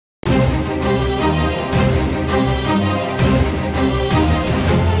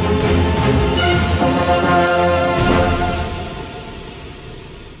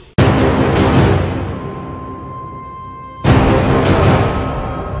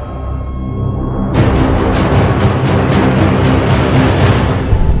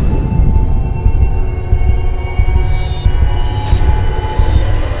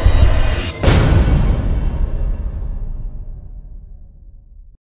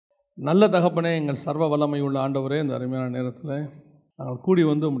நல்ல தகப்பனே, எங்கள் சர்வ வல்லமை உள்ள ஆண்டவரே, இந்த அருமையான நேரத்தில் நாங்கள் கூடி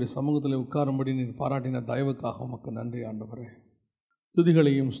வந்து உம்முடைய சமூகத்தில் உட்காரும்படி நீர் பாராட்டின தயவுக்காக உமக்கு நன்றி ஆண்டவரே.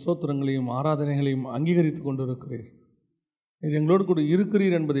 துதிகளையும் ஸ்தோத்திரங்களையும் ஆராதனைகளையும் அங்கீகரித்து கொண்டிருக்கிறீர். நீர் எங்களோடு கூட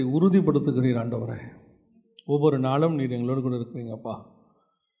இருக்கிறீர் என்பதை உறுதிப்படுத்துகிறீர் ஆண்டவரே. ஒவ்வொரு நாளும் நீர் எங்களோடு கூட இருக்கிறீங்கப்பா.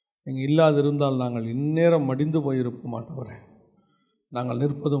 நீங்கள் இல்லாதிருந்தால் நாங்கள் இந்நேரம் மடிந்து போயிருப்போம் ஆண்டவரே. நாங்கள்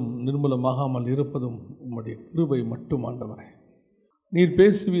நிற்பதும் நிர்மூலமாகாமல் இருப்பதும் உம்முடைய கிருபை மட்டும் ஆண்டவரே. நீர்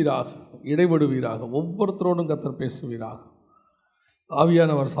பேசுவீராக, இடைபடுவீராக, ஒவ்வொருத்தரோடும் கர்த்தர் பேசுவீராக.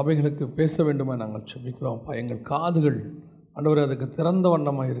 ஆவியானவர் சபைகளுக்கு பேச வேண்டுமா நாங்கள் ஜெபிக்கிறோம்ப்பா. எங்கள் காதுகள் ஆண்டவரே அதுக்கு திறந்த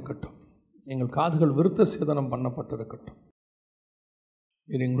வண்ணமாக இருக்கட்டும். எங்கள் காதுகள் விருத்த சேதனம் பண்ணப்பட்டிருக்கட்டும்.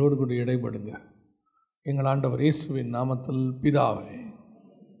 இது எங்களோடு கூட இடைபடுங்க. எங்கள் ஆண்டவர் இயேசுவின் நாமத்தில் பிதாவே.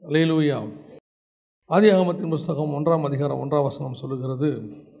 அல்லேலூயா. ஆதியாகமத்தின் புஸ்தகம் 1ஆம் அதிகாரம் 1ஆம் வசனம் சொல்லுகிறது,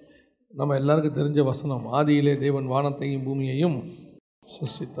 நம்ம எல்லாருக்கும் தெரிஞ்ச வசனம், ஆதியிலே தேவன் வானத்தையும் பூமியையும்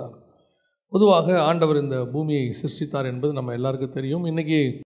சிருஷ்டித்தார். பொதுவாக ஆண்டவர் இந்த பூமியை சிருஷ்டித்தார் என்பது நம்ம எல்லாருக்கும் தெரியும். இன்றைக்கி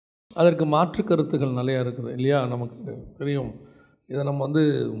அதற்கு மாற்று கருத்துக்கள் நிறையா இருக்குது இல்லையா? நமக்கு தெரியும். இதை நம்ம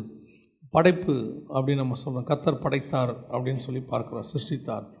படைப்பு அப்படின்னு நம்ம சொல்கிறோம். கர்த்தர் படைத்தார் அப்படின்னு சொல்லி பார்க்குறோம்,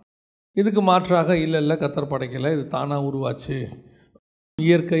 சிருஷ்டித்தார். இதுக்கு மாற்றாக இல்லை கர்த்தர் படைக்கலை, இது தானாக உருவாச்சு,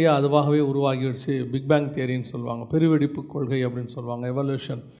 இயற்கையாக அதுவாகவே உருவாகிடுச்சு, பிக் பேங் தியரின்னு சொல்லுவாங்க, பெருவெடிப்பு கொள்கை அப்படின்னு சொல்லுவாங்க,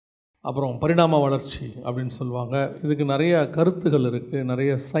 எவல்யூஷன், அப்புறம் பரிணாம வளர்ச்சி அப்படின்னு சொல்லுவாங்க. இதுக்கு நிறைய கருத்துகள் இருக்குது,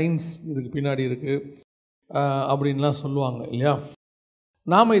 நிறைய சயின்ஸ் இதுக்கு பின்னாடி இருக்குது அப்படின்லாம் சொல்லுவாங்க இல்லையா?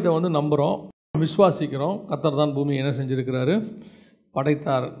 நாம் இதை நம்புகிறோம், விசுவாசிக்கிறோம். கர்த்தர் தான் பூமி என்ன செஞ்சுருக்கிறாரு?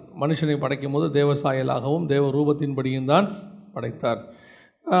 படைத்தார். மனுஷனை படைக்கும் போது தேவசாயலாகவும் தேவ ரூபத்தின்படியும் தான் படைத்தார்.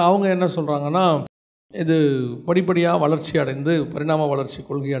 அவங்க என்ன சொல்கிறாங்கன்னா, இது படிப்படியாக வளர்ச்சி அடைந்து பரிணாம வளர்ச்சி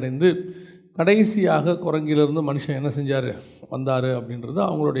கொள்கை அடைந்து கடைசியாக குரங்கிலிருந்து மனுஷன் என்ன செஞ்சார், வந்தார் அப்படின்றது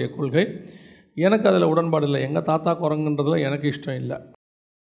அவங்களுடைய கொள்கை. எனக்கு அதில் உடன்பாடு இல்லை. எங்கள் தாத்தா குரங்குன்றதுல எனக்கு இஷ்டம் இல்லை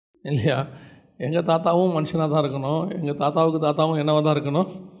இல்லையா? எங்கள் தாத்தாவும் மனுஷனாக தான் இருக்கணும், எங்கள் தாத்தாவும் என்னவாக தான் இருக்கணும்,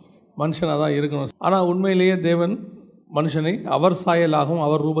 மனுஷனாக தான் இருக்கணும். ஆனால் உண்மையிலேயே தேவன் மனுஷனை அவர் சாயலாகவும்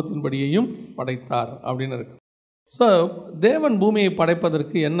அவர் ரூபத்தின்படியையும் படைத்தார் அப்படின்னு இருக்கு. ஸோ தேவன் பூமியை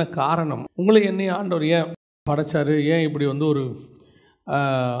படைப்பதற்கு என்ன காரணம்? உங்களை என்னையும் ஆண்டவர் ஏன் படைத்தார்? ஏன் இப்படி ஒரு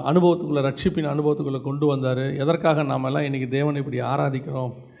அனுபவத்துக்குள்ளே, ரட்சிப்பின் அனுபவத்துக்குள்ளே கொண்டு வந்தார்? எதற்காக நாமெல்லாம் இன்றைக்கி தேவனை இப்படி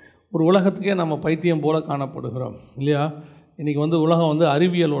ஆராதிக்கிறோம்? ஒரு உலகத்துக்கே நம்ம பைத்தியம் போல் காணப்படுகிறோம் இல்லையா? இன்றைக்கி உலகம்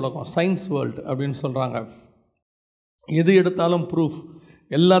அறிவியல் உலகம், சயின்ஸ் வேர்ல்டு அப்படின்னு சொல்கிறாங்க. எது எடுத்தாலும் ப்ரூஃப்,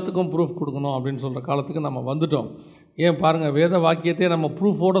 எல்லாத்துக்கும் ப்ரூஃப் கொடுக்கணும் அப்படின்னு சொல்கிற காலத்துக்கு நம்ம வந்துட்டோம். ஏன் பாருங்கள், வேத வாக்கியத்தையே நம்ம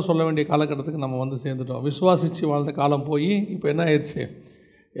ப்ரூஃபோடு சொல்ல வேண்டிய காலகட்டத்துக்கு நம்ம சேர்ந்துட்டோம். விசுவாசித்து வாழ்ந்த காலம் போய் இப்போ என்ன ஆயிடுச்சு?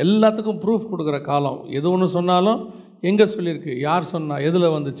 எல்லாத்துக்கும் ப்ரூஃப் கொடுக்குற காலம். எது ஒன்று சொன்னாலும் எங்கே சொல்லியிருக்கு, யார் சொன்னால்,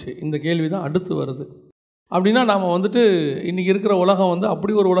 எதில் வந்துச்சு, இந்த கேள்வி தான் அடுத்து வருது. அப்படின்னா நாம் இன்றைக்கி இருக்கிற உலகம்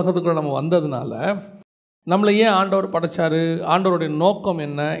அப்படி ஒரு உலகத்துக்குள்ளே நம்ம வந்ததுனால நம்மளை ஏன் ஆண்டவர் படைச்சார், ஆண்டவருடைய நோக்கம்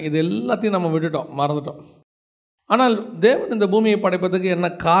என்ன, இது எல்லாத்தையும் நம்ம விட்டுட்டோம், மறந்துட்டோம். ஆனால் தேவன் இந்த பூமியை படைப்பதற்கு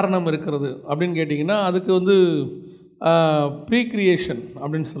என்ன காரணம் இருக்கிறது அப்படின்னு கேட்டிங்கன்னா, அதுக்கு ப்ரீ கிரியேஷன்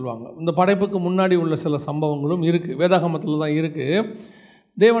அப்படின்னு சொல்லுவாங்க. இந்த படைப்புக்கு முன்னாடி உள்ள சில சம்பவங்களும் இருக்குது, வேதாகமத்தில் தான் இருக்குது.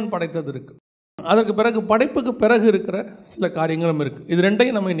 தேவன் படைத்தது இருக்குது, அதற்கு பிறகு படைப்புக்கு பிறகு இருக்கிற சில காரியங்களும் இருக்குது. இது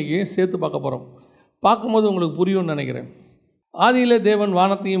ரெண்டையும் நம்ம இன்றைக்கி சேர்த்து பார்க்க போகிறோம். பார்க்கும்போது உங்களுக்கு புரியும்னு நினைக்கிறேன். ஆதியிலே தேவன்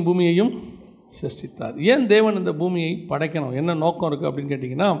வானத்தையும் பூமியையும் சிருஷ்டித்தார். ஏன் தேவன் இந்த பூமியை படைக்கணும், என்ன நோக்கம் இருக்குது அப்படின்னு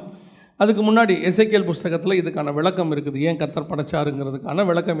கேட்டிங்கன்னா, அதுக்கு முன்னாடி எசேக்கியேல் புஸ்தகத்தில் இதுக்கான விளக்கம் இருக்குது. ஏன் கர்த்தர் படைச்சாருங்கிறதுக்கான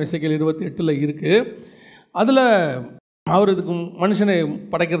விளக்கம் எசேக்கியேல் 28 இருக்குது. அதில் அவர் இதுக்கு மனுஷனை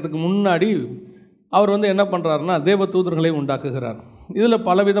படைக்கிறதுக்கு முன்னாடி அவர் என்ன பண்ணுறாருன்னா, தேவ தூதர்களை உண்டாக்குகிறார். இதில்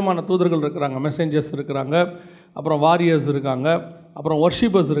பலவிதமான தூதர்கள் இருக்கிறாங்க, மெசேஞ்சர்ஸ் இருக்கிறாங்க, அப்புறம் வாரியர்ஸ் இருக்காங்க, அப்புறம்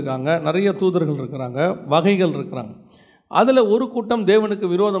வர்ஷிப்பர்ஸ் இருக்காங்க, நிறைய தூதர்கள் இருக்கிறாங்க, வகைகள் இருக்கிறாங்க. அதில் ஒரு கூட்டம் தேவனுக்கு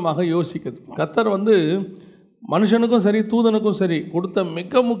விரோதமாக யோசிக்குது. கர்த்தர் மனுஷனுக்கும் சரி தூதனுக்கும் சரி கொடுத்த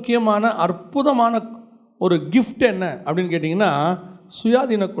மிக முக்கியமான அற்புதமான ஒரு கிஃப்ட் என்ன அப்படின்னு கேட்டிங்கன்னா,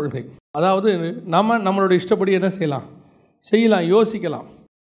 சுயாதீன கொள்கை. அதாவது நம்மளுடைய இஷ்டப்படி என்ன செய்யலாம், யோசிக்கலாம்.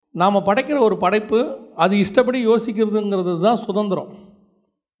 நாம் படைக்கிற ஒரு படைப்பு அது இஷ்டப்படி யோசிக்கிறதுங்கிறது தான் சுதந்திரம்.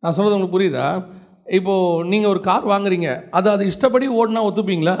 நான் சொல்கிறது உங்களுக்கு புரியுதா? இப்போது நீங்கள் ஒரு கார் வாங்குறீங்க, அது இஷ்டப்படி ஓடினா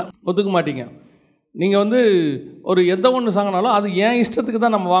ஒத்துப்பீங்களா? ஒத்துக்க மாட்டீங்க. நீங்கள் ஒரு எந்த ஒன்று சாங்கினாலும் அது ஏன் இஷ்டத்துக்கு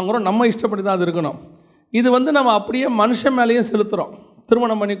தான் நம்ம வாங்குகிறோம், நம்ம இஷ்டப்படி தான் அது இருக்கணும். இது நம்ம அப்படியே மனுஷன் மேலேயே செலுத்துகிறோம்.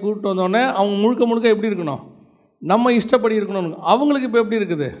 திருமணம் பண்ணி கூப்பிட்டு வந்தோடனே அவங்க முழுக்க எப்படி இருக்கணும், நம்ம இஷ்டப்படி இருக்கணும். அவங்களுக்கு இப்போ எப்படி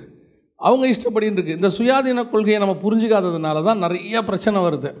இருக்குது, அவங்க இஷ்டப்படின்னு இருக்குது. இந்த சுயாதீன கொள்கையை நம்ம புரிஞ்சிக்காததுனால தான் நிறைய பிரச்சனை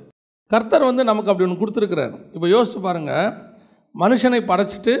வருது. கர்த்தர் நமக்கு அப்படி ஒன்று கொடுத்துருக்கிறார். இப்போ யோசிச்சு பாருங்கள், மனுஷனை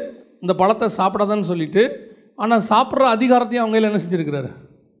படைச்சிட்டு இந்த பழத்தை சாப்பிடாதான்னு சொல்லிட்டு, ஆனால் சாப்பிட்ற அதிகாரத்தையும் அவங்க என்ன செஞ்சுருக்கிறாரு,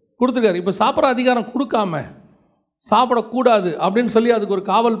 கொடுத்துருக்காரு. இப்போ சாப்பிட்ற அதிகாரம் கொடுக்காம சாப்பிடக்கூடாது அப்படின்னு சொல்லி அதுக்கு ஒரு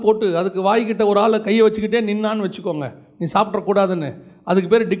காவல் போட்டு அதுக்கு வாய்கிட்ட ஒரு ஆளை கையை வச்சுக்கிட்டே நின்னான்னு வச்சுக்கோங்க, நீ சாப்பிடக்கூடாதுன்னு. அதுக்கு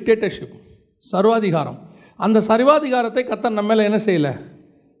பேர் டிக்டேட்டர்ஷிப், சர்வாதிகாரம். அந்த சர்வாதிகாரத்தை கர்த்தர் நம்ம மேலே என்ன செய்யலை,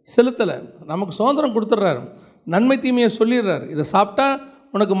 செலுத்தலை. நமக்கு சுதந்திரம் கொடுத்துட்றாரு, நன்மை தீமையை சொல்லிடுறாரு. இதை சாப்பிட்டா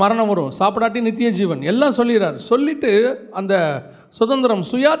உனக்கு மரணம் வரும், சாப்பிடாட்டி நித்திய ஜீவன், எல்லாம் சொல்லிடுறாரு. சொல்லிவிட்டு அந்த சுதந்திரம்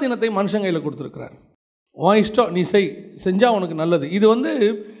சுயாதீனத்தை மனுஷன் கையில் கொடுத்துருக்கிறார். உன் இஷ்டம், நீ செஞ்சால் உனக்கு நல்லது. இது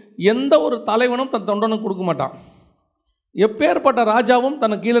எந்த ஒரு தலைவனும் தன் தொண்டனுக்கு கொடுக்க மாட்டான். எப்பேற்பட்ட ராஜாவும்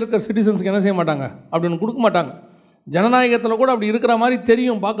தனக்கு கீழே இருக்கிற சிட்டிசன்ஸுக்கு என்ன செய்ய மாட்டாங்க, அப்படின்னு கொடுக்க மாட்டாங்க. ஜனநாயகத்தில் கூட அப்படி இருக்கிற மாதிரி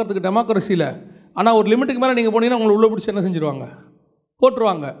தெரியும் பார்க்குறதுக்கு டெமோக்ரஸியில். ஆனால் ஒரு லிமிட்டுக்கு மேலே நீங்கள் போனீங்கன்னா உங்களை உள்ளே பிடிச்சி என்ன செஞ்சுருவாங்க,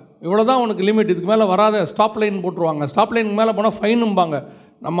 போட்டுருவாங்க. இவ்வளோ தான் உனக்கு லிமிட், இதுக்கு மேலே வராத, ஸ்டாப் லைன் போட்டுருவாங்க. ஸ்டாப் லைனுக்கு மேலே போனால் ஃபைனும்பாங்க.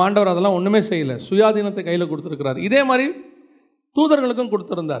 நம்ம ஆண்டவர் அதெல்லாம் ஒன்றுமே செய்யலை, சுயாதீனத்தை கையில் கொடுத்துருக்கிறார். இதே மாதிரி தூதர்களுக்கும்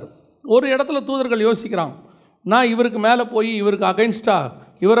கொடுத்துருந்தார். ஒரு இடத்துல தூதர்கள் யோசிக்கிறான், நான் இவருக்கு மேலே போய் இவருக்கு அகைன்ஸ்டாக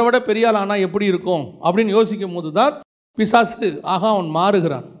இவரை விட பெரிய ஆள் ஆனால் எப்படி இருக்கும் அப்படின்னு யோசிக்கும் போது தான் பிசாசு அவன்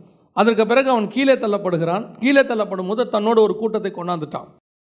மாறுகிறான். அதற்கு பிறகு அவன் கீழே தள்ளப்படுகிறான். கீழே தள்ளப்படும் போது தன்னோட ஒரு கூட்டத்தை கொண்டாந்துட்டான்.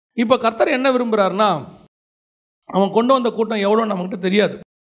 இப்போ கர்த்தர் என்ன விரும்புகிறார்னா, அவன் கொண்டு வந்த கூட்டம் எவ்வளோ நம்மக்கிட்ட தெரியாது,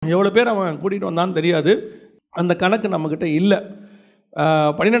 எவ்வளோ பேர் அவன் கூட்டிகிட்டு வந்தான்னு தெரியாது, அந்த கணக்கு நம்மக்கிட்ட இல்லை.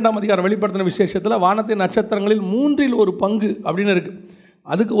 12ஆம் அதிகாரம் வெளிப்படுத்தின விசேஷத்தில் வானத்தின் நட்சத்திரங்களில் 1/3 அப்படின்னு இருக்குது.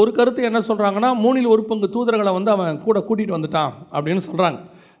 அதுக்கு ஒரு கருத்து என்ன சொல்கிறாங்கன்னா, 1/3 தூதர்களை அவன் கூட கூட்டிகிட்டு வந்துட்டான் அப்படின்னு சொல்கிறாங்க.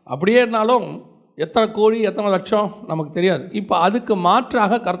 அப்படியே இருந்தாலும் எத்தனை கோடி எத்தனை லட்சம் நமக்கு தெரியாது. இப்போ அதுக்கு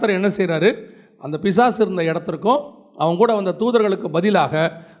மாற்றாக கர்த்தர் என்ன செய்கிறாரு, அந்த பிசாசு இருந்த இடத்திற்கும் அவன் கூட வந்த தூதர்களுக்கு பதிலாக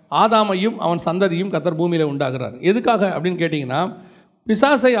ஆதாமையும் அவன் சந்ததியும் கர்த்தர் பூமியில் உண்டாகிறார். எதுக்காக அப்படின்னு கேட்டிங்கன்னா,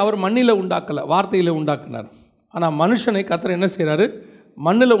 பிசாசை அவர் மண்ணில் உண்டாக்கலை, வார்த்தையில் உண்டாக்குனார். ஆனால் மனுஷனை கர்த்தர் என்ன செய்கிறாரு,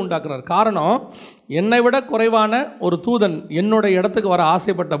 மண்ணில் உண்டாக்குறார். காரணம், என்னை விட குறைவான ஒரு தூதன் என்னோட இடத்துக்கு வர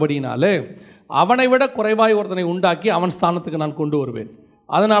ஆசைப்பட்டபடினாலே அவனை விட குறைவாய் ஒருத்தனை உண்டாக்கி அவன் ஸ்தானத்துக்கு நான் கொண்டு வருவேன்.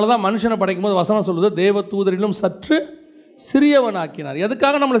 அதனால தான் மனுஷனை படைக்கும் போது வசனம் சொல்லுது, தேவ தூதரிலும் சற்று சிறியவனாக்கினார்.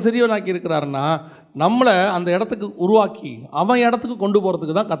 எதுக்காக நம்மளை சிறியவனாக்கி இருக்கிறாருன்னா, நம்மளை அந்த இடத்துக்கு உருவாக்கி அவன் இடத்துக்கு கொண்டு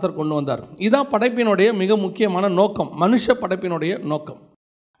போகிறதுக்கு தான் கர்த்தர் கொண்டு வந்தார். இதுதான் படைப்பினுடைய மிக முக்கியமான நோக்கம், மனுஷ படைப்பினுடைய நோக்கம்.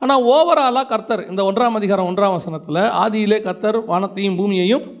 ஆனால் ஓவராலாக கர்த்தர் இந்த 1ஆம் அதிகாரம் 1ஆம் வசனத்தில், ஆதியிலே கர்த்தர் வானத்தையும்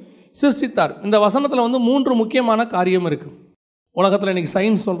பூமியையும் சிருஷ்டித்தார். இந்த வசனத்தில் 3 முக்கியமான காரியம் இருக்குது. உலகத்தில் இன்றைக்கி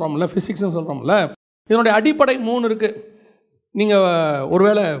சயின்ஸ் சொல்கிறோம்ல, ஃபிசிக்ஸ்னு சொல்கிறோம்ல, இதனுடைய அடிப்படை 3 இருக்குது. நீங்கள்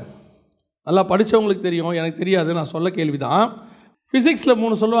ஒருவேளை நல்லா படித்தவங்களுக்கு தெரியும், எனக்கு தெரியாது, நான் சொல்ல கேள்வி தான். ஃபிசிக்ஸில்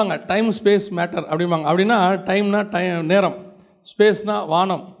 3 சொல்லுவாங்க, டைம், ஸ்பேஸ், மேட்டர் அப்படிம்பாங்க. அப்படின்னா டைம்னா நேரம், ஸ்பேஸ்னா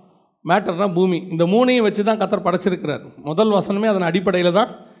வானம், மேட்டர்னா பூமி. இந்த 3ஐயும் வச்சு தான் கர்த்தர் படைச்சிருக்கிறார். முதல் வசனமே அதன் அடிப்படையில்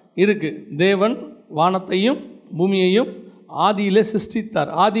தான் இருக்குது. தேவன் வானத்தையும் பூமியையும் ஆதியிலே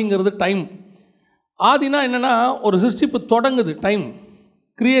சிருஷ்டித்தார். ஆதிங்கிறது டைம். ஆதினா என்னென்னா, ஒரு சிருஷ்டிப்பு தொடங்குது, டைம்,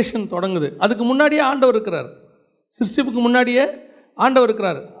 கிரியேஷன் தொடங்குது. அதுக்கு முன்னாடியே ஆண்டவர் இருக்கிறார், சிருஷ்டிப்புக்கு முன்னாடியே ஆண்டவர்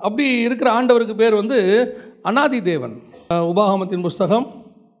இருக்கிறார். அப்படி இருக்கிற ஆண்டவருக்கு பேர் அனாதி தேவன். உபாகமத்தின் புஸ்தகம்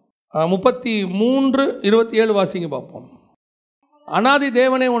 33:27 வாசிங்க பார்ப்போம். அனாதி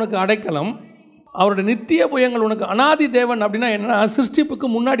தேவனே உனக்கு அடைக்கலம், அவருடைய நித்திய புயங்கள் உனக்கு. அனாதி தேவன் அப்படின்னா என்னென்னா, சிருஷ்டிப்புக்கு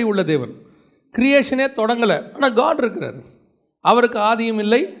முன்னாடி உள்ள தேவன், கிரியேஷனே தொடங்கலை, ஆனால் காட் இருக்கிறார். அவருக்கு ஆதியும்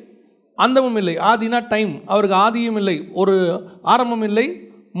இல்லை அந்தமும் இல்லை. ஆதினா டைம், அவருக்கு ஆதியும் இல்லை, ஒரு ஆரம்பம் இல்லை,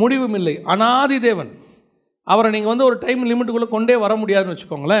 முடிவும் இல்லை, அனாதி தேவன். அவரை நீங்கள் ஒரு டைம் லிமிட்டுக்குள்ளே கொண்டே வர முடியாதுன்னு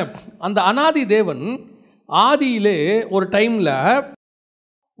வச்சுக்கோங்களேன். அந்த அனாதி தேவன் ஆதியிலே ஒரு டைமில்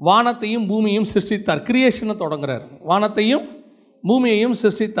வானத்தையும் பூமியையும் சிருஷ்டித்தார், கிரியேஷனை தொடங்குறார். வானத்தையும் பூமியையும்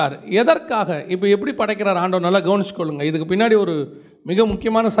சிருஷ்டித்தார். எதற்காக? இப்போ எப்படி படைக்கிறார் ஆண்டவர், நல்லா கவனிச்சுக்கொள்ளுங்க. இதுக்கு பின்னாடி ஒரு மிக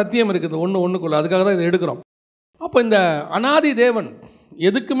முக்கியமான சத்தியம் இருக்குது, ஒன்றுக்குள்ள. அதுக்காக தான் இதை எடுக்கிறோம். அப்போ இந்த அனாதி தேவன்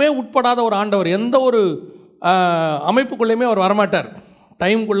எதுக்குமே உட்படாத ஒரு ஆண்டவர், எந்த ஒரு அமைப்புக்குள்ளேயுமே அவர் வரமாட்டார்.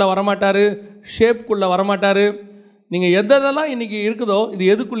 டைமுக்குள்ளே வரமாட்டார், ஷேப்புக்குள்ளே வரமாட்டார். நீங்கள் எதெல்லாம் இன்றைக்கி இருக்குதோ இது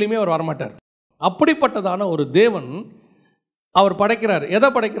எதுக்குள்ளேயுமே அவர் வரமாட்டார். அப்படிப்பட்டதான ஒரு தேவன் அவர் படைக்கிறார். எதை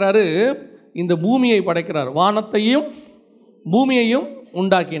படைக்கிறாரு? இந்த பூமியை படைக்கிறார். வானத்தையும் பூமியையும்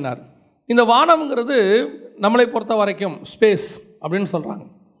உண்டாக்கினார். இந்த வானம்ங்கிறது நம்மளை பொறுத்த வரைக்கும் ஸ்பேஸ் அப்படின்னு சொல்கிறாங்க.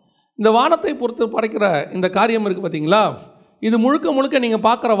 இந்த வானத்தை பொறுத்து படைக்கிற இந்த காரியம் இருக்குது பார்த்தீங்களா, இது முழுக்க முழுக்க நீங்கள்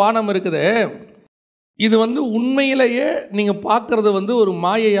பார்க்குற வானம் இருக்குது, இது உண்மையிலேயே நீங்கள் பார்க்குறது ஒரு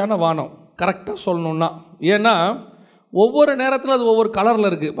மாயையான வானம், கரெக்டாக சொல்லணுன்னா. ஏன்னா ஒவ்வொரு நேரத்தில் அது ஒவ்வொரு கலரில்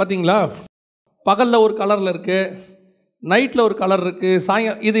இருக்குது பார்த்தீங்களா. பகலில் ஒரு கலரில் இருக்குது, நைட்டில் ஒரு கலர் இருக்குது,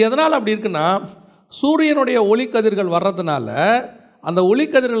 சாயங்காலம். இது எதனால் அப்படி இருக்குன்னா, சூரியனுடைய ஒளிக்கதிர்கள் வர்றதுனால அந்த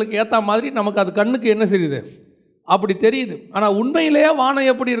ஒளிக்கதிர்களுக்கு ஏற்ற மாதிரி நமக்கு அது கண்ணுக்கு என்ன செய்யுது, அப்படி தெரியுது. ஆனால் உண்மையிலேயே வானம்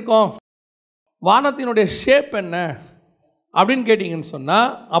எப்படி இருக்கும், வானத்தினுடைய ஷேப் என்ன அப்படின்னு கேட்டிங்கன்னு சொன்னால்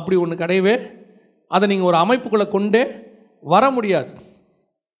அப்படி ஒன்று கிடையவே. அதை நீங்கள் ஒரு அமைப்புக்குள்ளே கொண்டே வர முடியாது.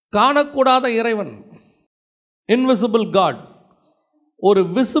 காணக்கூடாத இறைவன், இன்விசிபிள் காட், ஒரு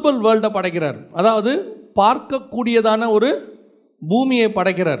விசிபிள் வேர்ல்டை படைக்கிறார். அதாவது பார்க்கக்கூடியதான ஒரு பூமியை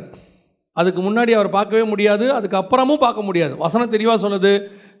படைக்கிறார். அதுக்கு முன்னாடி அவர் பார்க்கவே முடியாது, அதுக்கப்புறமும் பார்க்க முடியாது. வசனம் தெளிவாக சொல்லுது,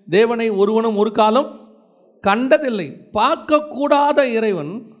 தேவனை ஒருவனும் ஒரு காலம் கண்டதில்லை. பார்க்கக்கூடாத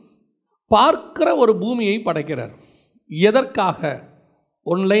இறைவன் பார்க்கிற ஒரு பூமியை படைக்கிறார். எதற்காக?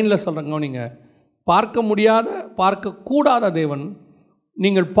 ஒன்லைனில் சொல்கிறேங்க நீங்கள், பார்க்க முடியாத பார்க்கக்கூடாத தேவன்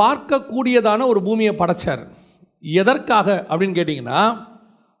நீங்கள் பார்க்கக்கூடியதான ஒரு பூமியை படைச்சார். எதற்காக அப்படின்னு கேட்டிங்கன்னா,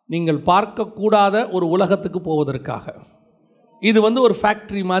 நீங்கள் பார்க்கக்கூடாத ஒரு உலகத்துக்கு போவதற்காக. இது ஒரு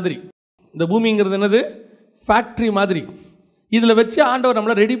ஃபேக்ட்ரி மாதிரி. இந்த பூமிங்கிறது என்னது? ஃபேக்ட்ரி மாதிரி. இதில் வச்சு ஆண்டவர்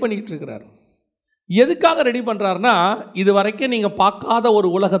நம்மளை ரெடி பண்ணிக்கிட்டு இருக்கிறார். எதுக்காக ரெடி பண்ணுறாருன்னா, இது வரைக்கும் நீங்கள் பார்க்காத ஒரு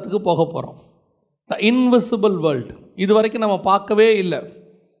உலகத்துக்கு போக போகிறோம். த இன்விசிபிள் வேர்ல்டு. இது வரைக்கும் நம்ம பார்க்கவே இல்லை.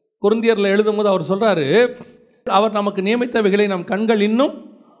 கொரிந்தியரில் எழுதும்போது அவர் சொல்கிறாரு, அவர் நமக்கு நியமித்தவைகளை நம் கண்கள் இன்னும்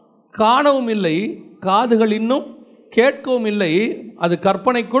காணவும் இல்லை, காதுகள் இன்னும் கேட்கவும் இல்லை, அது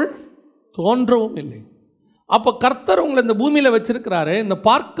கற்பனைக்குள் தோன்றவும் இல்லை. அப்போ கர்த்தர் உங்களை இந்த பூமியில் வச்சிருக்கிறாரு, இந்த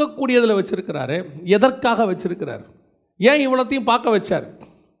பார்க்கக்கூடியதில் வச்சிருக்கிறாரு. எதற்காக வச்சிருக்கிறார்? ஏன் இவ்வளோத்தையும் பார்க்க வச்சார்?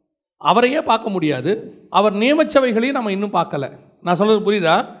 அவரையே பார்க்க முடியாது, அவர் நியமித்தவைகளையும் நம்ம இன்னும் பார்க்கல. நான் சொல்கிறது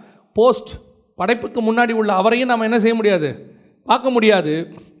புரியுதா? போஸ்ட் படைப்புக்கு முன்னாடி உள்ள அவரையும் நம்ம என்ன செய்ய முடியாது? பார்க்க முடியாது.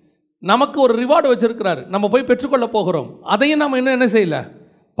 நமக்கு ஒரு ரிவார்டு வச்சுருக்கிறாரு, நம்ம போய் பெற்றுக்கொள்ள போகிறோம். அதையும் நம்ம இன்னும் என்ன செய்யலை?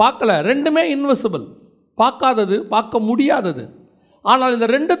 பார்க்கல. ரெண்டுமே இன்விசிபிள், பார்க்காதது, பார்க்க முடியாதது. ஆனால் இந்த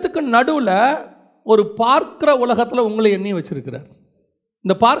ரெண்டுத்துக்கு நடுவில் ஒரு பார்க்கிற உலகத்தில் உங்களை எண்ணி வச்சிருக்கிறார்.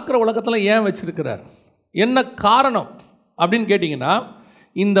 இந்த பார்க்கிற உலகத்தில் ஏன் வச்சிருக்கிறார்? என்ன காரணம் அப்படின்னு கேட்டிங்கன்னா,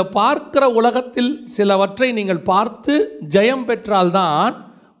 இந்த பார்க்கிற உலகத்தில் சிலவற்றை நீங்கள் பார்த்து ஜெயம் பெற்றால்தான்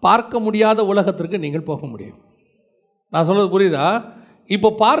பார்க்க முடியாத உலகத்திற்கு நீங்கள் போக முடியும். நான் சொல்கிறது புரியுதா? இப்போ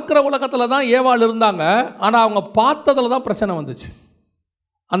பார்க்கிற உலகத்தில் தான் ஏவாள் இருந்தாங்க, ஆனால் அவங்க பார்த்ததில் தான் பிரச்சனை வந்துச்சு.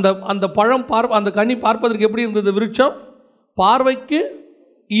 அந்த பழம் அந்த கனி பார்ப்பதற்கு எப்படி இருந்தது? விருட்சம் பார்வைக்கு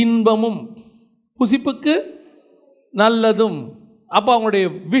இன்பமும் புசிப்புக்கு நல்லதும். அப்போ அவங்களுடைய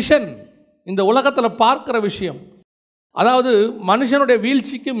விஷன் இந்த உலகத்தில் பார்க்கிற விஷயம். அதாவது மனுஷனுடைய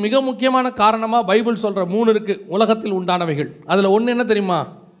வீழ்ச்சிக்கு மிக முக்கியமான காரணமாக பைபிள் சொல்கிற 3 இருக்குது உலகத்தில் உண்டானவைகள். அதில் ஒன்று என்ன தெரியுமா?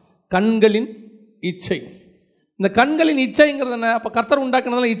 கண்களின் இச்சை. இந்த கண்களின் இச்சைங்கிறது என்ன? அப்போ கர்த்தர்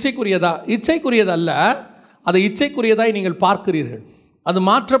உண்டாக்குனதெல்லாம் இச்சைக்குரியதா? இச்சைக்குரியது அல்ல, அதை இச்சைக்குரியதாய் நீங்கள் பார்க்கிறீர்கள், அது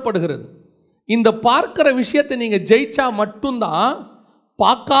மாற்றப்படுகிறது. இந்த பார்க்கிற விஷயத்தை நீங்கள் ஜெயிச்சா மட்டும்தான்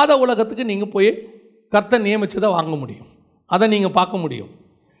பார்க்காத உலகத்துக்கு நீங்கள் போய் கர்த்தர் நியமிச்சதை வாங்க முடியும், அதை நீங்கள் பார்க்க முடியும்.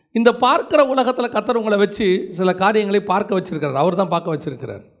 இந்த பார்க்கிற உலகத்தில் கர்த்தர் உங்களை வச்சு சில காரியங்களை பார்க்க வச்சுருக்கிறார், அவர் தான் பார்க்க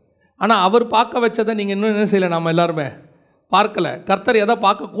வச்சுருக்கிறார். ஆனால் அவர் பார்க்க வச்சதை நீங்கள் இன்னும் என்ன செய்யலை? நம்ம எல்லாருமே பார்க்கலை. கர்த்தர் எதை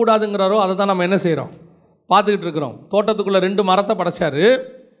பார்க்கக்கூடாதுங்கிறாரோ அதை தான் நம்ம என்ன செய்கிறோம்? பார்த்துக்கிட்டு இருக்கிறோம். தோட்டத்துக்குள்ளே 2 மரத்தை படைச்சார்.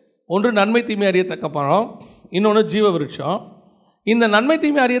 ஒன்று நன்மை தீமை அறியத்தக்க மரம், இன்னொன்று ஜீவ விருட்சம். இந்த நன்மை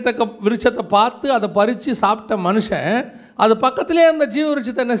தீமை அறியத்தக்க விருட்சத்தை பார்த்து அதை பறித்து சாப்பிட்ட மனுஷன் அது பக்கத்திலே அந்த ஜீவ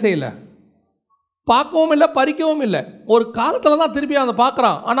விருட்சத்தை என்ன செய்யலை? பார்க்கவும் இல்லை, பறிக்கவும் இல்லை. ஒரு காலத்தில் தான் திருப்பி அதை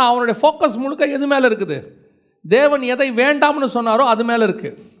பார்க்குறான். ஆனால் அவனுடைய ஃபோக்கஸ் முழுக்க எது மேலே இருக்குது? தேவன் எதை வேண்டாம்னு சொன்னாரோ அது மேலே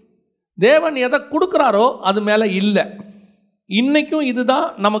இருக்குது. தேவன் எதை கொடுக்குறாரோ அது மேலே இல்லை. இன்றைக்கும் இதுதான்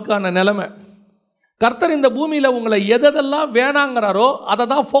நமக்கான நிலைமை. கர்த்தர் இந்த பூமியில் உங்களை எதெல்லாம் வேணாங்கிறாரோ அதை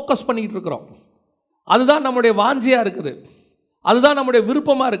தான் ஃபோக்கஸ் பண்ணிக்கிட்டு இருக்கிறோம். அதுதான் நம்முடைய வாஞ்சியாக இருக்குது, அதுதான் நம்முடைய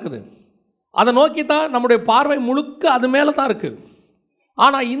விருப்பமாக இருக்குது. அதை நோக்கி தான் நம்முடைய பார்வை முழுக்க அது மேலே தான் இருக்குது.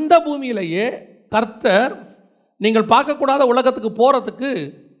 ஆனால் இந்த பூமியிலேயே கர்த்தர் நீங்கள் பார்க்கக்கூடாத உலகத்துக்கு போகிறதுக்கு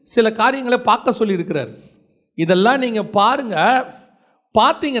சில காரியங்களை பார்க்க சொல்லியிருக்கிறார். இதெல்லாம் நீங்கள் பாருங்கள்,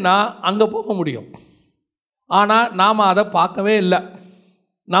 பார்த்தீங்கன்னா அங்கே போக முடியும். ஆனால் நாம் அதை பார்க்கவே இல்லை,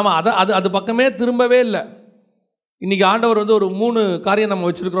 நாம் அது பக்கமே திரும்பவே இல்லை. இன்றைக்கி ஆண்டவர் ஒரு 3 காரியம் நம்ம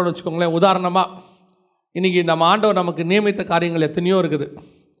வச்சுருக்கிறோன்னு வச்சுக்கோங்களேன். உதாரணமாக இன்றைக்கி நம்ம ஆண்டவர் நமக்கு நியமித்த காரியங்கள் எத்தனையோ இருக்குது.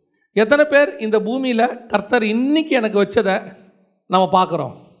 எத்தனை பேர் இந்த பூமியில் கர்த்தர் இன்றைக்கி எனக்கு வச்சதை நம்ம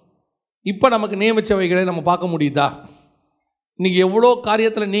பார்க்குறோம்? இப்போ நமக்கு நியமித்தவைகளை நம்ம பார்க்க முடியுதா? இன்றைக்கி எவ்வளோ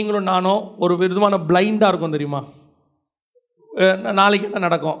காரியத்தில் நீங்களும் நானும் ஒரு விதமான பிளைண்டாக இருக்கும் தெரியுமா? நாளைக்கு என்ன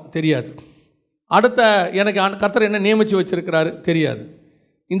நடக்கும் தெரியாது, அடுத்த எனக்கு கர்த்தர் என்ன நியமித்து வச்சுருக்கிறாரு தெரியாது,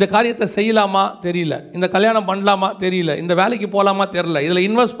 இந்த காரியத்தை செய்யலாமா தெரியல, இந்த கல்யாணம் பண்ணலாமா தெரியல, இந்த வேலைக்கு போகலாமா தெரியல, இதில்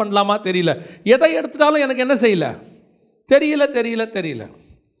இன்வெஸ்ட் பண்ணலாமா தெரியல, எதை எடுத்துட்டாலும் எனக்கு என்ன செய்யல தெரியல.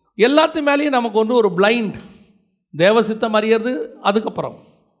 எல்லாத்து மேலேயும் நமக்கு ஒரு பிளைண்ட், தேவசித்தம் அறியறது அதுக்கப்புறம்.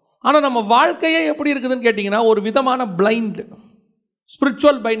 ஆனால் நம்ம வாழ்க்கையே எப்படி இருக்குதுன்னு கேட்டிங்கன்னா ஒரு விதமான பிளைண்டு,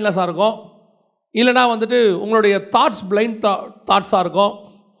 ஸ்பிரிச்சுவல் பிளைண்ட்லெஸ்ஸாக இருக்கும். இல்லைனா உங்களுடைய பிளைண்ட் தாட்ஸாக இருக்கும்.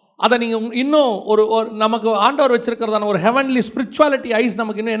 அதை நீங்கள் இன்னும் ஒரு நமக்கு ஆண்டவர் வச்சுருக்கிறதான ஒரு ஹெவன்லி ஸ்பிரிச்சுவாலிட்டி ஐஸ்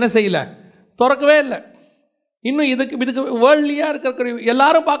நமக்கு இன்னும் என்ன செய்யலை? திறக்கவே இல்லை. இன்னும் இதுக்கு வேர்ல்ட்லியாக இருக்கிற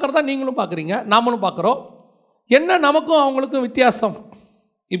எல்லாரும் பார்க்குறதா நீங்களும் பார்க்குறீங்க, நாமளும் பார்க்குறோம். என்ன நமக்கும் அவங்களுக்கும் வித்தியாசம்?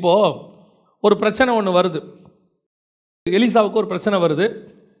 இப்போது ஒரு பிரச்சனை ஒன்று வருது, எலிசாவுக்கு ஒரு பிரச்சனை வருது.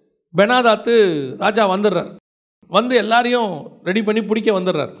 பெனாதாத்து ராஜா வந்துடுறார், எல்லாரையும் ரெடி பண்ணி பிடிக்க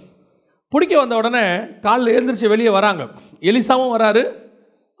வந்துடுறார். பிடிக்க வந்த உடனே காலில் எழுந்திரிச்சு வெளியே வராங்க. எலிசாவும் வராரு,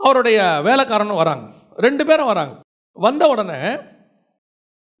 அவருடைய வேலைக்காரனும் வராங்க, 2 பேரும் வராங்க. வந்த உடனே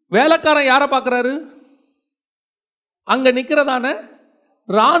வேலைக்காரன் யாரை பார்க்குறாரு? அங்கே நிற்கிறதான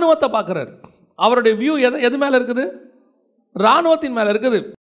இராணுவத்தை பார்க்குறாரு. அவருடைய வியூ எது மேலே இருக்குது? இராணுவத்தின் மேலே இருக்குது.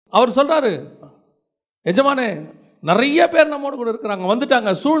 அவர் சொல்கிறாரு, எஜமானே நிறைய பேர் நம்மோடு கூட இருக்கிறாங்க,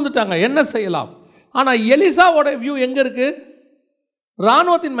 வந்துட்டாங்க, சூழ்ந்துட்டாங்க, என்ன செய்யலாம்? ஆனால் எலிசாவோட வியூ எங்கே இருக்குது?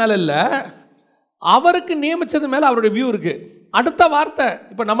 இராணுவத்தின் மேலே இல்லை, அவருக்கு நியமித்தது மேலே அவருடைய வியூ இருக்குது. அடுத்த வார்த்தை,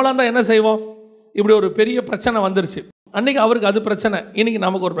 இப்போ நம்மளாக இருந்தால் என்ன செய்வோம்? இப்படி ஒரு பெரிய பிரச்சனை வந்துருச்சு, அன்றைக்கி அவருக்கு அது பிரச்சனை, இன்றைக்கி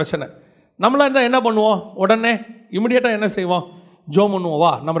நமக்கு ஒரு பிரச்சனை. நம்மளாக இருந்தால் என்ன பண்ணுவோம்? உடனே இமிடியேட்டாக என்ன செய்வோம்? ஜோம் பண்ணுவோம்,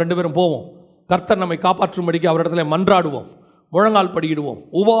 வா நம்ம 2 பேரும் போவோம், கர்த்தர் நம்மை காப்பாற்றும்படிக்கு அவரிடத்துல மன்றாடுவோம், முழங்கால் படியிடுவோம்,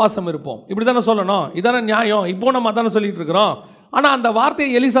 உபவாசம் இருப்போம். இப்படி தானே சொல்லணும், இதானே நியாயம். இப்போ நம்ம தானே சொல்லிகிட்டு இருக்கிறோம். ஆனால் அந்த வார்த்தையை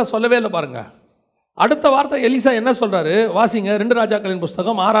எலிசா சொல்லவே இல்லை பாருங்கள். அடுத்த வார்த்தை எலிசா என்ன சொல்கிறாரு? வாசிங்க, 2 ராஜாக்களின்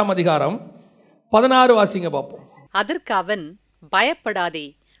புஸ்தகம் 6ஆம் அதிகாரம் 16 வாசிங்க பார்ப்போம். அதற்கு அவன், பயப்படாதே,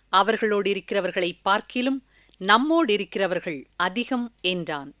 அவர்களோடு இருக்கிறவர்களை பார்க்கிலும் நம்மோடு இருக்கிறவர்கள் அதிகம்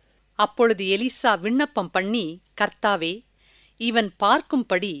என்றான். அப்பொழுது எலிசா விண்ணப்பம் பண்ணி, கர்த்தாவே, இவன்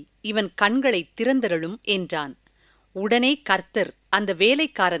பார்க்கும்படி இவன் கண்களை திறந்தருளும் என்றான். உடனே கர்த்தர் அந்த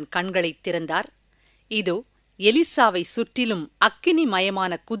வேலைக்காரன் கண்களை திறந்தார். இதோ எலிசாவை சுற்றிலும்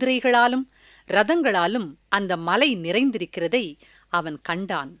அக்கினிமயமான குதிரைகளாலும் ரதங்களாலும் அந்த மலை நிறைந்திருக்கிறதை அவன்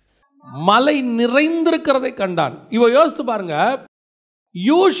கண்டான். மலை நிறைந்திருக்கிறதை கண்டான். இவ யோசிச்சு பாருங்க,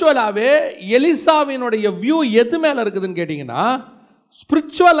 யூசுவலாகவே எலிசாவினுடைய வியூ எது மேலே இருக்குதுன்னு கேட்டிங்கன்னா,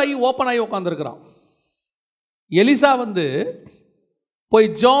 ஸ்பிரிச்சுவல் ஆகி ஓப்பன் ஆகி உட்காந்துருக்கிறான். எலிசா போய்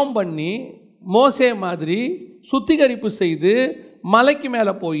ஜோம் பண்ணி மோசே மாதிரி சுத்திகரிப்பு செய்து மலைக்கு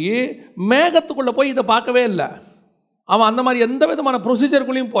மேலே போய் மேகத்துக்குள்ளே போய் இதை பார்க்கவே இல்லை. அவன் அந்த மாதிரி எந்த விதமான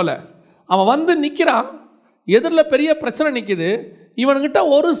ப்ரொசீஜருக்குள்ளேயும் போகல. அவன் நிற்கிறான், எதிரில் பெரிய பிரச்சனை நிற்கிது, இவனுக்கிட்ட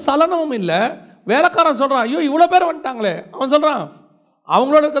ஒரு சலனமும் இல்லை. வேலைக்காரன் சொல்கிறான், ஐயோ இவ்வளோ பேர் வந்துட்டாங்களே. அவன் சொல்கிறான்,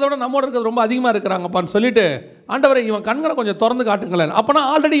 அவங்களோட இருக்கிறத விட நம்மளோட இருக்கிறது ரொம்ப அதிகமாக இருக்கிறாங்கப்பான்னு சொல்லிட்டு, ஆண்டவரை இவன் கண்களை கொஞ்சம் திறந்து காட்டுங்களேன். அப்போனா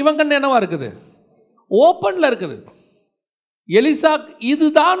ஆல்ரெடி இவன் கண் என்னவா இருக்குது? ஓப்பனில் இருக்குது. எலிசா,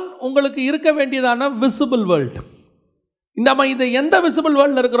 இதுதான் உங்களுக்கு இருக்க வேண்டியதான விசிபிள் வேர்ல்டு. நம்ம இது எந்த விசிபிள்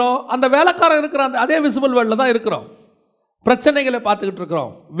வேர்ல்டில் இருக்கிறோம்? அந்த வேலைக்காரன் இருக்கிற அந்த அதே விசிபிள் வேர்ல்டில் தான் இருக்கிறோம். பிரச்சனைகளை பார்த்துக்கிட்டு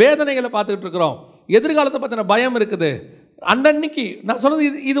இருக்கிறோம், வேதனைகளை பார்த்துக்கிட்டு இருக்கிறோம், எதிர்காலத்தை பற்றின பயம் இருக்குது. அன்னன்னைக்கு நான் சொன்னது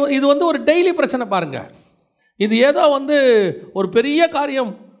இது ஒரு டெய்லி பிரச்சனை பாருங்கள். இது ஏதோ ஒரு பெரிய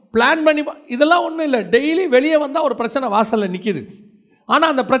காரியம் பிளான் பண்ணி இதெல்லாம் ஒன்றும் இல்லை. டெய்லி வெளியே வந்தால் ஒரு பிரச்சனை வாசலில் நிற்கிது.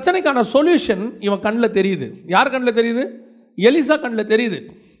 ஆனால் அந்த பிரச்சனைக்கான சொல்யூஷன் இவன் கண்ணில் தெரியுது. யார் கண்ணில் தெரியுது? எலிசா கண்ணில் தெரியுது.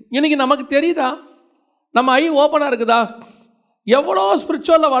 இன்றைக்கி நமக்கு தெரியுதா? நம்ம ஐ ஓப்பனாக இருக்குதா? எவ்வளோ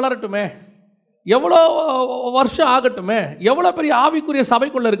ஸ்பிரிச்சுவலில் வளரட்டுமே, எவ்வளோ வருஷம் ஆகட்டுமே, எவ்வளோ பெரிய ஆவிக்குரிய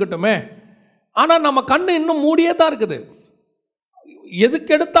சபைக்குள்ளே இருக்கட்டுமே, ஆனால் நம்ம கண் இன்னும் மூடியே தான் இருக்குது.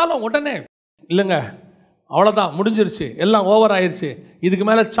 எதுக்கு எடுத்தாலும் உடனே இல்லைங்க, அவ்வளோதான், முடிஞ்சிருச்சு, எல்லாம் ஓவர் ஆயிடுச்சு, இதுக்கு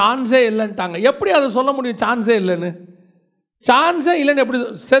மேலே சான்ஸே இல்லைன்ட்டாங்க. எப்படி அதை சொல்ல முடியும்? சான்ஸே இல்லைன்னு. சான்ஸே இல்லைன்னு எப்படி?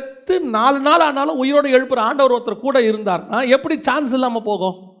 செத்து 4 நாள் ஆனாலும் உயிரோடு எழுப்புகிற ஆண்டவர் ஒருத்தர் கூட இருந்தார்னா எப்படி சான்ஸ் இல்லாமல்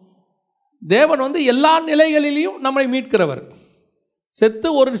போகும்? தேவன் எல்லா நிலைகளிலையும் நம்மை மீட்கிறவர். செத்து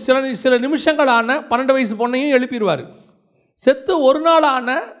ஒரு சில நிமிஷங்கள் ஆன 12 வயசு பொண்ணையும் எழுப்பிடுவார். செத்து 1 நாள் ஆன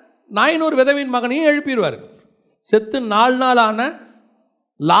 400 விதவின் மகனையும் எழுப்பிடுவார். செத்து 4 நாள் ஆன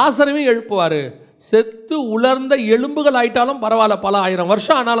லாசரையும் எழுப்புவார். செத்து உலர்ந்த எலும்புகள் ஆயிட்டாலும் பரவாயில்ல, பல 1000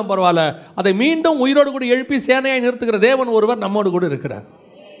 வருஷம் ஆனாலும் பரவாயில்ல, அதை மீண்டும் உயிரோடு கூட எழுப்பி சேனையாய் நிறுத்துகிற தேவன் ஒருவர் நம்மோடு கூட இருக்கிறார்.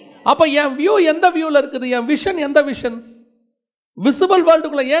 அப்போ என் வியூ எந்த வியூவில் இருக்குது? என் விஷன் எந்த விஷன்? விசிபிள்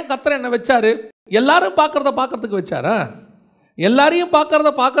வேர்ல்டுக்குள்ளே ஏன் கர்த்தர் என்னை வச்சாரு? எல்லாரும் பார்க்குறதுக்கு வச்சாரா? எல்லாரையும்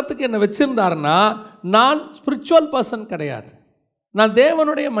பார்க்கறதுக்கு என்னை வச்சிருந்தாருன்னா, நான் ஸ்பிரிச்சுவல் பர்சன் கிடையாது, நான்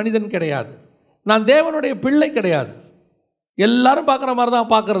தேவனுடைய மனிதன் கிடையாது, நான் தேவனுடைய பிள்ளை கிடையாது. எல்லாரும் பார்க்குற மாதிரி தான்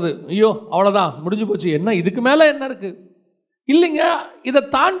பார்க்குறது. ஐயோ அவ்வளோதான், முடிஞ்சு போச்சு, என்ன இதுக்கு மேலே என்ன இருக்குது? இல்லைங்க, இதை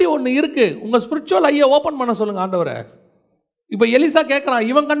தாண்டி ஒன்று இருக்குது. உங்கள் ஸ்பிரிச்சுவல் ஐயை ஓப்பன் பண்ண சொல்லுங்கள் ஆண்டவரை. இப்போ எலிசா கேட்குறான்,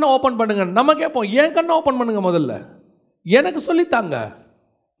 இவன் கண்ணை ஓப்பன் பண்ணுங்க. நம்ம கேட்போம், என் கண்ணை ஓப்பன் பண்ணுங்க, முதல்ல எனக்கு சொல்லித்தாங்க.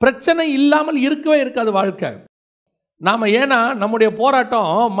 பிரச்சனை இல்லாமல் இருக்கவே இருக்காது வாழ்க்கை. நாம் ஏன்னா நம்முடைய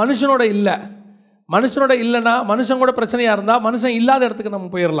போராட்டம் மனுஷனோட இல்லை. மனுஷனோட இல்லைன்னா, மனுஷன் கூட பிரச்சனையாக இருந்தால் மனுஷன் இல்லாத இடத்துக்கு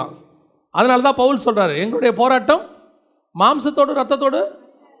நம்ம போயிடலாம். அதனால தான் பவுல் சொல்கிறாரு, எங்களுடைய போராட்டம் மாம்சத்தோடு ரத்தத்தோடு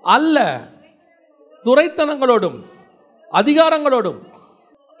அல்ல, துரைத்தனங்களோடும் அதிகாரங்களோடும்.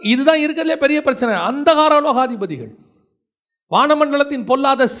 இதுதான் இருக்கிறதுலே பெரிய பிரச்சனை. அந்தகார லோகாதிபதிகள், வானமண்டலத்தின்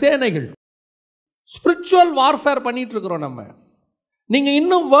பொல்லாத சேனைகள். ஸ்பிரிச்சுவல் வார்ஃபேர் பண்ணிட்டு இருக்கிறோம் நம்ம. நீங்கள்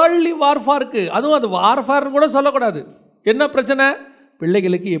இன்னும் வேர்ல்ட்லி வார்ஃபேருக்கு, அதுவும் அது வார்ஃபேர்னு கூட சொல்லக்கூடாது. என்ன பிரச்சனை?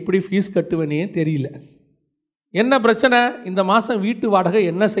 பிள்ளைகளுக்கு எப்படி ஃபீஸ் கட்டுவேனே தெரியல. என்ன பிரச்சனை? இந்த மாதம் வீட்டு வாடகை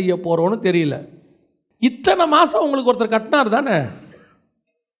என்ன செய்ய போகிறோன்னு தெரியல. இத்தனை மாதம் உங்களுக்கு ஒருத்தர் கட்டினார் தானே,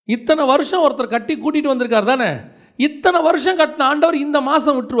 இத்தனை வருஷம் ஒருத்தர் கட்டி கூட்டிகிட்டு வந்திருக்கார் தானே, இத்தனை வருஷம் கட்டின ஆண்டவர் இந்த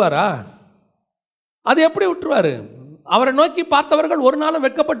மாதம் விட்டுருவாரா? அது எப்படி விட்டுருவார்? அவரை நோக்கி பார்த்தவர்கள் ஒரு நாளும்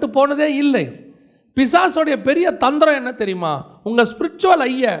வெட்கப்பட்டு போனதே இல்லை. பிசாசோடைய பெரிய தந்திரம் என்ன தெரியுமா? உங்கள் ஸ்பிரிச்சுவல்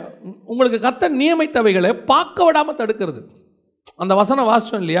ஐய உங்களுக்கு கர்த்தர் நியமித்தவைகளை பார்க்க விடாமல் தடுக்கிறது. அந்த வசனம்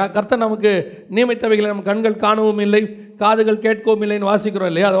வாசிச்சோம் இல்லையா? கர்த்தர் நமக்கு நியமித்தவைகளை நம்ம கண்கள் காணவும் இல்லை, காதுகள் கேட்கவும் இல்லைன்னு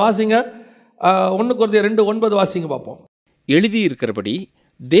வாசிக்கிறோம் இல்லையா? அதை வாசிங்க. 1 Corinthians 2:9 வாசிங்க பார்ப்போம். எழுதியிருக்கிறபடி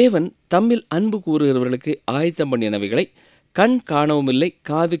தேவன் தம்மில் அன்பு கூறுகிறவர்களுக்கு ஆயத்தம் பண்ணினவைகளை கண் காணவும் இல்லை,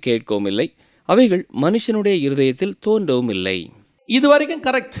 காது கேட்கவும் இல்லை, அவைகள் மனுஷனுடைய இருதயத்தில் தோன்றவும் இல்லை. இது வரைக்கும்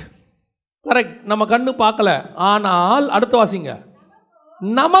கரெக்ட். நம்ம கண்ணு பார்க்கல. ஆனால் அடுத்த வாசிங்க.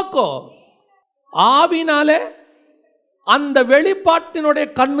 நமக்கோ ஆவினாலே அந்த வெளிப்பாட்டினுடைய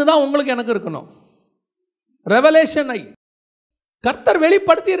கண்ணு தான் உங்களுக்கு எனக்கு இருக்கணும். ரெவலேஷனை கர்த்தர்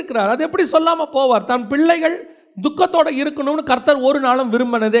வெளிப்படுத்தி இருக்கிறார். அது எப்படி சொல்லாம போவார்? தன் பிள்ளைகள் துக்கத்தோட இருக்கணும்னு கர்த்தர் ஒரு நாளும்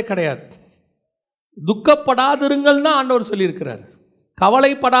விரும்பினதே கிடையாது. துக்கப்படாதிருங்கள் தான் ஆண்டவர் சொல்லியிருக்கிறார்,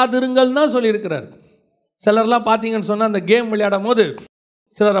 கவலைப்படாதிருங்கள் தான் சொல்லியிருக்கிறார். சிலர்லாம் பார்த்தீங்கன்னு சொன்னால் அந்த கேம் விளையாடும் போது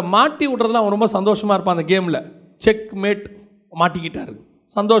சிலரை மாட்டி விட்றதுலாம் ரொம்ப சந்தோஷமாக இருப்பான். அந்த கேமில் செக் மேட் மாட்டிக்கிட்டார்,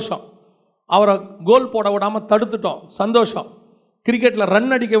 சந்தோஷம். அவரை கோல் போட விடாமல் தடுத்துட்டோம், சந்தோஷம். கிரிக்கெட்டில்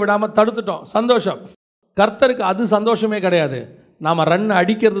ரன் அடிக்க விடாமல் தடுத்துட்டோம், சந்தோஷம். கர்த்தருக்கு அது சந்தோஷமே கிடையாது. நாம் ரன்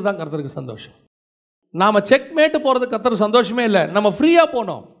அடிக்கிறது தான் கர்த்தருக்கு சந்தோஷம். நாம் செக் மேட்டு போகிறது கர்த்தருக்கு சந்தோஷமே இல்லை. நம்ம ஃப்ரீயாக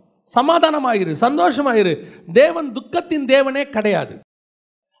போனோம், சமாதானமாயிரு, சந்தோஷமாயிரு. தேவன் துக்கத்தின் தேவனே கிடையாது.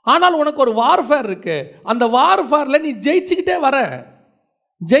 ஆனால் உனக்கு ஒரு வார்ஃபேர் இருக்கு. அந்த வார்ஃபேரில் நீ ஜெயிச்சுக்கிட்டே வர.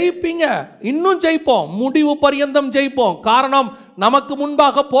 ஜெயிப்பீங்க, இன்னும் ஜெயிப்போம், முடிவு பரியந்தம் ஜெயிப்போம். காரணம், நமக்கு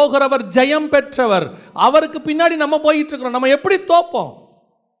முன்பாக போகிறவர் ஜெயம் பெற்றவர். அவருக்கு பின்னாடி நம்ம போயிட்டு இருக்கிறோம். நம்ம எப்படி தோப்போம்?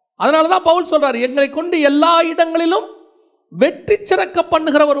 அதனால தான் பவுல் சொல்றார், எங்களை கொண்டு எல்லா இடங்களிலும் வெற்றி சிறக்க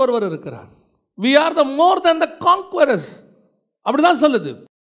பண்ணுகிறவர் ஒருவர் இருக்கிறார். we are the more than the conquerors, அப்படிதான் சொல்லுது.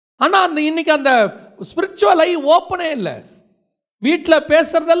 ஆனால் அந்த இன்னைக்கு அந்த ஸ்பிரிச்சுவல் ஐ ஓப்பனே இல்லை. வீட்டில்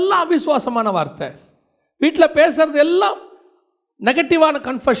பேசுறதெல்லாம் அவிசுவாசமான வார்த்தை, வீட்டில் பேசுறது எல்லாம் நெகட்டிவான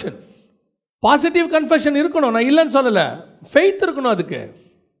கன்ஃபெஷன். பாசிட்டிவ் கன்ஃபெஷன் இருக்கணும், நான் இல்லைன்னு சொல்லலை. ஃபெய்த் இருக்கணும். அதுக்கு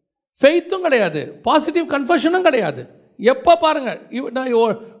ஃபெய்த்தும் கிடையாது, பாசிட்டிவ் கன்ஃபெஷனும் கிடையாது. எப்போ பாருங்கள்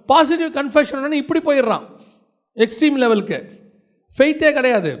பாசிட்டிவ் கன்ஃபெஷன் இப்படி போயிடுறான் எக்ஸ்ட்ரீம் லெவலுக்கு. ஃபெய்த்தே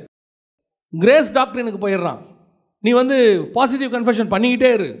கிடையாது, கிரேஸ் டாக்டரினுக்கு போயிடுறான். நீ பாசிட்டிவ் கன்ஃபெஷன்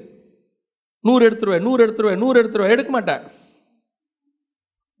பண்ணிக்கிட்டே இரு, 100 எடுத்துருவேன், 100 எடுத்துருவேன், 100 எடுத்துருவேன், எடுக்க மாட்டேன்.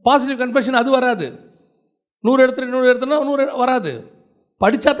 பாசிட்டிவ் கன்ஃபெஷன் அது வராது. 100 எடுத்துரு 100 எடுத்துனா 100 வராது.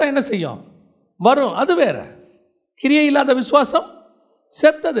 படித்தா தான் என்ன செய்யும்? வரும். அது வேற. கிரியை இல்லாத விசுவாசம்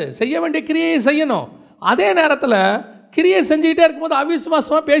செத்தது. செய்ய வேண்டிய கிரியையை செய்யணும். அதே நேரத்தில் கிரியை செஞ்சுக்கிட்டே இருக்கும்போது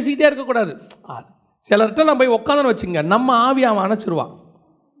அவிசுவாசமாக பேசிக்கிட்டே இருக்கக்கூடாது. சிலர்கிட்ட நம்ம போய் உட்காந்துன்னு வச்சுங்க, நம்ம ஆவியை அவன் அணைச்சிருவான்.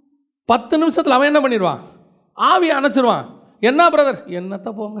 10 நிமிஷத்தில் அவன் என்ன பண்ணிடுவான்? ஆவியை அணைச்சிருவான். என்ன பிரதர்,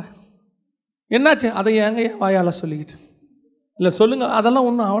 என்னத்தை போங்க, என்னாச்சு, அதை ஏங்க வாயால் சொல்லிக்கிட்டு இல்லை சொல்லுங்கள், அதெல்லாம்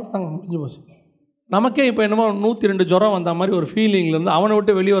ஒன்றும் அவ்வளோதாங்க, முடிஞ்சு போச்சு. நமக்கே இப்போ என்னமோ 102 ஜுரம் வந்த மாதிரி ஒரு ஃபீலிங்லேருந்து அவனை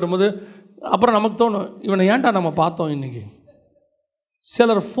விட்டு வெளியே வரும்போது அப்புறம் நமக்கு தோணும், இவனை ஏன்டா நம்ம பார்த்தோம் இன்றைக்கி.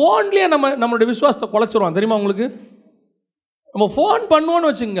 சிலர் ஃபோன்லேயே நம்மளுடைய விசுவாசத்தை குலைச்சிருவான் தெரியுமா உங்களுக்கு? நம்ம ஃபோன்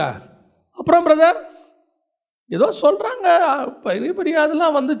பண்ணுவோன்னு வச்சுங்க, அப்புறம் பிரதர் ஏதோ சொல்கிறாங்க, பெரிய பெரிய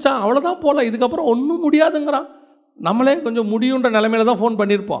அதெல்லாம் வந்துச்சா, அவ்வளோதான் போகல, இதுக்கப்புறம் ஒன்றும் முடியாதுங்கிறான். நம்மளே கொஞ்சம் முடியுன்ற நிலைமையில தான் ஃபோன்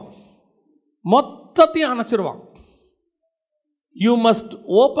பண்ணியிருப்போம். மொத்தத்தையும் அணைச்சிருவான். You must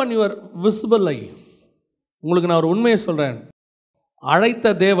open your visible ஐ. உங்களுக்கு நான் ஒரு உண்மையை சொல்கிறேன்,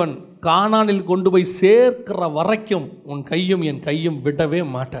 அழைத்த தேவன் கானானில் கொண்டு போய் சேர்க்கிற வரைக்கும் உன் கையும் என் கையும் விடவே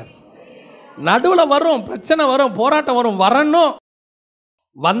மாட்டார். நடுவில் வரும் பிரச்சனை, வரும் போராட்டம், வரும், வரணும்,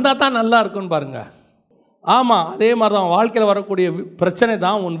 வந்தால் தான் நல்லா இருக்குன்னு பாருங்கள். ஆமாம், அதே மாதிரி தான் வாழ்க்கையில் வரக்கூடிய பிரச்சனை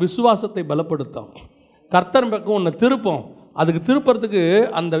தான் உன் விசுவாசத்தை பலப்படுத்தும். கர்த்தர் பக்கம் உன்னை திருப்போம். அதுக்கு திருப்பறதுக்கு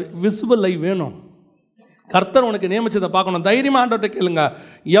அந்த விசிபிள் ஐ வேணும். கர்த்தர் உனக்கு நியமிச்சதை பார்க்கணும். தைரியமாக ஆண்டவர்கிட்ட கேளுங்க,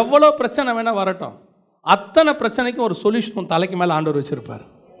 எவ்வளோ பிரச்சனை வேணால் வரட்டும், அத்தனை பிரச்சனைக்கும் ஒரு சொல்யூஷன் உன் தலைக்கு மேலே ஆண்டவர் வச்சுருப்பார்.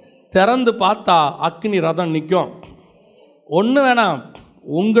 திறந்து பார்த்தா அக்னி ரதம் நிற்கும். ஒன்று வேணாம்,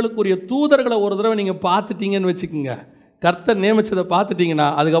 உங்களுக்குரிய தூதர்களை ஒரு தடவை நீங்கள் பார்த்துட்டீங்கன்னு வச்சுக்கோங்க, கர்த்தர் நியமிச்சதை பார்த்துட்டிங்கன்னா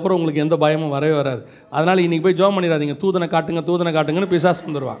அதுக்கப்புறம் உங்களுக்கு எந்த பயமும் வரவே வராது. அதனால் இன்றைக்கி போய் ஜோம் பண்ணிடாதீங்க, தூதனை காட்டுங்க தூதனை காட்டுங்கன்னு பிசாசு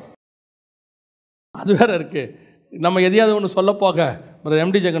வந்துடுவாங்க. அது வேறு இருக்குது. நம்ம எதையாவது ஒன்று சொல்ல போக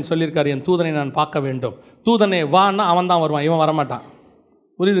Bro.Md.Jegan சொல்லியிருக்காரு, என் தூதனை நான் பார்க்க வேண்டும். தூதனை வான்னா அவன் தான் வருவான், இவன் வரமாட்டான்.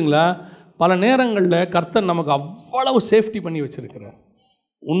 புரியுதுங்களா? பல நேரங்களில் கர்த்தர் நமக்கு அவ்வளவு சேஃப்டி பண்ணி வச்சுருக்கிறார்.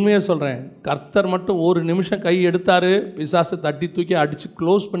 உண்மையை சொல்கிறேன், கர்த்தர் மட்டும் ஒரு நிமிஷம் கை எடுத்தார், பிசாசு தட்டி தூக்கி அடித்து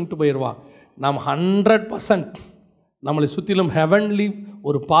க்ளோஸ் பண்ணிட்டு போயிடுவான். நாம் 100% நம்மளை சுற்றிலும் ஹெவன்லி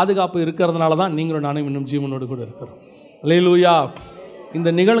ஒரு பாதுகாப்பு இருக்கிறதுனால தான் நீங்களும் நானும் இன்னும் ஜீவனோடு கூட இருக்கிறோம். அல்லேலூயா. இந்த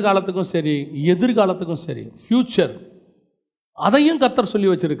நிகழ்காலத்துக்கும் சரி, எதிர்காலத்துக்கும் சரி, ஃப்யூச்சர் அதையும் கர்த்தர் சொல்லி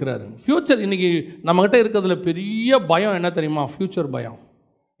வச்சுருக்கிறாரு. ஃப்யூச்சர் இன்றைக்கி நம்மக்கிட்ட இருக்கிறதுல பெரிய பயம் என்ன தெரியுமா? ஃப்யூச்சர் பயம்.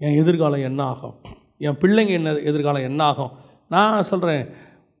 என் எதிர்காலம் என்ன ஆகும், என் பிள்ளைங்க என்ன எதிர்காலம் என்ன ஆகும். நான் சொல்கிறேன்,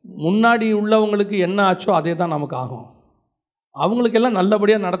 முன்னாடி உள்ளவங்களுக்கு என்ன ஆச்சோ அதே தான் நமக்கு ஆகும். அவங்களுக்கெல்லாம்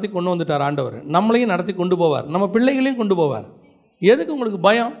நல்லபடியாக நடத்தி கொண்டு வந்துட்டார் ஆண்டவர், நம்மளையும் நடத்தி கொண்டு போவார், நம்ம பிள்ளைகளையும் கொண்டு போவார். எதுக்கு உங்களுக்கு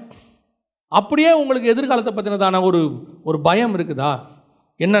பயம்? அப்படியே உங்களுக்கு எதிர்காலத்தை பற்றினதான ஒரு பயம் இருக்குதா?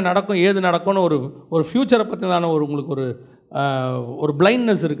 என்ன நடக்கும் ஏது நடக்கும்னு ஒரு ஃப்யூச்சரை பற்றினதான உங்களுக்கு ஒரு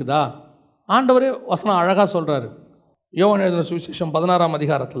பிளைண்ட்னஸ் இருக்குதா? ஆண்டவரே வசனம் அழகாக சொல்கிறாரு. யோவான் எழுதின சுவிசேஷம் 16ஆம்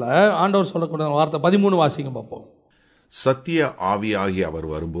அதிகாரத்தில் ஆண்டவர் சொல்லக்கூடிய வார்த்தை 13 வாசிங்க பார்ப்போம். சத்திய ஆவியாகி அவர்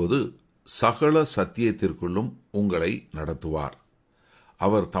வரும்போது சகல சத்தியத்திற்குள்ளும் உங்களை நடத்துவார்.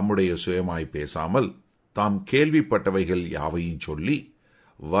 அவர் தம்முடைய சுயமாய் பேசாமல் தாம் கேள்விப்பட்டவைகள் யாவையும் சொல்லி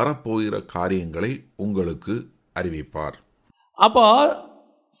வரப்போகிற காரியங்களை உங்களுக்கு அறிவிப்பார். அப்போ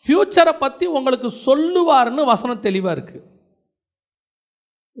ஃப்யூச்சரை பற்றி உங்களுக்கு சொல்லுவார்னு வசனம் தெளிவாக இருக்குது.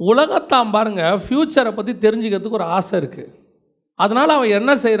 உலகத்தான் பாருங்க, ஃப்யூச்சரை பற்றி தெரிஞ்சுக்கிறதுக்கு ஒரு ஆசை இருக்குது. அதனால் அவன்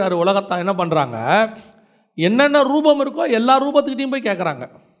என்ன செய்கிறாரு, உலகத்தான் என்ன பண்ணுறாங்க, என்னென்ன ரூபம் இருக்கோ எல்லா ரூபத்துக்கிட்டையும் போய் கேட்குறாங்க.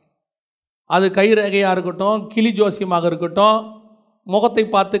 அது கைரேகையாக இருக்கட்டும், கிளி ஜோசியமாக இருக்கட்டும், முகத்தை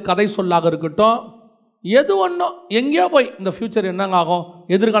பார்த்து கதை சொல்லாக இருக்கட்டும், எது ஒன்றும் எங்கேயோ போய் இந்த ஃப்யூச்சர் என்னங்க ஆகும்,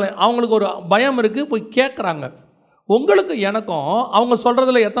 எதிர்காலம், அவங்களுக்கு ஒரு பயம் இருக்குது, போய் கேட்குறாங்க. உங்களுக்கு எனக்கும் அவங்க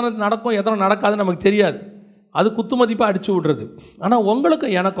சொல்கிறதுல எத்தனை நடக்கும் எத்தனை நடக்காதுன்னு நமக்கு தெரியாது, அது குத்துமதிப்பாக அடித்து விடுறது. ஆனால் உங்களுக்கு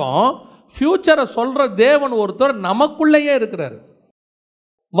எனக்கும் ஃப்யூச்சரை சொல்கிற தேவன் ஒருத்தர் நமக்குள்ளேயே இருக்கிறார்.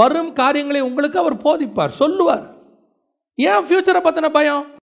 வரும் காரியங்களை உங்களுக்கு அவர் போதிப்பார், சொல்லுவார். ஏன் ஃப்யூச்சரை பற்றின பயம்?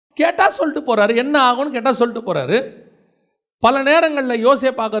 கேட்டால் சொல்லிட்டு போகிறாரு, என்ன ஆகும்னு கேட்டால் சொல்லிட்டு போகிறாரு. பல நேரங்களில்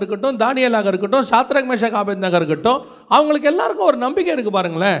யோசேப்பாக இருக்கட்டும், தானியேலாக இருக்கட்டும், சாத்ராக் மேஷாக் ஆபேத்நேகோ இருக்கட்டும், அவங்களுக்கு எல்லாருக்கும் ஒரு நம்பிக்கை இருக்குது.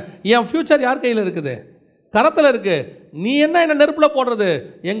 பாருங்களேன், என் ஃப்யூச்சர் யார் கையில் இருக்குது? கரத்தில் இருக்குது. நீ என்ன நெருப்பில் போடுறது,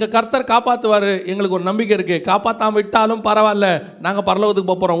 எங்கள் கர்த்தர் காப்பாற்றுவார், எங்களுக்கு ஒரு நம்பிக்கை இருக்குது. காப்பாற்றாமல் விட்டாலும் பரவாயில்ல, நாங்கள்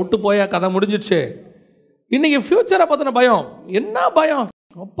பரலோகத்துக்கு போகிறோம், விட்டு போயா கதை முடிஞ்சிடுச்சு. இன்றைக்கி ஃப்யூச்சரை பற்றின பயம். என்ன பயம்?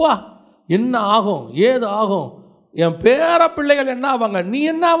 அப்பா என்ன ஆகும் ஏது ஆகும், என் பேர பிள்ளைகள் என்ன ஆவாங்க, நீ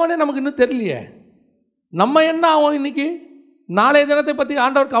என்ன ஆவானே நமக்கு இன்னும் தெரியலையே. நம்ம என்ன ஆகும் இன்றைக்கி, நாளைய தினத்தை பற்றி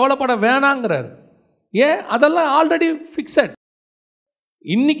ஆண்டவர் கவலைப்பட வேணாங்கிறார். ஏன்? அதெல்லாம் ஆல்ரெடி ஃபிக்ஸட்.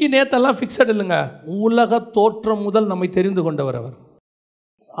 இன்றைக்கி நேற்றெல்லாம் ஃபிக்ஸட் இல்லைங்க. உலக தோற்றம் முதல் நம்மை தெரிந்து கொண்டவர் அவர்.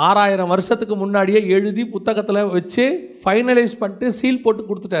 6000 வருஷத்துக்கு முன்னாடியே எழுதி புத்தகத்தில் வச்சு ஃபைனலைஸ் பண்ணிட்டு சீல் போட்டு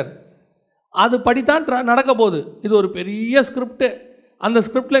கொடுத்துட்டார். அது படித்தான் நடக்க போகுது. இது ஒரு பெரிய ஸ்கிரிப்டு. அந்த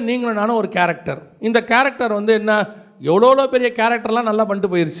ஸ்கிரிப்டில் நீங்களும் நானும் ஒரு கேரக்டர். இந்த கேரக்டர் என்ன, எவ்வளோ பெரிய கேரக்டர்லாம் நல்லா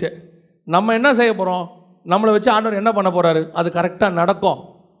பண்ணிட்டு போயிடுச்சு. நம்ம என்ன செய்ய போகிறோம், நம்மளை வச்சு ஆண்டவர் என்ன பண்ண போகிறாரு, அது கரெக்டாக நடக்கும்.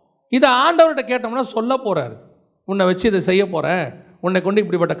 இதை ஆண்டவர்கிட்ட கேட்டோம்னா சொல்ல போகிறாரு, உன்னை வச்சு இதை செய்ய போகிறேன், உன்னை கொண்டு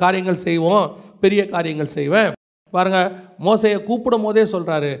இப்படிப்பட்ட காரியங்கள் செய்வோம், பெரிய காரியங்கள் செய்வேன். பாருங்கள், மோசையை கூப்பிடும் போதே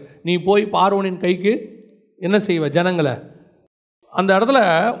சொல்கிறாரு, நீ போய் பார்வோனின் கைக்கு என்ன செய்வ ஜனங்களை. அந்த இடத்துல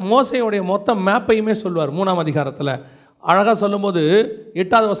மோசையுடைய மொத்த மேப்பையுமே சொல்லுவார் 3ஆம் அதிகாரத்தில். அழகாக சொல்லும்போது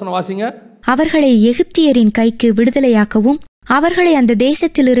 8வது வசனம் வாசிங்க. அவர்களை எகிப்தியரின் கைக்கு விடுதலையாக்கவும் அவர்களை அந்த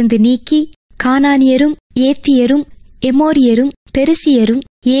தேசத்திலிருந்து நீக்கி கானானியரும் ஏத்தியரும் எமோரியரும் பெரிசியரும்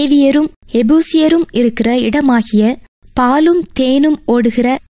ஏவியரும் எபூசியரும் இருக்கிற இடமாகிய பாலும் தேனும் ஓடுகிற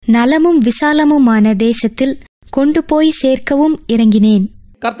நலமும் விசாலமுமான தேசத்தில் கொண்டு போய் சேர்க்கவும் இறங்கினேன்.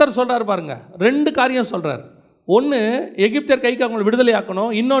 கர்த்தர் சொல்றாரு பாருங்க, 2 காரியம் சொல்றார். ஒன்று, எகிப்தியர் கைக்கு அவங்களை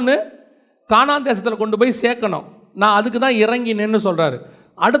விடுதலையாக்கணும். இன்னொன்று, கானான் தேசத்தில் கொண்டு போய் சேர்க்கணும். நான் அதுக்கு தான் இறங்கினேன்னு சொல்றாரு.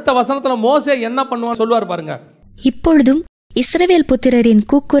 அடுத்த வசனத்தில் மோசே என்ன பண்ணுவான்னு சொல்லுவார் பாருங்க. இப்பொழுதும் இஸ்ரவேல் புத்திரரின்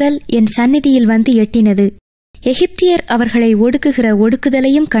கூக்குரல் என் சந்நிதியில் வந்து எட்டினது. எகிப்தியர் அவர்களை ஒடுக்குகிற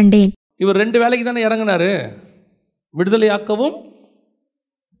ஒடுக்குதலையும் கண்டேன். இவர் 2 வேலைக்கு தானே இறங்கினாரு, விடுதலையாக்கவும்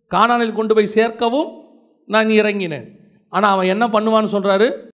கானானில் கொண்டு போய் சேர்க்கவும் நான் இறங்கினேன். ஆனால் அவன் என்ன பண்ணுவான்னு சொல்கிறாரு,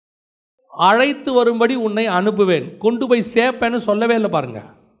 அழைத்து வரும்படி உன்னை அனுப்புவேன், கொண்டு போய் சேர்ப்பேன்னு சொல்லவே இல்லை பாருங்க.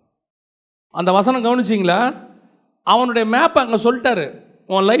 அந்த வசனம் கவனிச்சிங்களா? அவனுடைய மேப்பை அங்கே சொல்லிட்டாரு.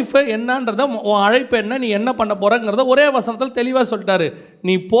 உன் லைஃபு என்னன்றத, உன் அழைப்பு என்ன, நீ என்ன பண்ண போகிறங்கிறத ஒரே வசனத்தில் தெளிவாக சொல்லிட்டாரு.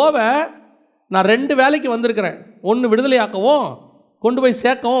 நீ போவ, நான் 2 வேலைக்கு வந்திருக்கிறேன். ஒன்று விடுதலையாக்கவும் கொண்டு போய்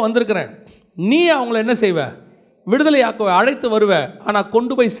சேர்க்கவும் வந்திருக்கிறேன். நீ அவங்கள என்ன செய்வ, விடுதலையாக்குவ, அழைத்து வருவ. ஆனால்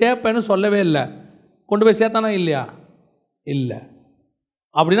கொண்டு போய் சேர்ப்பேன்னு சொல்லவே இல்லை. கொண்டு போய் சேர்த்தானா இல்லையா? இல்லை.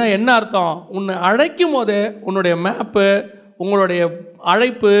 அப்படின்னா என்ன அர்த்தம்? உன்னை அழைக்கும் போதே உன்னுடைய மேப்பு, உங்களுடைய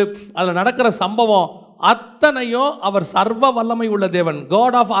அழைப்பு, அதில் நடக்கிற சம்பவம் அத்தனையும் அவர் சர்வ வல்லமை உள்ள தேவன்,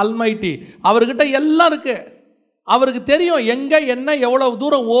 காட் ஆஃப் அல்மைட்டி. அவர்கிட்ட எல்லாம் இருக்கு. அவருக்கு தெரியும் எங்கே என்ன எவ்வளோ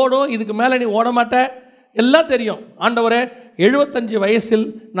தூரம் ஓடும், இதுக்கு மேலே நீ ஓட மாட்ட, எல்லாம் தெரியும். ஆண்டவரே, 75 வயசில்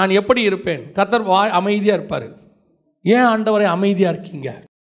நான் எப்படி இருப்பேன்? கர்த்தர் அமைதியாக இருப்பார். ஏன் ஆண்டவரே அமைதியாக இருக்கீங்க?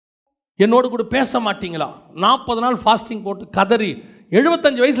 என்னோடு கூட பேச மாட்டீங்களா? 40 நாள் ஃபாஸ்டிங் போட்டு கதறி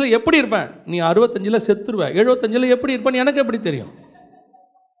 75 வயசில் எப்படி இருப்பேன்? நீ 65 செத்துருவ. 75 எப்படி இருப்பேன்னு எனக்கு எப்படி தெரியும்?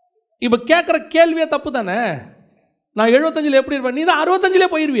 இப்போ கேட்குற கேள்வியே தப்பு தானே. நான் 75 எப்படி இருப்பேன்? நீ தான் 65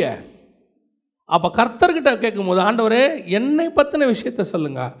 போயிடுவிய. அப்போ கர்த்தர்கிட்ட கேட்கும்போது, ஆண்டவரே என்னை பற்றின விஷயத்த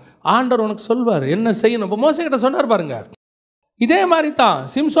சொல்லுங்க. ஆண்டவர் உனக்கு சொல்வார் என்ன செய்யணும். இப்போ மோசேக்கிட்ட சொன்னார் பாருங்க. இதே மாதிரி தான்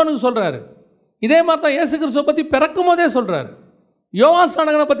சிம்சோனுக்கு சொல்கிறாரு. இதே மாதிரி தான் இயேசு கிறிஸ்துவை பற்றி பிறக்கும் போதே சொல்கிறாரு. யோவான்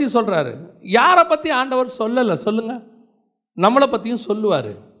ஸ்நானகனை பற்றி சொல்கிறாரு. யாரை பற்றி ஆண்டவர் சொல்லலை சொல்லுங்க? நம்மளை பற்றியும்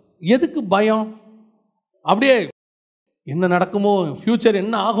சொல்லுவார். எதுக்கு பயம்? அப்படியே என்ன நடக்குமோ, ஃப்யூச்சர்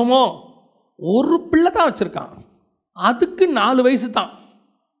என்ன ஆகுமோ. ஒரு பிள்ளை தான் வச்சுருக்கான், அதுக்கு 4 வயசு தான்.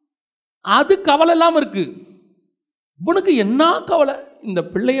 அது கவலை இல்லாமல் இருக்கு. இவனுக்கு என்ன கவலை? இந்த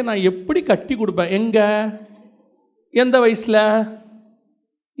பிள்ளையை நான் எப்படி கட்டி கொடுப்பேன்? எங்கே, எந்த வயசில்,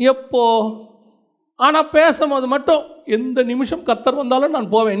 எப்போ? ஆனால் பேசும்போது மட்டும் எந்த நிமிஷம் கர்த்தர் வந்தாலும்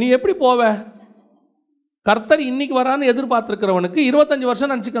நான் போவேன். நீ எப்படி போவ? கர்த்தர் இன்னைக்கு வரான்னு எதிர்பார்த்துருக்கிறவனுக்கு 25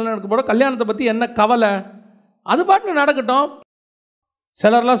 வருஷம் நினச்சி கல்யாணத்துக்கு போட கல்யாணத்தை பற்றி என்ன கவலை? அது பாட்டு நடக்கட்டும்.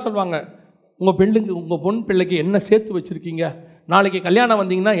 சிலர்லாம் சொல்லுவாங்க, உங்கள் பொன் பிள்ளைக்கு என்ன சேர்த்து வச்சுருக்கீங்க, நாளைக்கு கல்யாணம்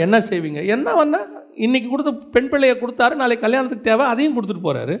வந்தீங்கன்னா என்ன செய்வீங்க? என்ன வந்தால் இன்றைக்கி கொடுத்த பெண் பிள்ளையை கொடுத்தாரு, நாளைக்கு கல்யாணத்துக்கு தேவை, அதையும் கொடுத்துட்டு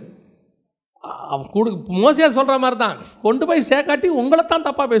போகிறாரு. மோசையாக சொல்கிற மாதிரி தான், கொண்டு போய் சேர்க்காட்டி உங்களை தான்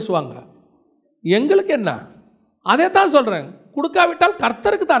தப்பாக பேசுவாங்க. எங்களுக்கு என்ன? அதே தான் சொல்கிறேன். கொடுக்காவிட்டால்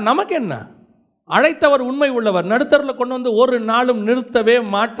கர்த்தருக்கு தான், நமக்கு என்ன? அழைத்தவர் உண்மை உள்ளவர், நடுத்தரில் கொண்டு வந்து ஒரு நாளும் நிறுத்தவே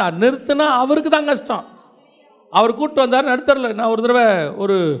மாட்டார். நிறுத்தினா அவருக்கு தான் கஷ்டம். அவர் கூப்பிட்டு வந்தார் நடுத்தரில். நான் ஒரு தடவை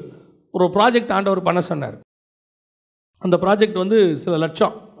ஒரு ப்ராஜெக்ட் ஆண்டவர் பண்ண சொன்னார். அந்த ப்ராஜெக்ட் சில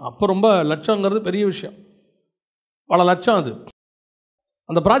லட்சம். அப்போ ரொம்ப லட்சங்கிறது பெரிய விஷயம், பல லட்சம். அது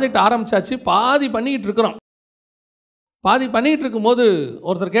அந்த ப்ராஜெக்ட் ஆரம்பித்தாச்சு, பாதி பண்ணிக்கிட்டு இருக்கிறோம். பாதி பண்ணிகிட்டு இருக்கும்போது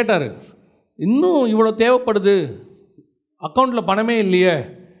ஒருத்தர் கேட்டார், இன்னும் இவ்வளோ தேவைப்படுது, அக்கௌண்ட்டில் பணமே இல்லையே,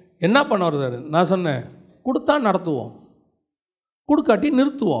 என்ன பண்ண வருதாரு? நான் சொன்னேன், கொடுத்தா நடத்துவோம், கொடுக்காட்டி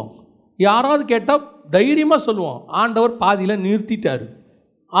நிறுத்துவோம். யாராவது கேட்டால் தைரியமாக சொல்லுவோம், ஆண்டவர் பாதியில் நிறுத்திட்டார்,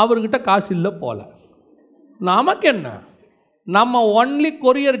 அவர்கிட்ட காசு இல்லை போல. நமக்கு என்ன? நம்ம ஒன்லி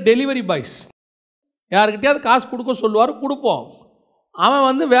கொரியர் டெலிவரி பாய்ஸ். யாருக்கிட்டையாவது காசு கொடுக்க சொல்லுவார், கொடுப்போம்.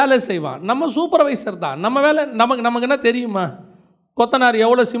 அவன் வேலை செய்வான். நம்ம சூப்பர்வைசர் தான். நம்ம வேலை நமக்கு என்ன தெரியுமா? கொத்தனார்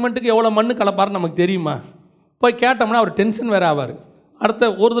எவ்வளோ சிமெண்ட்டுக்கு எவ்வளோ மண்ணு கலப்பாருன்னு நமக்கு தெரியுமா? போய் கேட்டோம்னா அவர் டென்ஷன் வேறு ஆவார். அடுத்த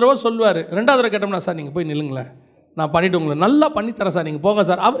ஒரு தடவை சொல்லுவார், 2வது தடவை கேட்டோம்னா, சார் நீங்கள் போய் நில்லுங்களேன், நான் பண்ணிவிட்டு உங்களை நல்லா பண்ணித்தரேன் சார், நீங்கள் போங்க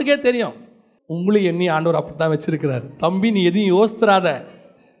சார். அவருக்கே தெரியும் உங்களையும் எண்ணி ஆண்டவர் அப்படி தான் வச்சுருக்கிறார். தம்பி நீ எதையும் யோசித்துறாத,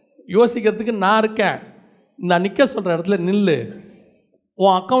 யோசிக்கிறதுக்கு நான் இருக்கேன். நான் நிற்க சொல்கிற இடத்துல நில்லு.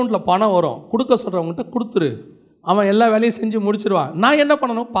 உன் அக்கௌண்ட்டில் பணம் வரும், கொடுக்க சொல்கிறவங்ககிட்ட கொடுத்துரு, அவன் எல்லா வேலையும் செஞ்சு முடிச்சிருவான். நான் என்ன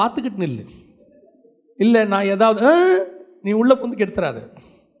பண்ணணும்? பார்த்துக்கிட்டு நில்லு. இல்லை நான் ஏதாவது நீ உள்ளே புந்து கெடுத்துறாத.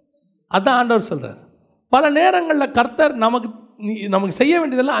 அதுதான் ஆண்டவர் சொல்கிறார். பல நேரங்களில் கர்த்தர் நமக்கு செய்ய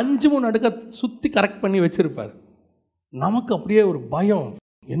வேண்டியதெல்லாம் 5-3 அடுக்க சுற்றி கரெக்ட் பண்ணி வச்சுருப்பார். நமக்கு அப்படியே ஒரு பயம்,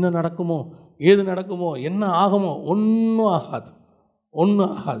 என்ன நடக்குமோ, ஏது நடக்குமோ, என்ன ஆகுமோ. ஒன்றும் ஆகாது,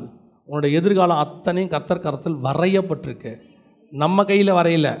 ஒன்றும் ஆகாது. உன்னோட எதிர்காலம் அத்தனையும் கர்த்தர் கரத்தில் வரையப்பட்டிருக்கு. நம்ம கையில்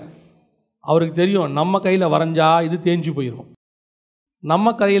வரையல. அவருக்கு தெரியும் நம்ம கையில் வரைஞ்சா இது தேஞ்சு போயிடும்,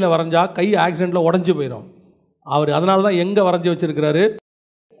 நம்ம கையில் வரைஞ்சா கை ஆக்சிடெண்ட்டில் உடஞ்சி போயிடும். அவர் அதனால தான் எங்கே வரைஞ்சி வச்சுருக்கிறாரு?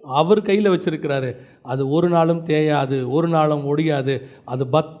 அவர் கையில் வச்சுருக்கிறாரு. அது ஒரு நாளும் தேயாது, ஒரு நாளும் ஒடியாது. அது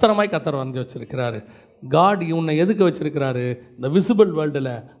பத்திரமாய் கர்த்தர் வரைஞ்சி வச்சுருக்கிறாரு. காட் உன்னை எதுக்கு வச்சுருக்கிறாரு? இந்த விசிபிள்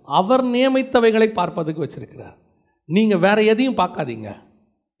வேர்ல்டில் அவர் நியமித்தவைகளை பார்ப்பதுக்கு வச்சுருக்கிறார். நீங்கள் வேறு எதையும் பார்க்காதீங்க.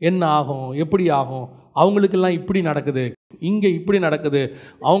 என்ன ஆகும், எப்படி ஆகும், அவங்களுக்கெல்லாம் இப்படி நடக்குது, இங்கே இப்படி நடக்குது,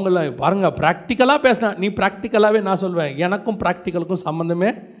 அவங்களாம் பாருங்கள். ப்ராக்டிக்கலாக பேசினா நீ ப்ராக்டிக்கலாகவே நான் சொல்வேன், எனக்கும் ப்ராக்டிக்கலுக்கும் சம்மந்தமே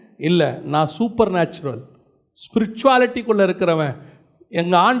இல்லை. நான் சூப்பர் நேச்சுரல் ஸ்பிரிச்சுவாலிட்டிக்குள்ளே இருக்கிறவன்.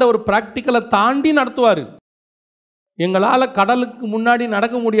 எங்கள் ஆண்டவர் ப்ராக்டிக்கலை தாண்டி நடத்துவார். எங்களால் கடலுக்கு முன்னாடி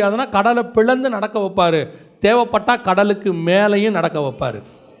நடக்க முடியாதுன்னா கடலை பிளந்து நடக்க வைப்பார். தேவைப்பட்டால் கடலுக்கு மேலேயும் நடக்க வைப்பார்.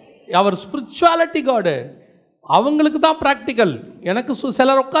 அவர் ஸ்பிரிச்சுவாலிட்டி காடு. அவங்களுக்கு தான் ப்ராக்டிக்கல். எனக்கு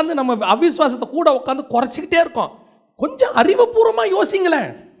சிலர் உட்காந்து நம்ம அவிசுவாசத்தை கூட உட்காந்து குறைச்சிக்கிட்டே இருக்கோம். கொஞ்சம் அறிவுபூர்வமாக யோசிங்களேன்.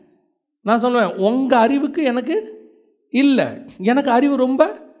 நான் சொல்லுவேன், உங்கள் அறிவுக்கு எனக்கு இல்லை, எனக்கு அறிவு ரொம்ப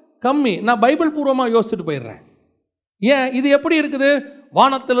கம்மி. நான் பைபிள் பூர்வமாக யோசிச்சுட்டு போயிடுறேன். ஏன் இது எப்படி இருக்குது?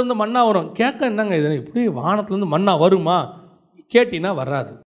 வானத்திலேருந்து மண்ணா வரும். கேட்க என்னங்க இது, இப்படி வானத்திலேருந்து மண்ணா வருமா கேட்டினா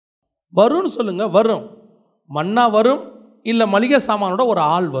வராது. வரும்னு சொல்லுங்கள், வரும். மண்ணா வரும், இல்லை மளிகை சாமானோட ஒரு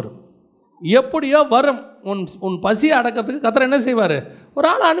ஆள் வரும். எப்படியோ வரும். உன் பசியை அடக்கிறதுக்கு கர்த்தர் என்ன செய்வார்? ஒரு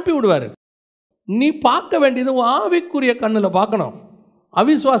ஆளை அனுப்பி விடுவார். நீ பார்க்க வேண்டியது ஆவிக்குரிய கண்ணில் பார்க்கணும்.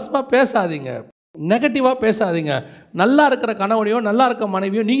 அவிசுவாசமாக பேசாதீங்க, நெகட்டிவாக பேசாதீங்க. நல்லா இருக்கிற கணவனையோ நல்லா இருக்க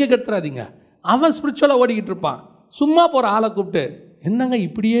மனைவியோ நீங்கள் கெடுத்துறாதீங்க. அவன் ஸ்பிரிச்சுவலாக ஓடிக்கிட்டு இருப்பான். சும்மா போகிற ஆளை கூப்பிட்டு, என்னங்க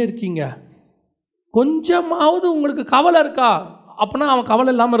இப்படியே இருக்கீங்க, கொஞ்சமாவது உங்களுக்கு கவலை இருக்கா? அப்படின்னா அவன்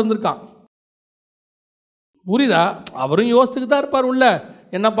கவலை இல்லாமல் இருந்திருக்கான். புரியுதா? அவரும் யோசிச்சுட்டு தான் இருப்பார் உள்ள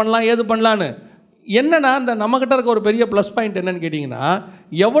என்ன பண்ணலாம் ஏது பண்ணலான்னு. என்னென்னா இந்த நம்மக்கிட்ட இருக்க ஒரு பெரிய ப்ளஸ் பாயிண்ட் என்னன்னு கேட்டிங்கன்னா,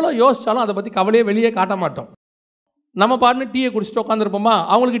 எவ்வளோ யோசித்தாலும் அதை பற்றி கவலையே வெளியே காட்ட மாட்டோம். நம்ம பாருன்னு டீயை குடிச்சிட்டு உட்காந்துருப்போமா,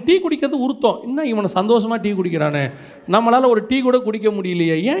 அவங்களுக்கு டீ குடிக்கிறது உருத்தம். இன்னும் இவனை சந்தோஷமாக டீ குடிக்கிறானே, நம்மளால் ஒரு டீ கூட குடிக்க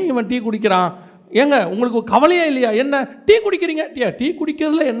முடியலையே, ஏன் இவன் டீ குடிக்கிறான்? ஏங்க உங்களுக்கு கவலையே இல்லையா? என்ன டீ குடிக்கிறீங்க? டீ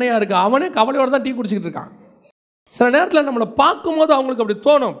குடிக்கிறதுல என்னையா இருக்குது? அவனே கவலையோடு தான் டீ குடிச்சிக்கிட்டு இருக்கான். சில நேரத்தில் நம்மளை பார்க்கும்போது அவங்களுக்கு அப்படி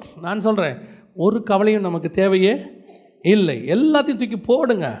தோணும். நான் சொல்கிறேன், ஒரு கவலையும் நமக்கு தேவையே இல்லை. எல்லாத்தையும் தூக்கி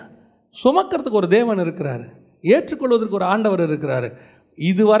போடுங்க. சுமக்கிறதுக்கு ஒரு தேவன் இருக்கிறாரு, ஏற்றுக்கொள்வதற்கு ஒரு ஆண்டவர் இருக்கிறாரு.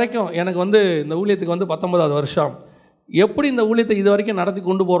 இது வரைக்கும் எனக்கு இந்த ஊழியத்துக்கு 19வது வருஷம். எப்படி இந்த ஊழியத்தை இது வரைக்கும் நடத்தி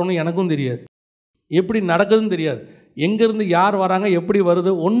கொண்டு போகிறோன்னு எனக்கும் தெரியாது, எப்படி நடக்குதுன்னு தெரியாது, எங்கேருந்து யார் வராங்க எப்படி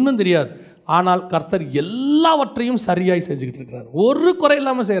வருது ஒன்றும் தெரியாது. ஆனால் கர்த்தர் எல்லாவற்றையும் சரியாய் செஞ்சுக்கிட்டு இருக்கிறார், ஒரு குறை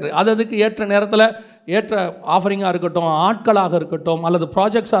இல்லாமல் செய்கிறார். அதுக்கு ஏற்ற நேரத்தில் ஏற்ற ஆஃபரிங்காக இருக்கட்டும், ஆட்களாக இருக்கட்டும், அல்லது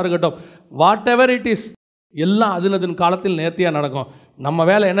ப்ராஜெக்ட்ஸாக இருக்கட்டும், வாட் எவர் இட் இஸ், எல்லாம் அதன் காலத்தில் நேர்த்தியாக நடக்கும். நம்ம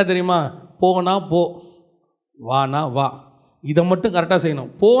வேலை என்ன தெரியுமா? போனா போ, வானா வா, இதை மட்டும் கரெக்டாக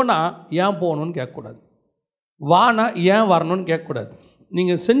செய்யணும். போனால் ஏன் போகணுன்னு கேட்கக்கூடாது, வானா ஏன் வரணும்னு கேட்கக்கூடாது.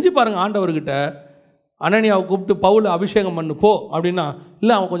 நீங்கள் செஞ்சு பாருங்கள். ஆண்டவர்கிட்ட அனனியாவை கூப்பிட்டு பவுல் அபிஷேகம் பண்ணு போ அப்படின்னா,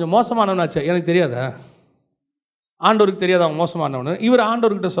 இல்லை அவன் கொஞ்சம் மோசமானவனாச்சே, எனக்கு தெரியாத, ஆண்டவருக்கு தெரியாது அவன் மோசமானவனு. இவர்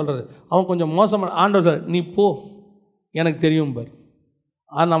ஆண்டவர்கிட்ட சொல்கிறது அவன் கொஞ்சம் மோசமான. ஆண்டவர் சார் நீ போ, எனக்கு தெரியும் பார்.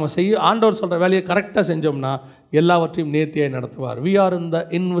 அது நம்ம ஆண்டவர் சொல்கிற வேலையை கரெக்டாக செஞ்சோம்னா எல்லாவற்றையும் நேர்த்தியாக நடத்துவார். We are in the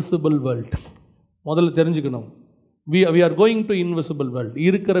invisible world. முதல்ல தெரிஞ்சுக்கணும், we are going to invisible world.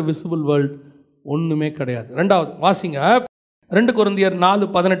 இருக்கிற விசிபிள் வேர்ல்ட் ஒன்றுமே கிடையாது. ரெண்டாவது வாசிங்க, 2 கொரிந்தியர்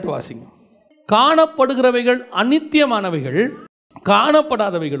 4:18 வாசிங்க. காணப்படுகிறவைகள் அநித்தியமானவைகள்,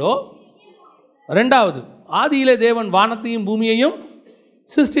 காணப்படாதவைகளோ. ரெண்டாவது, ஆதியிலே தேவன் வானத்தையும் பூமியையும்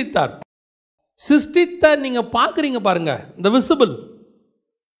சிருஷ்டித்தார். சிருஷ்டித்த நீங்கள் பார்க்குறீங்க பாருங்க, இந்த விசிபிள்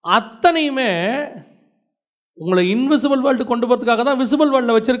அத்தனையுமே உங்களை இன்விசிபிள் வேர்ல்டு கொண்டு போகிறதுக்காக தான் விசிபிள்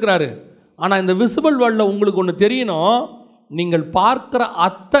வேர்ல்டில் வச்சுருக்கிறாரு. ஆனால் இந்த விசிபிள் வேர்ல்டில் உங்களுக்கு ஒன்று தெரியணும், நீங்கள் பார்க்குற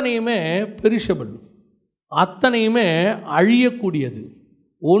அத்தனையுமே பெரிஷபிள், அத்தனையுமே அழியக்கூடியது,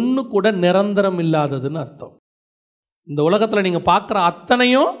 ஒன்று கூட நிரந்தரம் இல்லாததுன்னு அர்த்தம். இந்த உலகத்தில் நீங்கள் பார்க்குற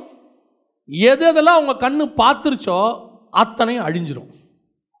அத்தனையும் எதெல்லாம் உங்கள் கண்ணு பார்த்துருச்சோ அத்தனையும் அழிஞ்சிரும்.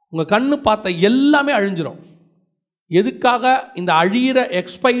 உங்கள் கண்ணு பார்த்த எல்லாமே அழிஞ்சிரும். எதுக்காக இந்த அழியிற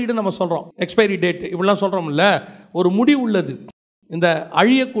எக்ஸ்பைர்டு நம்ம சொல்கிறோம், எக்ஸ்பைரி டேட் இப்படிலாம் சொல்கிறோம்ல, ஒரு முடிவு உள்ளது இந்த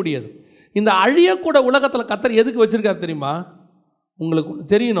அழியக்கூடியது. இந்த அழியக்கூட உலகத்தில் கர்த்தர் எதுக்கு வச்சுருக்காரு தெரியுமா? உங்களுக்கு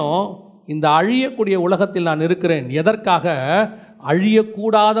தெரியணும், இந்த அழியக்கூடிய உலகத்தில் நான் இருக்கிறேன் எதற்காக?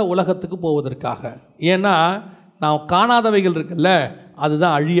 அழியக்கூடாத உலகத்துக்கு போவதற்காக. ஏன்னா நான் காணாதவைகள் இருக்குல்ல,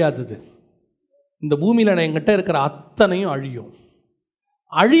 அதுதான் அழியாதது. இந்த பூமியில் நான் என்கிட்ட இருக்கிற அத்தனையும் அழியும்.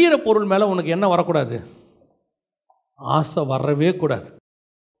 அழியிற பொருள் மேலே உனக்கு என்ன வரக்கூடாது? ஆசை வரவே கூடாது.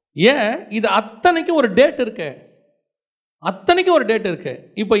 ஏன்? இது அத்தனைக்கும் ஒரு டேட் இருக்கு, அத்தனைக்கும் ஒரு டேட் இருக்கு.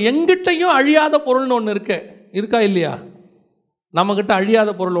 இப்போ எங்கிட்டையும் அழியாத பொருள்னு ஒன்று இருக்கு, இருக்கா இல்லையா? நம்மக்கிட்ட அழியாத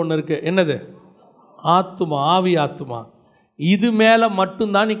பொருள் ஒன்று இருக்கு. என்னது? ஆத்துமா, ஆவி ஆத்துமா. இது மேலே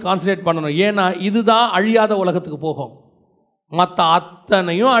மட்டும்தான் நீ கான்சன்ட்ரேட் பண்ணணும். ஏன்னா இதுதான் அழியாத உலகத்துக்கு போகும், மற்ற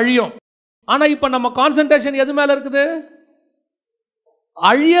அத்தனையும் அழியும். ஆனால் இப்போ நம்ம கான்சன்ட்ரேஷன் எது மேலே இருக்குது?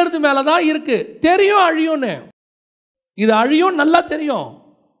 அழியறது மேலே தான் இருக்கு. தெரியும் அழியும்னு, இது அழியும் நல்லா தெரியும்.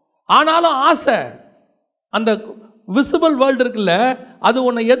 ஆனாலும் ஆசை, அந்த விசிபிள் வேர்ல்டு இருக்குல்ல, அது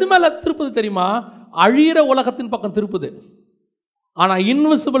உன்னை எது மேலே திருப்புது தெரியுமா? அழியிற உலகத்தின் பக்கம் திருப்புது. ஆனால்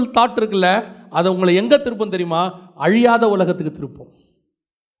இன்விசிபிள் தாட் இருக்குல்ல, அதை உங்களை எங்கே திருப்பும் தெரியுமா? அழியாத உலகத்துக்கு திருப்பும்.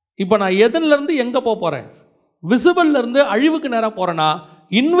 இப்போ நான் எதுலேருந்து எங்கே போக போகிறேன்? விசிபிள்லேருந்து அழிவுக்கு நேராக போகிறேன்னா,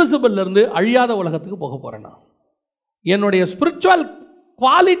 இன்விசிபிள்லேருந்து அழியாத உலகத்துக்கு போக போகிறேன்னா. என்னுடைய ஸ்பிரிச்சுவல்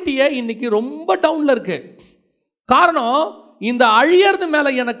குவாலிட்டியை இன்னைக்கு ரொம்ப டவுனில் இருக்கு. காரணம், இந்த அழியறது மேலே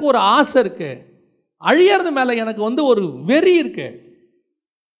எனக்கு ஒரு ஆசை இருக்கு, அழியறது மேலே எனக்கு ஒரு வெறி இருக்கு.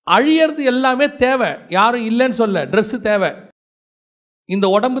 அழியறது எல்லாமே தேவை, யாரும் இல்லைன்னு சொல்ல. ட்ரெஸ்ஸு தேவை, இந்த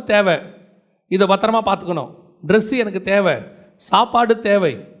உடம்பு தேவை, இதை பத்திரமா பார்த்துக்கணும். ட்ரெஸ்ஸு எனக்கு தேவை, சாப்பாடு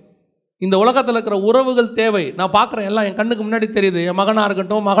தேவை, இந்த உலகத்தில் இருக்கிற உறவுகள் தேவை. நான் பார்க்குறேன், எல்லாம் என் கண்ணுக்கு முன்னாடி தெரியுது. என் மகனாக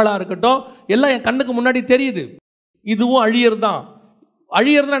இருக்கட்டும், மகளாக இருக்கட்டும், எல்லாம் என் கண்ணுக்கு முன்னாடி தெரியுது. இதுவும் அழியறது தான்.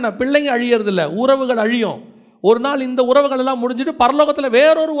 அழியறதுனா என்ன? பிள்ளைங்க அழியறது இல்லை, உறவுகள் அழியும். ஒரு நாள் இந்த உறவுகள் எல்லாம் முடிஞ்சுட்டு பரலோகத்தில்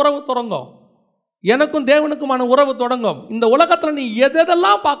வேறொரு உறவு தொடங்கும், எனக்கும் தேவனுக்குமான உறவு தொடங்கும். இந்த உலகத்தில் நீ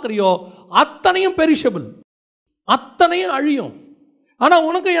எதெல்லாம் பார்க்குறியோ அத்தனையும் பெரிஷபிள், அத்தனையும் அழியும். ஆனால்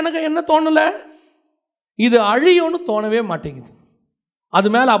உனக்கு எனக்கு என்ன தோணலை? இது அழியும்னு தோணவே மாட்டேங்குது. அது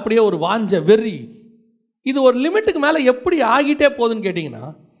மேலே அப்படியே ஒரு வாஞ்ச வெறி. இது ஒரு லிமிட்டுக்கு மேலே எப்படி ஆகிட்டே போகுதுன்னு கேட்டிங்கன்னா,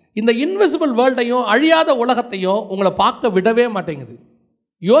 இந்த இன்விசிபிள் வேர்ல்டையும் அழியாத உலகத்தையும் உங்களை பார்க்க விடவே மாட்டேங்குது,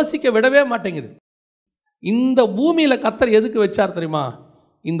 யோசிக்க விடவே மாட்டேங்குது. இந்த பூமியில் கர்த்தர் எதுக்கு வச்சார் தெரியுமா?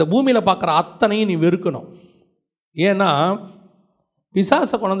 இந்த பூமியில் பார்க்குற அத்தனையும் நீ வெறுக்கணும். ஏன்னா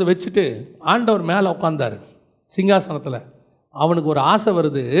பிசாசை கொண்டாந்து வச்சுட்டு ஆண்டவர் மேலே உட்காந்தார் சிங்காசனத்தில். அவனுக்கு ஒரு ஆசை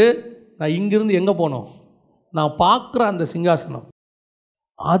வருது, நான் இங்கிருந்து எங்கே போனோம், நான் பார்க்குற அந்த சிங்காசனம்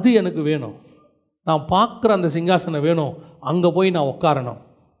அது எனக்கு வேணும், நான் பார்க்குற அந்த சிங்காசனம் வேணும், அங்கே போய் நான் உட்காரணும்.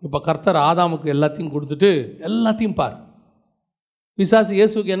 இப்போ கர்த்தர் ஆதாமுக்கு எல்லாத்தையும் கொடுத்துட்டு எல்லாத்தையும் பார். பிசாசு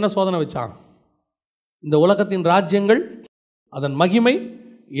இயேசுக்கு என்ன சோதனை வச்சான்? இந்த உலகத்தின் ராஜ்யங்கள், அதன் மகிமை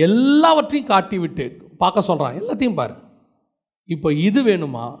எல்லாவற்றையும் காட்டி விட்டு பார்க்க சொல்கிறான், எல்லாத்தையும் பாரு. இப்போ இது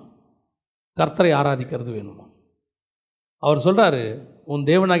வேணுமா, கர்த்தரை ஆராதிக்கிறது வேணுமா? அவர் சொல்கிறாரு, உன்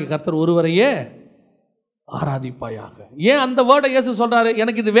தேவனாகி கர்த்தர் ஒருவரையே ஆராதிப்பாயாக. ஏன் அந்த வேர்டை இயேசு சொல்கிறாரு?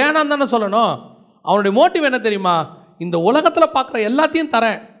 எனக்கு இது வேணாம் தானே சொல்லணும். அவனுடைய மோட்டிவ் என்ன தெரியுமா? இந்த உலகத்தில் பார்க்குற எல்லாத்தையும்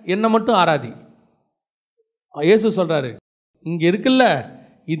தரேன், என்னை மட்டும் ஆராதி. இயேசு சொல்கிறாரு, இங்கே இருக்குல்ல,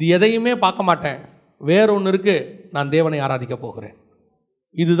 இது எதையுமே பார்க்க மாட்டேன், வேற ஒன்று இருக்குது, நான் தேவனை ஆராதிக்க போகிறேன்.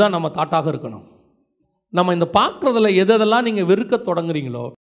 இதுதான் நம்ம தாட்டாக இருக்கணும். நம்ம இந்த பார்க்குறதுல எதெல்லாம் நீங்கள் வெறுக்க தொடங்குறீங்களோ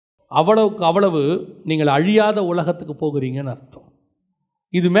அவ்வளவுக்கு அவ்வளவு நீங்கள் அழியாத உலகத்துக்கு போகிறீங்கன்னு அர்த்தம்.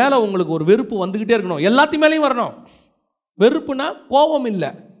 இது மேலே உங்களுக்கு ஒரு வெறுப்பு வந்துக்கிட்டே இருக்கணும், எல்லாத்தையும் மேலேயும் வரணும். வெறுப்புனா கோபம்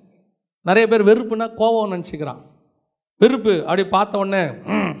இல்லை. நிறைய பேர் வெறுப்புனா கோபம் நினச்சிக்கிறான். வெறுப்பு அப்படி பார்த்த உடனே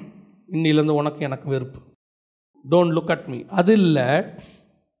இன்னிலேருந்து உனக்கு எனக்கு வெறுப்பு, டோன்ட் லுக் அட் மீ, அது இல்லை.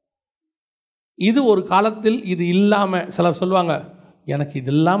 இது ஒரு காலத்தில் இது இல்லாமல் சிலர் சொல்லுவாங்க, எனக்கு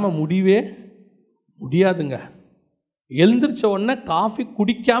இது இல்லாமல் முடியவே முடியாதுங்க, எழுந்திரிச்ச உடனே காஃபி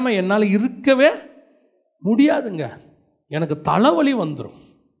குடிக்காமல் என்னால் இருக்கவே முடியாதுங்க, எனக்கு தலைவலி வந்துடும்,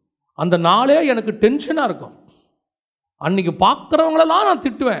 அந்த நாளே எனக்கு டென்ஷனாக இருக்கும், அன்றைக்கி பார்க்குறவங்களெல்லாம் நான்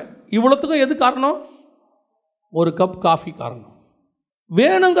திட்டுவேன். இவ்வளோத்துக்கும் எது காரணம்? ஒரு கப் காஃபி காரணம்.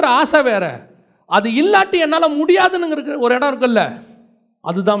 வேணுங்கிற ஆசை வேற, அது இல்லாட்டி என்னால் முடியாதுன்னு ஒரு இடம் இருக்குல்ல,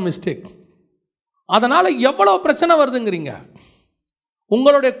 அதுதான் மிஸ்டேக். அதனால் எவ்வளோ பிரச்சனை வருதுங்கிறீங்க.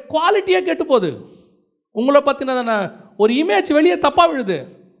 உங்களுடைய குவாலிட்டியே கெட்டு போகுது. உங்களை பற்றின ஒரு இமேஜ் வெளியே தப்பாக விழுது.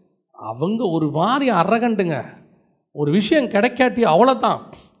 அவங்க ஒரு மாதிரி அரகண்டுங்க. ஒரு விஷயம் கிடைக்காட்டி அவ்வளோதான்.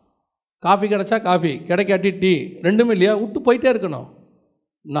 காஃபி கிடைச்சா காஃபி, கிடைக்காட்டி டீ, ரெண்டுமே இல்லையா, விட்டு போயிட்டே இருக்கணும்.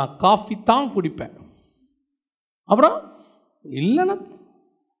 நான் காஃபி தான் குடிப்பேன். அப்புறம் இல்லைன்னா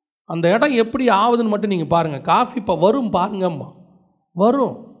அந்த இடம் எப்படி ஆகுதுன்னு மட்டும் நீங்கள் பாருங்கள். காஃபி இப்போ வரும் பாருங்கம்மா,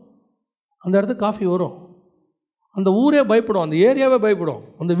 வரும், அந்த இடத்துக்கு காஃபி வரும். அந்த ஊரே பயப்படும், அந்த ஏரியாவே பயப்படும்,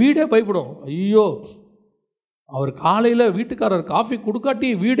 அந்த வீடே பயப்படும். ஐயோ, அவர் காலையில் வீட்டுக்காரர் காஃபி கொடுக்காட்டி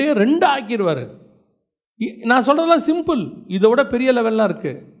வீடே 2 ஆக்கிடுவார். நான் சொல்கிறதெல்லாம் சிம்பிள், இதை விட பெரிய லெவல்லாம்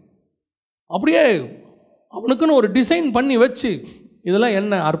இருக்குது. அப்படியே அவனுக்குன்னு ஒரு டிசைன் பண்ணி வச்சு, இதெல்லாம்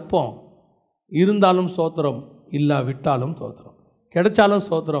என்ன அற்பம்? இருந்தாலும் ஸ்தோத்திரம், இல்லா விட்டாலும் ஸ்தோத்திரம், கிடைச்சாலும்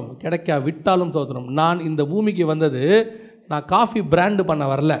ஸ்தோத்திரம், கிடைக்கா விட்டாலும் ஸ்தோத்திரம். நான் இந்த பூமிக்கு வந்தது, நான் காஃபி பிராண்டு பண்ண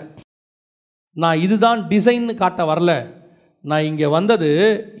வரல, நான் இதுதான் டிசைன்னு காட்ட வரல. நான் இங்கே வந்தது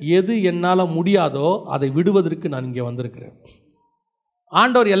எது என்னால் முடியாதோ அதை விடுவதற்கு நான் இங்கே வந்திருக்கிறேன்.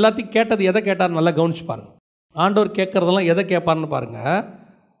 ஆண்டவர் எல்லாத்தையும் கேட்டது எதை கேட்டார் நல்லா கவனிச்சு பாருங்கள். ஆண்டவர் கேட்குறதெல்லாம் எதை கேட்பார்னு பாருங்கள்.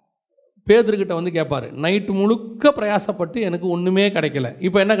 பேதுருக்கிட்ட வந்து கேட்பார், நைட்டு முழுக்க பிரயாசப்பட்டு எனக்கு ஒன்றுமே கிடைக்கல,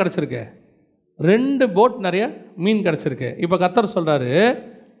 இப்போ என்ன கிடச்சிருக்கு? 2 போட் நிறைய மீன் கிடச்சிருக்கு. இப்போ கர்த்தர் சொல்கிறாரு,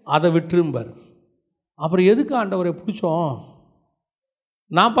 அதை விட்டுரும்பார். அப்புறம் எதுக்கு ஆண்டவரை பிடிச்சோம்?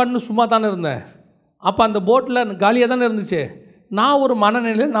 நான் பண்ணு சும்மா தானே இருந்தேன், அப்போ அந்த போட்டில் காலியாக தானே இருந்துச்சு. நான் ஒரு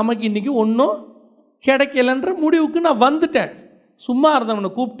மனநிலையில் நமக்கு இன்றைக்கி ஒன்றும் கிடைக்கலன்ற முடிவுக்கு நான் வந்துட்டேன். சும்மா இருந்தவனை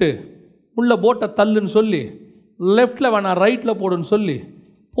கூப்பிட்டு உள்ள போட்டை தள்ளுன்னு சொல்லி, லெஃப்டில் வேணா ரைட்டில் போடுன்னு சொல்லி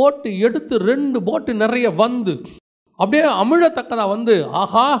போட்டு எடுத்து 2 போட்டு நிறைய வந்து அப்படியே அமிழத்தக்கதாக வந்து,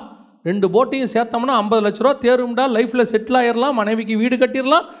 ஆஹா 2 போட்டையும் சேர்த்தோம்னா 50 லட்ச ரூபா தேரும்டா, லைஃப்பில் செட்டில் ஆகிடலாம், மனைவிக்கு வீடு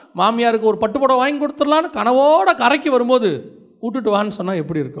கட்டிடலாம், மாமியாருக்கு ஒரு பட்டுப்புடவை வாங்கி கொடுத்துடலான்னு கனவோட கரைக்கு வரும்போது விட்டுட்டு வான்னு சொன்னால்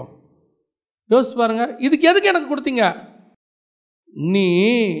எப்படி இருக்கும்? யோசிச்சு பாருங்கள். இதுக்கு எதுக்கு எனக்கு கொடுத்தீங்க? நீ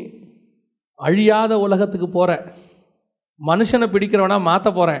அழியாத உலகத்துக்கு போகிற, மனுஷனை பிடிக்கிறவனா மாற்ற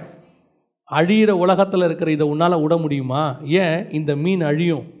போகிறேன், அழியிற உலகத்தில் இருக்கிற இதை உன்னால் விட முடியுமா? ஏன்? இந்த மீன்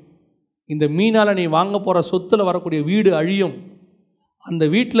அழியும், இந்த மீனால் நீ வாங்க போகிற சொத்தில் வரக்கூடிய வீடு அழியும், அந்த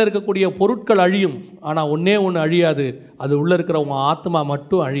வீட்டில் இருக்கக்கூடிய பொருட்கள் அழியும். ஆனால் ஒன்றே ஒன்று அழியாது, அது உள்ளே இருக்கிற உன் ஆத்மா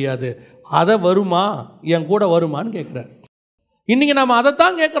மட்டும் அழியாது. அதை வருமா, என் கூட வருமானு கேட்குறார். இன்றைக்கி நம்ம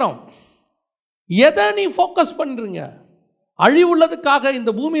அதைத்தான் கேட்குறோம். எதை நீ ஃபோக்கஸ் பண்ணுறீங்க? அழிவுள்ளதுக்காக, இந்த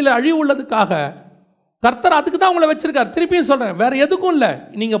பூமியில் அழிவுள்ளதுக்காக கர்த்தர் அதுக்கு தான் உங்களை வச்சுருக்கார். திருப்பியும் சொல்கிறேன், வேறு எதுக்கும் இல்லை.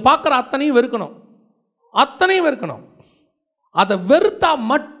 நீங்கள் பார்க்குற அத்தனையும் வெறுக்கணும், அத்தனையும் வெறுக்கணும். அதை வெறுத்தா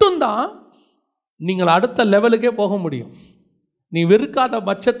மட்டும்தான் நீங்கள் அடுத்த லெவலுக்கே போக முடியும். நீ வெறுக்காத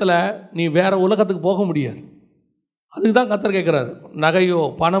பட்சத்தில் நீ வேறு உலகத்துக்கு போக முடியாது. அதுக்கு தான் கர்த்தர் கேட்குறாரு. நகையோ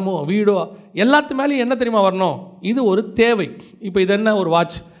பணமோ வீடோ எல்லாத்து மேலேயும் என்ன தெரியுமா வரணும்? இது ஒரு தேவை. இப்போ இது என்ன, ஒரு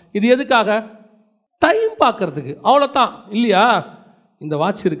வாட்ச், இது எதுக்காக? டைம் பார்க்குறதுக்கு, அவ்வளோதான் இல்லையா? இந்த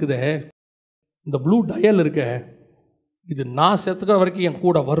வாட்ச் இருக்குதே, இந்த ப்ளூ டயல் இருக்க, இது நான் செத்துக்கிற வரைக்கும் என்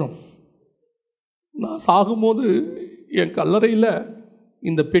கூட வரும். நான் சாகும்போது என் கல்லறையில்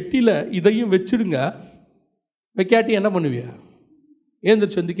இந்த பெட்டியில் இதையும் வச்சுடுங்க, வைக்காட்டி என்ன பண்ணுவியா?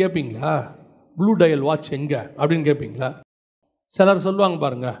 ஏந்திரிச்சு வந்து கேட்பீங்களா, ப்ளூ டயல் வாட்ச் எங்கே அப்படின்னு கேட்பீங்களா? சிலர் சொல்லுவாங்க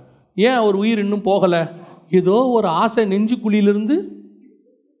பாருங்க, ஏன் அவர் உயிர் இன்னும் போகலை? ஏதோ ஒரு ஆசை நெஞ்சுக்குழியிலிருந்து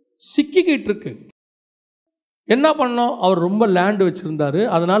சிக்கிக்கிட்டு இருக்கு. என்ன பண்ணோம்? அவர் ரொம்ப லேண்டு வச்சுருந்தாரு,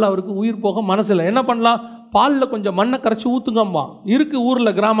 அதனால் அவருக்கு உயிர் போக மனசில்லை. என்ன பண்ணலாம்? பாலில் கொஞ்சம் மண்ணை கரைச்சி ஊற்றுங்கம்மா இருக்குது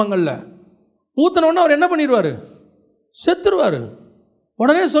ஊரில் கிராமங்களில். ஊற்றினோடனே அவர் என்ன பண்ணிடுவார்? செத்துருவார்.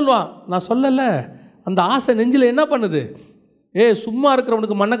 உடனே சொல்லுவான், நான் சொல்லலை, அந்த ஆசை நெஞ்சில் என்ன பண்ணுது? சும்மா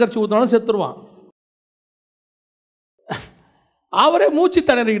இருக்கிறவனுக்கு மண்ணை கரைச்சி ஊற்றினாலும் செத்துருவான். அவரே மூச்சு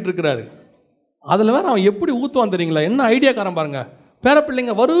திணறிக்கிட்டு இருக்கிறாரு. அதில் வேறு அவன் எப்படி ஊற்றுவான் தெரியுங்களா? என்ன ஐடியாக்காரன் பாருங்க.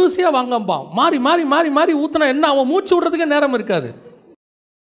 பேரப்பிள்ளைங்க வரிசையாக வாங்கம்பான், மாறி மாறி மாறி மாறி ஊற்றினா என்ன, அவன் மூச்சு விடுறதுக்கே நேரம் இருக்காது.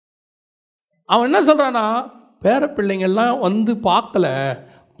 அவன் என்ன சொல்கிறான்னா, பேரப்பிள்ளைங்கள்லாம் வந்து பார்க்கல,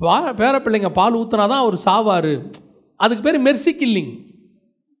 பேரப்பிள்ளைங்க பால் ஊற்றினா தான் அவர் சாவார். அதுக்கு பேர் மெர்சி கில்லிங்.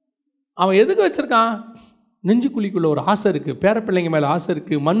 அவன் எதுக்கு வச்சுருக்கான்? நெஞ்சுக்குழிக்குள்ளே ஒரு ஆசை இருக்குது, பேரப்பிள்ளைங்க மேலே ஆசை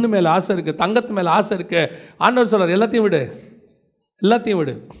இருக்குது, மண்ணு மேலே ஆசை இருக்குது, தங்கத்து மேலே ஆசை இருக்குது. ஆண்டவர் சொல்கிறார், எல்லாத்தையும் விடு, எல்லாத்தையும்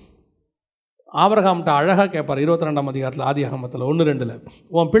விடு. ஆபிரகாம்கிட்ட அழகாக கேட்பார் 22ஆம் அதிகாரத்தில், ஆதியாகமத்தில் 1:2,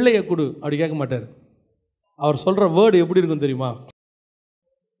 உன் பிள்ளையை கொடு அப்படி கேட்க மாட்டார். அவர் சொல்கிற வேர்டு எப்படி இருக்கும் தெரியுமா?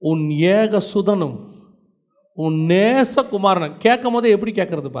 உன் ஏக சுதனும் உன் நேச குமாரன். கேட்கும் போது எப்படி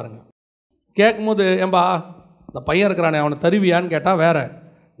கேட்குறது பாருங்கள். கேட்கும் போது, ஏம்பா இந்த பையன் இருக்கிறானே அவனை தருவியான்னு கேட்டால் வேற.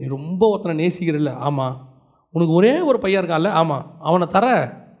 நீ ரொம்ப ஒருத்தனை நேசிக்கிறல்ல, ஆமாம். உனக்கு ஒரே ஒரு பையன் இருக்கான்ல, ஆமாம், அவனை தர.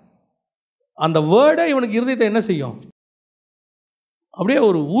 அந்த வேர்டே இவனுக்கு இருதயத்தை என்ன செய்யும்? அப்படியே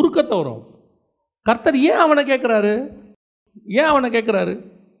ஒரு உருக்கத்தை வரும். கர்த்தர் ஏன் அவனை கேட்குறாரு? ஏன் அவனை கேட்குறாரு?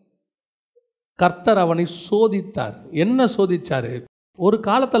 கர்த்தர் அவனை சோதித்தார். என்ன சோதிச்சார்? ஒரு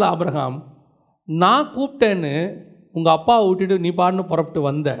காலத்தில் ஆபிரகாம், நான் கூப்பிட்டேன்னு உங்கள் அப்பாவை விட்டுட்டு நீ பாடுன்னு புறப்பட்டு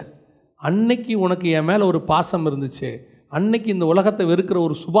வந்த அன்னைக்கு உனக்கு என் மேலே ஒரு பாசம் இருந்துச்சு, அன்னைக்கு இந்த உலகத்தை வெறுக்கிற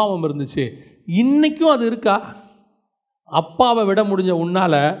ஒரு சுபாவம் இருந்துச்சு, இன்றைக்கும் அது இருக்கா? அப்பாவை விட முடிஞ்ச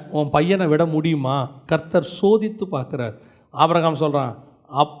உன்னால் உன் பையனை விட முடியுமா? கர்த்தர் சோதித்து பார்க்குறார். ஆபிரகாம் சொல்கிறான்,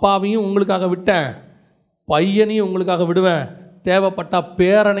 அப்பாவையும் உங்களுக்காக விட்டேன், பையனையும் உங்களுக்காக விடுவேன், தேவைப்பட்டால்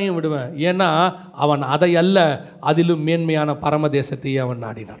பேரனையும் விடுவேன். ஏன்னா அவன் அதை அல்ல, அதிலும் மேன்மையான பரமதேசத்தையே அவன்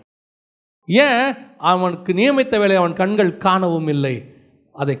நாடினான். ஏன்? அவனுக்கு நியமித்த வேலை அவன் கண்கள் காணவும் இல்லை,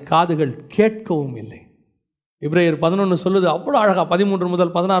 அதை காதுகள் கேட்கவும் இல்லை. எபிரேயர் 11 சொல்லுது அவ்வளோ அழகாக. 13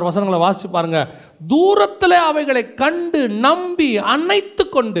 முதல் 16 வசனங்களை வாசிச்சு பாருங்க. தூரத்தில் அவைகளை கண்டு நம்பி அணைத்து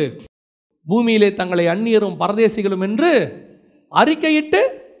கொண்டு பூமியிலே தங்களை அந்நியரும் பரதேசிகளும் என்று அறிக்கையிட்டு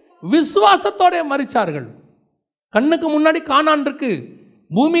விசுவாசத்தோட மரிச்சார்கள். கண்ணுக்கு முன்னாடி கானான் இருக்கு,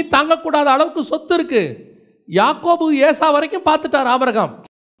 பூமி தாங்கக்கூடாத அளவுக்கு சொத்து இருக்கு. யாக்கோபு ஏசா வரைக்கும் பார்த்துட்டார், ஆபிரகாம்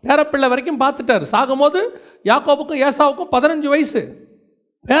பேரப்பிள்ளை வரைக்கும் பார்த்துட்டார். சாகும்போது யாக்கோபுக்கும் ஏசாவுக்கும் 15 வயசு,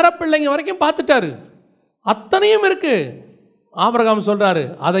 பேரப்பிள்ளைங்க வரைக்கும் பார்த்துட்டாரு. அத்தனையும் இருக்கு. ஆபிரகாம் சொல்றாரு,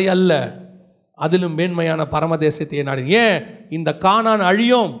 அதை அல்ல, அதிலும் மேன்மையான பரமதேசத்தை நாடி. ஏன்? இந்த கானான்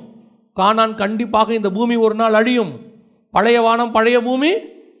அழியும், கானான் கண்டிப்பாக இந்த பூமி ஒரு நாள் அழியும், பழைய வானம் பழைய பூமி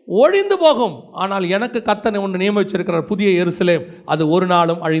ஒழிந்து போகும். ஆனால் எனக்கு கர்த்தனை ஒன்று நியமிச்சிருக்கிறார், புதிய எருசலேம், அது ஒரு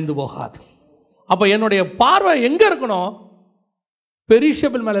நாளும் அழிந்து போகாது. அப்போ என்னுடைய பார்வை எங்கே இருக்கணும்?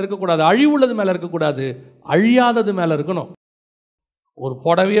 பெரிஷபிள் மேலே இருக்கக்கூடாது, அழிவுள்ளது மேலே இருக்கக்கூடாது, அழியாதது மேலே இருக்கணும். ஒரு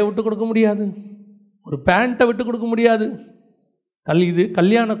புடவையை விட்டு கொடுக்க முடியாது, ஒரு பேண்ட்டை விட்டு கொடுக்க முடியாது. இது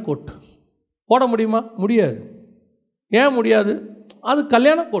கல்யாண கோட் போட முடியுமா? முடியாது. ஏன் முடியாது? அது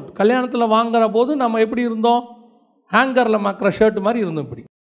கல்யாண கோட். கல்யாணத்தில் வாங்குற போது நம்ம எப்படி இருந்தோம்? ஹேங்கரில் மாக்கிற ஷர்ட் மாதிரி இருந்தோம். இப்படி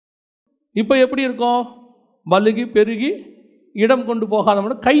இப்போ எப்படி இருக்கோம்? வலுகி பெருகி இடம் கொண்டு போகாத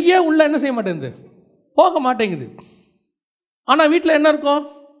மட்டும் கையே உள்ள என்ன செய்ய மாட்டேங்குது, போக மாட்டேங்குது. ஆனால் வீட்டில் என்ன இருக்கும்?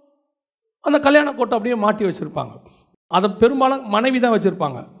 அந்த கல்யாண கோட்டை அப்படியே மாட்டி வச்சுருப்பாங்க. அதை பெரும்பாலும் மனைவி தான்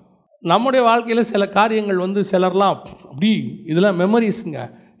வச்சுருப்பாங்க. நம்முடைய வாழ்க்கையில் சில காரியங்கள் சிலர்லாம் அப்படி இதெல்லாம் மெமரிஸுங்க,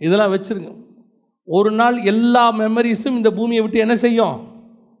 இதெல்லாம் வச்சுருங்க. ஒரு நாள் எல்லா மெமரிஸும் இந்த பூமியை விட்டு என்ன செய்யும்?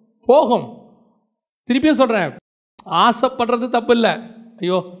 போகும். திருப்பியும் சொல்கிறேன், ஆசைப்படுறது தப்பு இல்லை.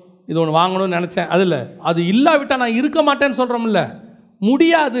 ஐயோ இது ஒன்று வாங்கணும்னு நினச்சேன், அது இல்லை, அது இல்லாவிட்டால் நான் இருக்க மாட்டேன்னு சொல்கிறோம்ல,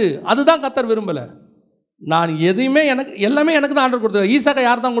 முடியாது. அதுதான் கர்த்தர் விரும்பலை. நான் எதையுமே எல்லாமே எனக்கு தான் ஆண்டவர் கொடுத்தாரு. ஈசாக்கா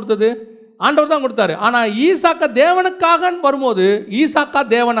யார் தான் கொடுத்தது? ஆண்டவர் தான் கொடுத்தாரு. ஆனால் ஈசாக்கா தேவனுக்காக வரும்போது, ஈசாக்கா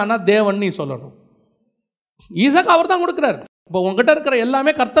தேவனானா தேவன் நீ சொல்லணும். ஈசாக்கா அவர் தான் கொடுக்குறாரு. இப்போ உங்ககிட்ட இருக்கிற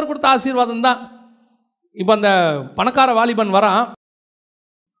எல்லாமே கர்த்தர் கொடுத்த ஆசீர்வாதம் தான். இப்போ அந்த பணக்கார வாலிபன் வரான்,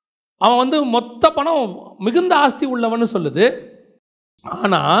 அவன் மொத்த பணம் மிகுந்த ஆஸ்தி உள்ளவன்னு சொல்லுது.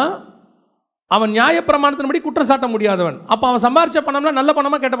 ஆனால் அவன் நியாயப்பிரமாணத்தின்படி குற்றம் சாட்ட முடியாதவன். அப்போ அவன் சம்பாரித்த பணம்னா நல்ல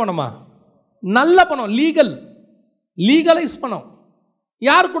பணமா கெட்ட பணமா? நல்ல பணம், லீகலைஸ் பணம்.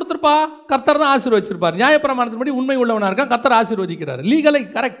 யார் கொடுத்துருப்பா? கர்த்தர் தான் ஆசீர்வதிச்சிருப்பார். நியாயப்பிரமாணத்தின்படி உண்மை உள்ளவனாக இருக்கான், கர்த்தர் ஆசீர்வதிக்கிறார். லீகலை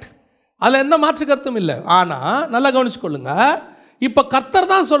கரெக்ட், அதில் எந்த மாற்று கருத்தும் இல்லை. ஆனால் நல்லா கவனிச்சுக்கொள்ளுங்க, இப்போ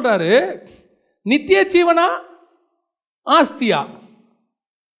கர்த்தர் தான் சொல்கிறாரு, நித்திய ஜீவனா ஆஸ்தியா,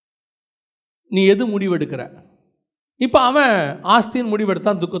 நீ எது முடிவெடுக்கிற? இப்போ அவன் ஆஸ்தியின்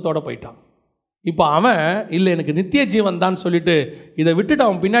முடிவெடுத்தான், துக்கத்தோடு போயிட்டான். இப்போ அவன் இல்லை எனக்கு நித்திய ஜீவன் தான் சொல்லிட்டு இதை விட்டுட்டு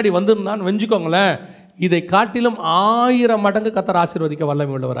அவன் பின்னாடி வந்திருந்தான்னு வெஞ்சுக்கோங்களேன், இதை காட்டிலும் 1000 மடங்கு கர்த்தர் ஆசீர்வதிக்க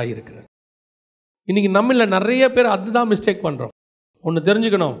வல்லமை உள்ளவராக இருக்கிறார். இன்றைக்கி நம்மள நிறைய பேர் அதுதான் மிஸ்டேக் பண்ணுறோம். ஒன்று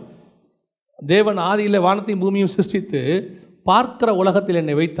தெரிஞ்சுக்கணும், தேவன் ஆதியில் வானத்தையும் பூமியும் சிருஷ்டித்து பார்க்கிற உலகத்தில்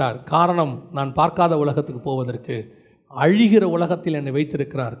என்னை வைத்தார், காரணம் நான் பார்க்காத உலகத்துக்கு போவதற்கு. அழிகிற உலகத்தில் என்னை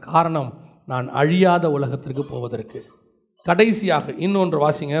வைத்திருக்கிறார், காரணம் நான் அழியாத உலகத்திற்கு போவதற்கு. கடைசியாக இன்னொன்று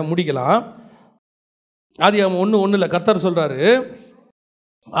வாசிங்க, முடிக்கலாம். ஆதியாகமம் 1:1 கர்த்தர் சொல்கிறாரு,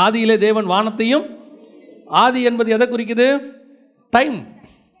 ஆதியிலே தேவன் வானத்தையும், ஆதி என்பது எதை குறிக்குது? டைம்.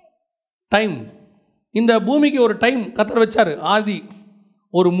 டைம். இந்த பூமிக்கு ஒரு டைம் கர்த்தர் வச்சார். ஆதி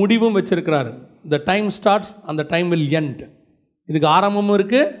ஒரு முடிவும் வச்சிருக்கிறார். த டைம் ஸ்டார்ட்ஸ் அந்த டைம் வில் எண்ட். இதுக்கு ஆரம்பமும்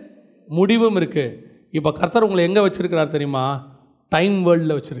இருக்குது, முடிவும் இருக்குது. இப்போ கர்த்தர் உங்களை எங்கே வச்சிருக்கிறார் தெரியுமா? டைம்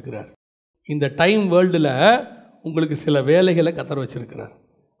வேர்ல்டில் வச்சிருக்கிறார். இந்த டைம் வேர்ல்டில் உங்களுக்கு சில வேலைகளை கர்த்தர் வச்சிருக்கிறார்.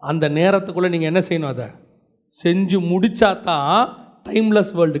 அந்த நேரத்துக்குள்ளே நீங்கள் என்ன செய்யணும்? அதை செஞ்சு முடித்தா தான்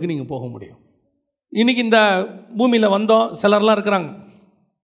டைம்லெஸ் வேர்ல்டுக்கு நீங்கள் போக முடியும். இன்றைக்கி இந்த பூமியில் வந்தோம், சிலர்லாம் இருக்கிறாங்க,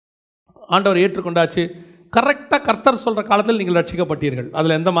 ஆண்டவர் ஏற்றுக்கொண்டாச்சு, கரெக்டாக கர்த்தர் சொல்கிற காலத்தில் நீங்கள் ரட்சிக்கப்பட்டீர்கள்,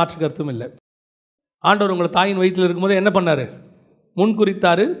 அதில் எந்த மாற்று கருத்தும் இல்லை. ஆண்டவர் உங்களை தாயின் வயிற்றில் இருக்கும்போது என்ன பண்ணார்?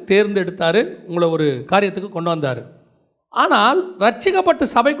 முன்குறித்தார், தேர்ந்தெடுத்தார், உங்களை ஒரு காரியத்துக்கு கொண்டு வந்தார். ஆனால் ரட்சிக்கப்பட்டு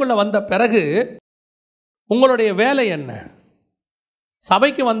சபைக்குள்ளே வந்த பிறகு உங்களுடைய வேலை என்ன?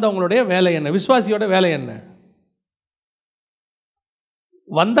 சபைக்கு வந்தவங்களுடைய வேலை என்ன? விசுவாசியோட வேலை என்ன?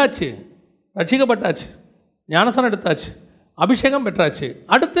 வந்தாச்சு, ரட்சிக்கப்பட்டாச்சு, ஞானஸ்நானம் எடுத்தாச்சு, அபிஷேகம் பெற்றாச்சு,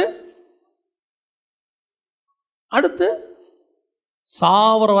 அடுத்து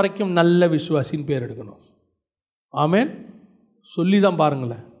சாவர வரைக்கும் நல்ல விசுவாசின்னு பேர் எடுக்கணும். ஆமேன். சொல்லி தான்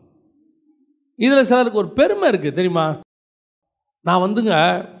பாருங்களேன். இதில் சிலருக்கு ஒரு பெருமை இருக்குது தெரியுமா? நான் வந்துங்க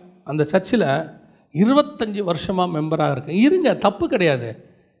அந்த சர்ச்சில் 25 வருஷமாக மெம்பராக இருக்கேன். இருங்க, தப்பு கிடையாது.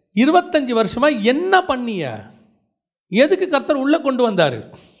 25 வருஷமாக என்ன பண்ணிய? எதுக்கு கர்த்தர் உள்ளே கொண்டு வந்தார்?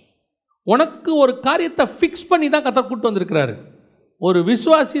 உனக்கு ஒரு காரியத்தை ஃபிக்ஸ் பண்ணி தான் கர்த்தர் கூட்டு வந்திருக்கிறாரு. ஒரு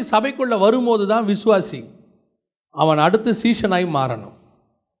விசுவாசி சபைக்குள்ளே வரும்போது தான் விசுவாசி, அவன் அடுத்து சீஷனாகி மாறணும்.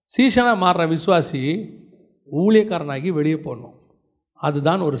 சீஷனாக மாறுற விசுவாசி ஊழியக்காரனாகி வெளியே போகணும்.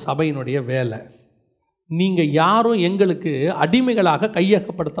 அதுதான் ஒரு சபையினுடைய வேலை. நீங்கள் யாரும் எங்களுக்கு அடிமைகளாக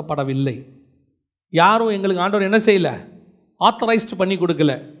கையகப்படுத்தப்படவில்லை. யாரும் எங்களுக்கு ஆண்டவர் என்ன செய்யலை? ஆத்தரைஸ்டு பண்ணி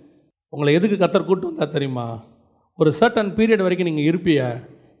கொடுக்கல. உங்களை எதுக்கு கர்த்தர் கூட்டு வந்தால் தெரியுமா? ஒரு சர்டன் பீரியட் வரைக்கும் நீங்கள் இருப்பீங்க,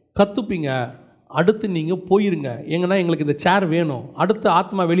 கற்றுப்பீங்க, அடுத்து நீங்கள் போயிருங்க. எங்கன்னா எங்களுக்கு இந்த சேர் வேணும், அடுத்து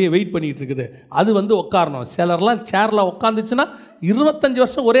ஆத்மா வெளியே வெயிட் பண்ணிகிட்டு இருக்குது, அது வந்து உட்காரணும். சிலர்லாம் சேரில் உட்காந்துச்சுன்னா 25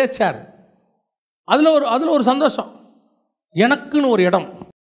 வருஷம் ஒரே சேர், அதில் ஒரு சந்தோஷம், எனக்குன்னு ஒரு இடம்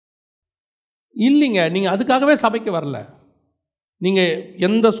இல்லைங்க. நீங்கள் அதுக்காகவே சபைக்கு வரல. நீங்கள்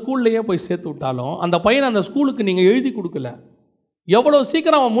எந்த ஸ்கூல்லையே போய் சேர்த்து விட்டாலும் அந்த பையனை அந்த ஸ்கூலுக்கு நீங்கள் எழுதி கொடுக்கல. எவ்வளோ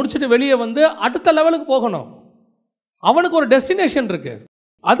சீக்கிரம் அவன் முடிச்சுட்டு வெளியே வந்து அடுத்த லெவலுக்கு போகணும். அவனுக்கு ஒரு டெஸ்டினேஷன் இருக்குது,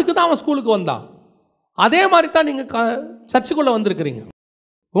 அதுக்கு தான் அவன் ஸ்கூலுக்கு வந்தான். அதே மாதிரி தான் நீங்கள் சர்ச்சுக்குள்ளே வந்திருக்கிறீங்க.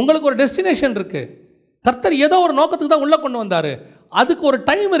 உங்களுக்கு ஒரு டெஸ்டினேஷன் இருக்குது. கர்த்தர் ஏதோ ஒரு நோக்கத்துக்கு தான் உள்ளே கொண்டு வந்தார். அதுக்கு ஒரு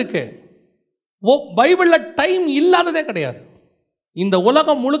டைம் இருக்குது. பைபிளில் டைம் இல்லாததே கிடையாது. இந்த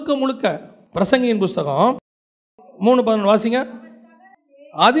உலகம் முழுக்க பிரசங்கியின் புஸ்தகம் 3:11 வாசிங்க.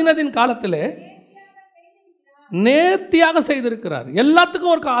 அதினதின் காலத்திலே நேர்த்தியாக செய்திருக்கிறார்.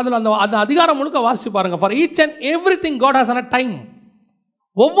 எல்லாத்துக்கும் ஒரு அதில் அந்த அதிகாரம் முழுக்க வாசிச்சு பாருங்க. For each and everything God has a time.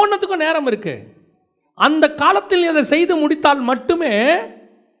 ஒவ்வொன்றுத்துக்கும் நேரம் இருக்கு. அந்த காலத்தில் அதை செய்து முடித்தால் மட்டுமே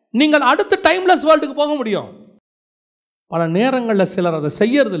நீங்கள் அடுத்த டைம்லெஸ் வேர்ல்டுக்கு போக முடியும். பல நேரங்களில் சிலர் அதை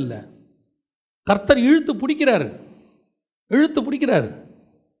செய்யறதில்லை. கர்த்தர் இழுத்து பிடிக்கிறாரு.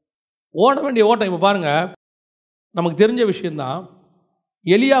 ஓட வேண்டிய ஓட்டம். இப்போ பாருங்கள், நமக்கு தெரிஞ்ச விஷயந்தான்.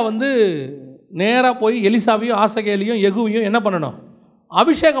 எலியா வந்து நேராக போய் எலிசாவையும் ஆசகேலையும் எகுவையும் என்ன பண்ணணும்?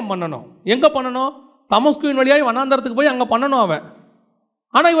 அபிஷேகம் பண்ணணும். எங்கே பண்ணணும்? தமஸ்குவின் வழியாக வனாந்தரத்துக்கு போய் அங்கே பண்ணணும் அவன்.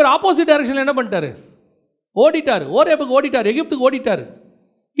 ஆனால் இவர் ஆப்போசிட் டைரக்ஷனில் என்ன பண்ணிட்டாரு? ஓடிட்டார். ஓரேபுக்கு ஓடிட்டார், எகிப்துக்கு ஓடிட்டார்.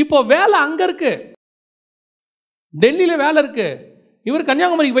 இப்போ வேலை அங்கே இருக்குது, டெல்லியில் வேலை இருக்குது. இவர்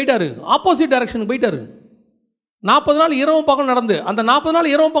கன்னியாகுமரிக்கு போயிட்டார், ஆப்போசிட் டைரக்ஷனுக்கு போயிட்டார். 40 நாள் இரவும் பகல் நடந்து, அந்த 40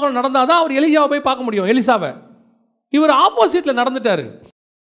 நாள் இரவும் பகல் நடந்தால் தான் அவர் எலிசாவை போய் பார்க்க முடியும், எலிசாவை. இவர் ஆப்போசிட்டில் நடந்துட்டார்.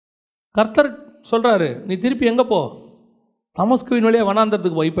 கர்த்தர் சொல்கிறாரு, நீ திருப்பி எங்கே போ? தமஸ்குவின் வழியாக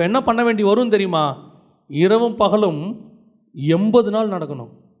வனாந்தரத்துக்கு போ. இப்போ என்ன பண்ண வேண்டி வரும் தெரியுமா? இரவும் பகலும் 80 நாள்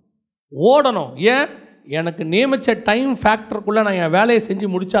நடக்கணும், ஓடணும். ஏன்? எனக்கு நியமித்த டைம் ஃபேக்டருக்குள்ளே நான் என் வேலையை செஞ்சு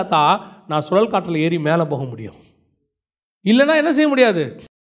முடித்தாதான் நான் சுழல் காற்றில் ஏறி மேலே போக முடியும். இல்லைன்னா என்ன செய்ய முடியாது,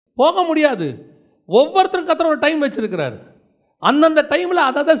 போக முடியாது. ஒவ்வொருத்தரும் கர்த்தர் ஒரு டைம் வச்சுருக்கிறார். அந்தந்த டைமில்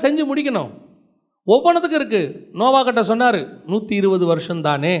அதை செஞ்சு முடிக்கணும். ஒவ்வொன்றுத்துக்கும் இருக்குது. நோவா கிட்ட சொன்னார் 120 வருஷம்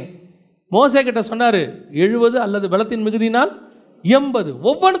தானே. மோசே கிட்ட சொன்னார் 70 அல்லது பலத்தின் மிகுதினால் 80.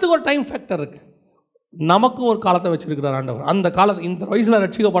 ஒவ்வொன்றுத்துக்கும் ஒரு டைம் ஃபேக்டர் இருக்குது. நமக்கும் ஒரு காலத்தை வச்சுருக்கிறார் ஆண்டவர். அந்த காலத்தை இந்த வயசில்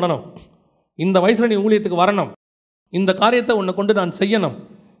ரட்சிக்கப்படணும், இந்த வயசில் நீ ஊழியத்துக்கு வரணும், இந்த காரியத்தை உன்னை கொண்டு நான் செய்யணும்,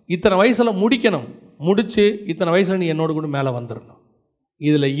 இத்தனை வயசில் முடிக்கணும், முடித்து இத்தனை வயசில் நீ என்னோடு கூட மேலே வந்துடணும்.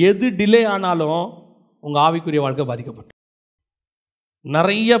 இதில் எது டிலே ஆனாலும் உங்கள் ஆவிக்குரிய வாழ்க்கை பாதிக்கப்பட்டு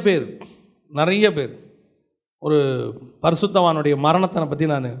நிறைய பேர் ஒரு பரிசுத்தவானுடைய மரணத்தை பற்றி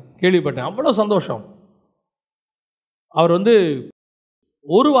நான் கேள்விப்பட்டேன். அவ்வளோ சந்தோஷம். அவர்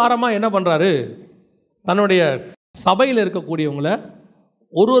ஒரு வாரமாக என்ன பண்ணுறாரு, தன்னுடைய சபையில் இருக்கக்கூடியவங்களை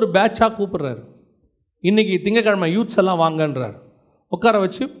ஒரு பேட்சாக கூப்பிடுறாரு. இன்றைக்கி திங்கக்கிழமை யூத்ஸ் எல்லாம் வாங்கன்றார். உட்கார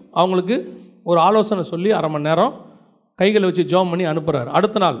வச்சு அவங்களுக்கு ஒரு ஆலோசனை சொல்லி 1/2 மணி நேரம் கைகளை வச்சு ஜோம் பண்ணி அனுப்புகிறார்.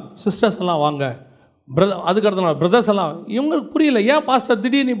 அடுத்த நாள் சிஸ்டர்ஸ் எல்லாம் வாங்க, அதுக்கு அடுத்த நாள் பிரதர்ஸ் எல்லாம். இவங்களுக்கு புரியல, ஏன் பாஸ்டர்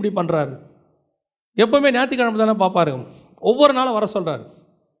திடீர்னு இப்படி பண்ணுறாரு. எப்போவுமே ஞாயிற்றுக்கிழமை தானே பார்ப்பாரு, ஒவ்வொரு நாளும் வர சொல்கிறார்.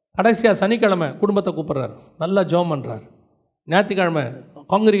 கடைசியாக சனிக்கிழமை குடும்பத்தை கூப்பிட்றாரு, நல்லா ஜோம் பண்ணுறாரு. ஞாயிற்றுக்கிழமை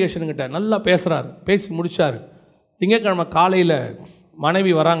காங்கிரிகேஷனுங்கிட்ட நல்லா பேசுகிறார், பேசி முடித்தார். திங்கக்கிழமை காலையில்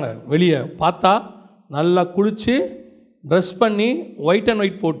மனைவி வராங்க, வெளியே பார்த்தா நல்லா குளித்து ட்ரெஸ் பண்ணி ஒயிட் அண்ட்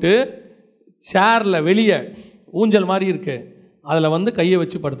ஒயிட் போட்டு சேரில் வெளியே ஊஞ்சல் மாதிரி இருக்குது, அதில் கையை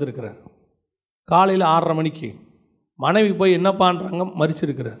வச்சு படுத்துருக்கிறார். காலையில் 6:30 மணிக்கு மனைவி போய் என்னப்பான்றாங்க,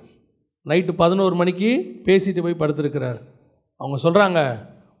 மறிச்சிருக்கிறார். நைட்டு 11 மணிக்கு பேசிட்டு போய் படுத்துருக்கிறார். அவங்க சொல்கிறாங்க,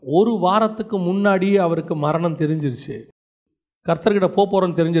 ஒரு வாரத்துக்கு முன்னாடியே அவருக்கு மரணம் தெரிஞ்சிருச்சு, கர்த்தர்கிட்ட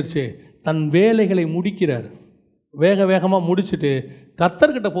போகிறோன்னு தெரிஞ்சிருச்சு. தன் வேலைகளை முடிக்கிறார், வேகமாக முடிச்சுட்டு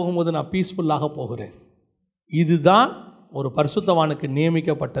கர்த்தர்கிட்ட போகும்போது நான் பீஸ்ஃபுல்லாக போகிறேன். இதுதான் ஒரு பரிசுத்தவானுக்கு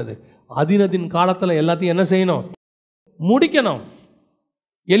நியமிக்கப்பட்டது. அதினதின் காலத்தில் எல்லாத்தையும் என்ன செய்யணும், முடிக்கணும்.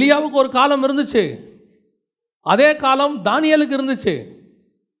 எலியாவுக்கு ஒரு காலம் இருந்துச்சு, அதே காலம் தானியேலுக்கு இருந்துச்சு.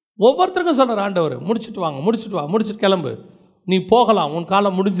 ஒவ்வொருத்தருக்கும் சொல்கிறார் ஆண்டவர், முடிச்சுட்டு வாங்க, முடிச்சுட்டு வா, முடிச்சுட்டு கிளம்பு, நீ போகலாம், உன்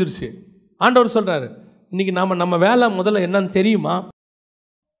காலம் முடிஞ்சிருச்சு. ஆண்டவர் சொல்கிறாரு, இன்றைக்கி நம்ம வேலை முதல்ல என்னன்னு தெரியுமா,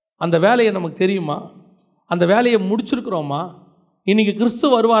 அந்த வேலையை நமக்கு தெரியுமா, அந்த வேலையை முடிச்சிருக்கிறோமா. இன்றைக்கி கிறிஸ்து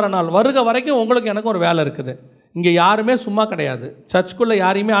வருவாரனால் வருக வரைக்கும் உங்களுக்கு எனக்கு ஒரு வேலை இருக்குது. இங்கே யாருமே சும்மா கிடையாது. சர்ச்சுக்குள்ளே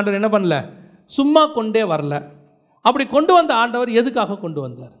யாரையுமே ஆண்டவர் என்ன பண்ணல, சும்மா கொண்டே வரல. அப்படி கொண்டு வந்த ஆண்டவர் எதுக்காக கொண்டு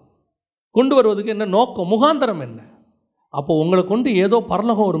வந்தார், கொண்டு வருவதுக்கு என்ன நோக்கம், முகாந்தரம் என்ன? அப்போ உங்களை கொண்டு ஏதோ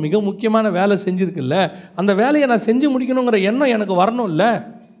பரலோகம் ஒரு மிக முக்கியமான வேலை செஞ்சுருக்குல்ல, அந்த வேலையை நான் செஞ்சு முடிக்கணுங்கிற எண்ணம் எனக்கு வரணும் இல்லை?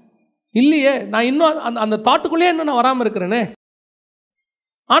 இல்லையே, நான் இன்னும் அந்த தாட்டுக்குள்ளேயே இன்னும் நான் வராமல் இருக்கிறேனே.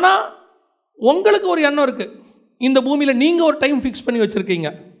 ஆனால் உங்களுக்கு ஒரு எண்ணம் இருக்குது. இந்த பூமியில் நீங்கள் ஒரு டைம் ஃபிக்ஸ் பண்ணி வச்சுருக்கீங்க,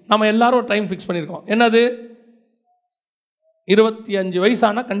 நம்ம எல்லோரும் ஒரு டைம் ஃபிக்ஸ் பண்ணியிருக்கோம். என்னது, 25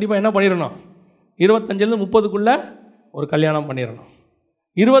 வயசானால் கண்டிப்பாக என்ன பண்ணிடணும், 25லேருந்து 30க்குள்ளே ஒரு கல்யாணம் பண்ணிடணும்,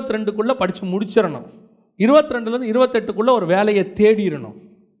 22க்குள்ளே படித்து முடிச்சிடணும், 22லேருந்து 28க்குள்ளே ஒரு வேலையை தேடிடணும்,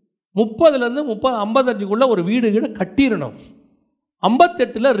 30லேருந்து 55க்குள்ளே ஒரு வீடு கட்டிடணும்,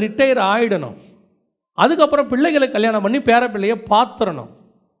 58ல் ரிட்டையர் ஆகிடணும், அதுக்கப்புறம் பிள்ளைகளை கல்யாணம் பண்ணி பேர பிள்ளையை பார்த்துடணும்,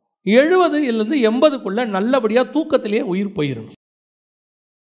 70லேருந்து 80க்குள்ளே நல்லபடியாக தூக்கத்திலேயே உயிர் போயிடணும்.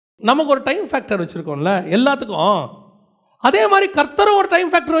 நமக்கு ஒரு டைம் ஃபேக்டர் வச்சுருக்கோம்ல எல்லாத்துக்கும். அதே மாதிரி கர்த்தரும் ஒரு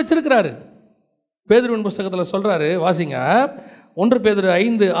டைம் ஃபேக்டர் வச்சுருக்கிறாரு. பேதுருவின் புஸ்தகத்தில் சொல்கிறாரு, வாசிங்க, 1 பேதுரு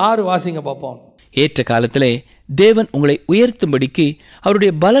 5:6 வாசிங்க பார்ப்போம். ஏற்ற காலத்திலே தேவன் உங்களை உயர்த்தும்படிக்கு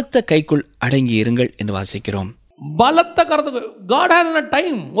அவருடைய பலத்த கைக்குள் அடங்கி இருங்கள் என்று வாசிக்கிறோம். பலத்த கருத்துக்கு காட் ஹேஸ் a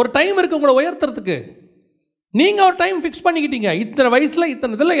டைம், ஒரு டைம் இருக்குது உங்களை உயர்த்துறதுக்கு. நீங்கள் ஒரு டைம் ஃபிக்ஸ் பண்ணிக்கிட்டீங்க, இத்தனை வயசில்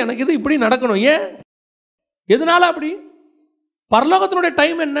இத்தனை இதில் எனக்கு இது இப்படி நடக்கணும். ஏன், எதனால அப்படி? பரலோகத்தினுடைய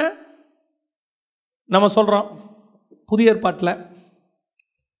டைம் என்ன நம்ம சொல்கிறோம். புதிய ஏற்பாட்டில்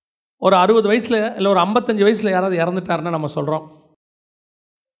ஒரு 60 வயசில் இல்லை ஒரு 55 வயசில் யாராவது இறந்துட்டாருன்னா நம்ம சொல்கிறோம்,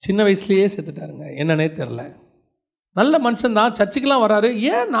 சின்ன வயசுலேயே செத்துட்டாருங்க, என்னன்னே தெரில. நல்ல மனுஷன்தான், சர்ச்சுக்கெலாம் வராரு,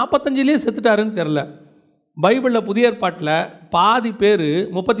 ஏன் 45லேயே செத்துட்டாருன்னு தெரில. பைபிளில் புதிய ஏற்பாட்டில் பாதி பேர்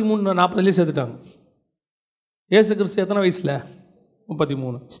 33-40லேயே செத்துட்டாங்க. இயேசு கிறிஸ்து எத்தனை வயசில்?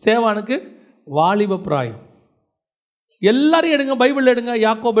 33. ஸ்தேவானுக்கு வாலிப பிராயம். எல்லாரையும் எடுங்க, பைபிள் எடுங்க,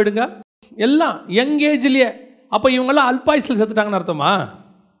 யாக்கோப் எடுங்க, எல்லாம் யங் ஏஜ்லேயே. அப்போ இவங்கெல்லாம் அல்பாயுசில் செத்துட்டாங்கன்னு அர்த்தமா?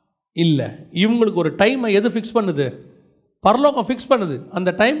 இல்லை, இவங்களுக்கு ஒரு டைமை எது ஃபிக்ஸ் பண்ணுது? பரலோகம் ஃபிக்ஸ் பண்ணுது. அந்த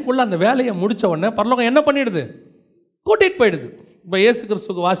டைமுக்குள்ளே அந்த வேலையை முடித்த உடனே பரலோகம் என்ன பண்ணிடுது? கூட்டிகிட்டு போயிடுது. இப்போ இயேசு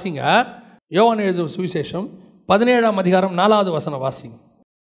கிறிஸ்துக்கு வாசிங்க, யோவான் எழுதிய சுவிசேஷம் 17ஆம் அதிகாரம் 4வது வசனம் வாசிங்க.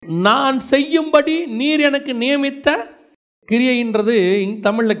 நான் செய்யும்படி நீர் எனக்கு நியமித்த கிரியைன்றது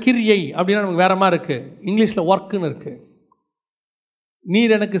தமிழில் கிரியை அப்படின்னா நமக்கு வேற மாதிரி இருக்குது, இங்கிலீஷில் ஒர்க்குன்னு இருக்குது.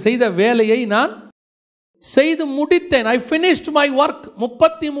 நீர் எனக்கு செய்த வேலையை நான் செய்து முடித்தேன். I finished my work.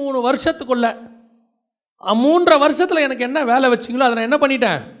 33 வருஷத்துக்குள்ள 3 வருஷத்தில் எனக்கு என்ன வேலை வச்சிங்களோ அதை நான் என்ன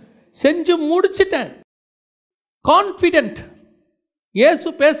பண்ணிட்டேன், செஞ்சு முடிச்சிட்டேன். கான்ஃபிடென்ட். இயேசு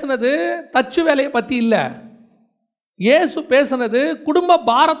பேசுனது தச்சு வேலையை பற்றி இல்லை. இயேசு பேசுனது குடும்ப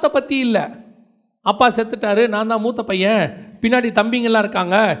பாரத்தை பற்றி இல்லை. அப்பா செத்துட்டாரு, நான் தான் மூத்த பையன், பின்னாடி தம்பிங்கெல்லாம்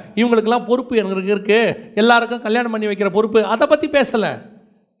இருக்காங்க, இவங்களுக்கெல்லாம் பொறுப்பு எனக்கு இருக்குது, எல்லாருக்கும் கல்யாணம் பண்ணி வைக்கிற பொறுப்பு, அதை பற்றி பேசலை.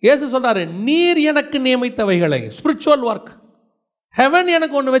 இயேசு சொல்கிறாரு, நீர் எனக்கு நியமித்தவைகளை, ஸ்பிரிச்சுவல் ஒர்க், ஹெவன்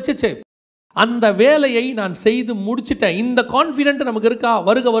எனக்கு ஒன்று வச்சுச்சு, அந்த வேலையை நான் செய்து முடிச்சிட்டேன். இந்த கான்ஃபிடென்ட் நமக்கு இருக்கா?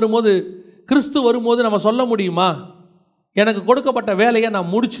 வரும்போது, கிறிஸ்து வரும்போது நம்ம சொல்ல முடியுமா, எனக்கு கொடுக்கப்பட்ட வேலையை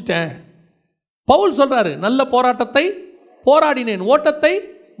நான் முடிச்சிட்டேன்? பவுல் சொல்கிறாரு, நல்ல போராட்டத்தை போராடினேன், ஓட்டத்தை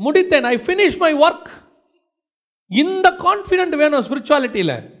முடித்தேன், ஐ ஃபினிஷ் மை ஒர்க். இந்த கான்ஃபிடென்ட் வேணும்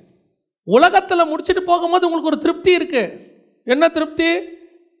ஸ்பிரிச்சுவாலிட்டியில். உலகத்தில் முடிச்சுட்டு போகும்போது உங்களுக்கு ஒரு திருப்தி இருக்குது. என்ன திருப்தி?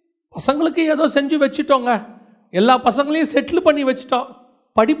 பசங்களுக்கு ஏதோ செஞ்சு வச்சுட்டோங்க, எல்லா பசங்களையும் செட்டில் பண்ணி வச்சுட்டோம்,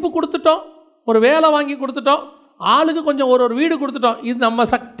 படிப்பு கொடுத்துட்டோம், ஒரு வேலை வாங்கி கொடுத்துட்டோம், ஆளுக்கு கொஞ்சம் ஒரு வீடு கொடுத்துட்டோம், இது நம்ம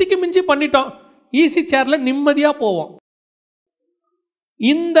சக்திக்கு மிஞ்சி பண்ணிட்டோம், ஈஸி சேரில் நிம்மதியாக போவோம்.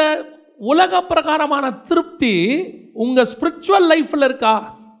 இந்த உலக பிரகாரமான திருப்தி உங்கள் ஸ்பிரிச்சுவல் லைஃப்பில் இருக்கா?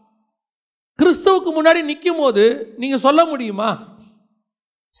 கிறிஸ்துவுக்கு முன்னாடி நிற்கும் போது நீங்கள் சொல்ல முடியுமா?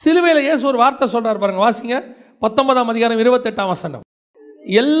 சிலுவையில் இயேசு ஒரு வார்த்தை சொல்கிறார் பாருங்க, வாசிங்க 19ஆம் அதிகாரம் 28ஆம் வசனம்.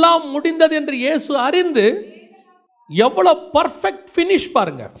 எல்லாம் முடிந்தது என்று இயேசு அறிந்து, எவ்வளோ பர்ஃபெக்ட் ஃபினிஷ்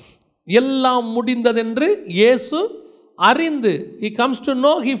பாருங்க. எல்லாம் முடிந்தது என்று இயேசு அறிந்து, he comes to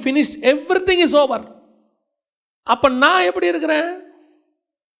know he finished, everything is over. அப்போ நான் எப்படி இருக்கிறேன்?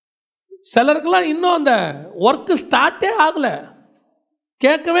 சிலருக்கெல்லாம் இன்னும் அந்த ஒர்க்கு ஸ்டார்ட்டே ஆகலை,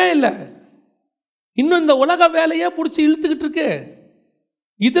 கேட்கவே இல்லை, இன்னும் இந்த உலக வேலையே பிடிச்சி இழுத்துக்கிட்டு இருக்கு,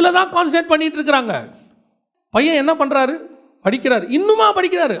 இதில் தான் கான்சன்ட்ரேட் பண்ணிட்டு இருக்கிறாங்க. பையன் என்ன பண்ணுறாரு? படிக்கிறாரு. இன்னுமா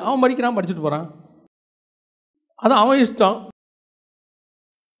படிக்கிறாரு? அவன் படிக்கிறான், படிச்சுட்டு போகிறான், அது அவன் இஷ்டம்.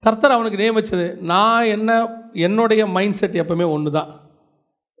 கர்த்தர் அவனுக்கு நியமிச்சது. நான் என்னுடைய மைண்ட் செட் எப்பவுமே ஒன்று தான்,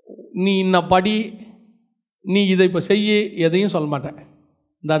 நீ இன்ன படி, நீ இதை இப்போ செய்ய, எதையும் சொல்ல மாட்டேன்.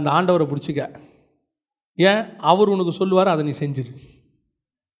 அந்த ஆண்டவரை பிடிச்சிக்க, ஏன் அவர் உனக்கு சொல்லுவார், அதை நீ செஞ்சிரு.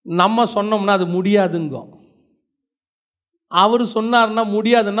 நம்ம சொன்னோம்னா அது முடியாதுங்க, அவர் சொன்னார்னா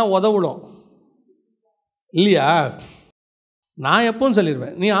முடியாதுன்னா உதவிடும் இல்லையா? நான் எப்பவும்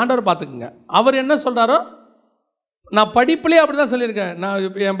சொல்லிடுவேன், நீ ஆண்டவரை பார்த்துக்குங்க, அவர் என்ன சொல்கிறாரோ. நான் படிப்புலேயே அப்படி தான் சொல்லியிருக்கேன். நான்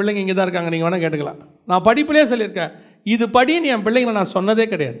என் பிள்ளைங்க இங்கே தான் இருக்காங்க, நீங்கள் வேணால் கேட்டுக்கலாம். நான் படிப்புலேயே சொல்லியிருக்கேன், இது படின்னு என் பிள்ளைங்களை நான் சொன்னதே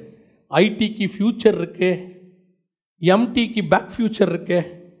கிடையாது. ஐடிக்கு ஃப்யூச்சர் இருக்குது, எம்டிக்கு பேக் ஃப்யூச்சர் இருக்குது,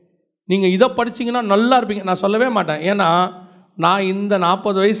 நீங்கள் இதை படிச்சிங்கன்னா நல்லா இருப்பீங்க நான் சொல்லவே மாட்டேன். ஏன்னா நான் இந்த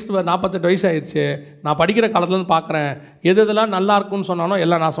 40 வயசு 48 வயசு ஆயிடுச்சு, நான் படிக்கிற காலத்துலேருந்து பார்க்குறேன், எதெல்லாம் நல்லா இருக்குன்னு சொன்னானோ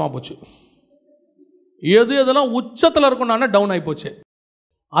எல்லாம் நாசமாக போச்சு, எதெல்லாம் உச்சத்தில் இருக்குன்னானே டவுன் ஆகி போச்சு.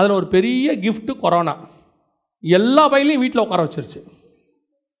 அதில் ஒரு பெரிய கிஃப்ட்டு கொரோனா, எல்லா பையிலையும் வீட்டில் உட்கார வச்சிருச்சு.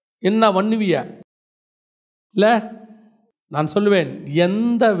 என்ன பண்ணுவிய இல்லை? நான் சொல்லுவேன்,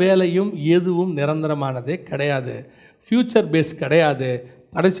 எந்த வேலையும் எதுவும் நிரந்தரமானதே கிடையாது, ஃப்யூச்சர் பேஸ் கிடையாது,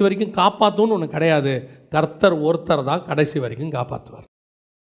 கடைசி வரைக்கும் காப்பாற்றுன்னு ஒன்று கிடையாது. கர்த்தர் ஒருத்தர் தான் கடைசி வரைக்கும் காப்பாற்றுவார்.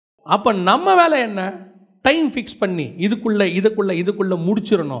 அப்போ நம்ம வேலை என்ன? டைம் ஃபிக்ஸ் பண்ணி இதுக்குள்ளே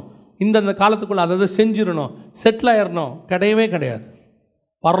முடிச்சிடணும், இந்தந்த காலத்துக்குள்ளே அதை செஞ்சிடணும், செட்டில் ஆயிடணும், கிடையவே கிடையாது.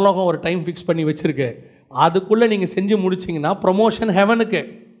 பரலோகம் ஒரு டைம் ஃபிக்ஸ் பண்ணி வச்சுருக்கு, அதுக்குள்ளே நீங்கள் செஞ்சு முடிச்சிங்கன்னா ப்ரொமோஷன் ஹெவனுக்கு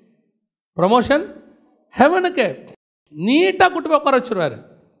நீட்டாக கூட்டு போய் உட்கார வச்சுருவார்.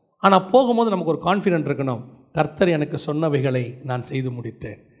 ஆனால் போகும்போது நமக்கு ஒரு கான்ஃபிடென்ட் இருக்கணும், கர்த்தர் எனக்கு சொன்னவைகளை நான் செய்து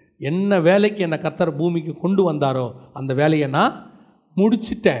முடித்தேன். என்ன வேலைக்கு என்னை கர்த்தர் பூமிக்கு கொண்டு வந்தாரோ அந்த வேலையை நான்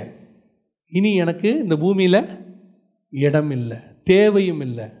முடிச்சிட்டேன். இனி எனக்கு இந்த பூமியில் இடம் இல்லை, தேவையும்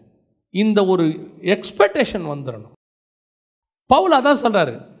இல்லை. இந்த ஒரு எக்ஸ்பெக்டேஷன் வந்துடணும். பவுல் அதான்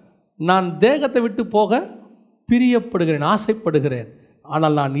சொல்கிறாரு, நான் தேகத்தை விட்டு போக பிரியப்படுகிறேன், ஆசைப்படுகிறேன்,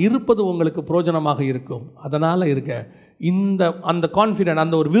 ஆனால் நான் இருப்பது உங்களுக்கு பிரயோஜனமாக இருக்கும், அதனால் இருக்க அந்த கான்ஃபிடென்ட்,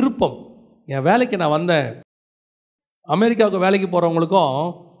 அந்த ஒரு விருப்பம். என் வேலைக்கு நான் வந்தேன். அமெரிக்காவுக்கு வேலைக்கு போகிறவங்களுக்கும்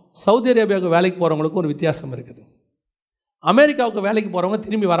சவுதி அரேபியாவுக்கு வேலைக்கு போகிறவங்களுக்கும் ஒரு வித்தியாசம் இருக்குது. அமெரிக்காவுக்கு வேலைக்கு போகிறவங்க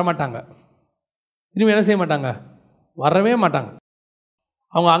திரும்பி வரமாட்டாங்க, திரும்பி என்ன செய்ய மாட்டாங்க, வரவே மாட்டாங்க.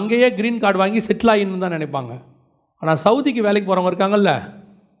 அவங்க அங்கேயே க்ரீன் கார்டு வாங்கி செட்டில் ஆகின்னு தான் நினைப்பாங்க. ஆனால் சவுதிக்கு வேலைக்கு போகிறவங்க இருக்காங்கல்ல,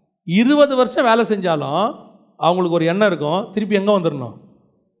 20 வருஷம் வேலை செஞ்சாலும் அவங்களுக்கு ஒரு எண்ணம் இருக்கும், திருப்பி எங்கே வந்துடணும்,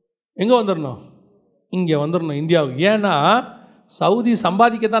 இங்கே வந்துடணும், இந்தியாவுக்கு. ஏன்னா சவுதி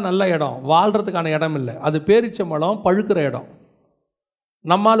சம்பாதிக்க தான் நல்ல இடம், வாழ்கிறதுக்கான இடம் இல்லை. அது பேரிச்சம்பழம் பழுக்கிற இடம்.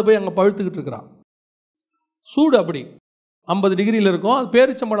 நம்மால் போய் அங்கே பழுத்துக்கிட்டு இருக்கிறான். சூடு அப்படி 50 டிகிரியில் இருக்கும். அது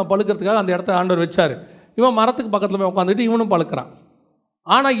பேரிச்சம்பழம் பழுக்கிறதுக்காக அந்த இடத்த ஆண்டவர் வச்சார். இவன் மரத்துக்கு பக்கத்தில் போய் உட்காந்துட்டு இவனும் பழுக்கிறான்.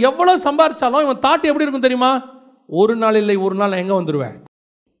 ஆனால் எவ்வளோ சம்பாதிச்சாலும் இவன் தாட்டு எப்படி இருக்கும் தெரியுமா? ஒரு நாள் இல்லை ஒரு நாள் எங்கே வந்துடுவேன்,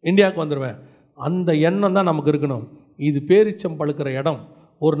 இந்தியாவுக்கு வந்துடுவேன். அந்த எண்ணம் தான் நமக்கு இருக்கணும். இது பேரிச்சம் பழுக்கிற இடம்.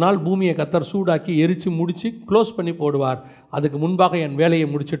 ஒரு நாள் பூமியை கர்த்தர் சூடாக்கி எரித்து முடித்து க்ளோஸ் பண்ணி போடுவார். அதுக்கு முன்பாக என் வேலையை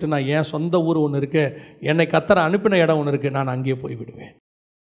முடிச்சுட்டு நான் என் சொந்த ஊர் ஒன்று இருக்கு, என்னை கர்த்தர் அனுப்பின இடம் ஒன்று இருக்குது, நான் அங்கேயே போய்விடுவேன்.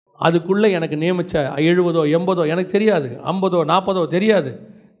 அதுக்குள்ளே எனக்கு நியமித்த 70 80 எனக்கு தெரியாது, 50 40 தெரியாது.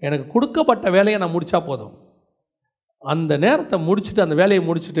 எனக்கு கொடுக்கப்பட்ட வேலையை நான் முடித்தா போதும். அந்த நேரத்தை முடிச்சுட்டு, அந்த வேலையை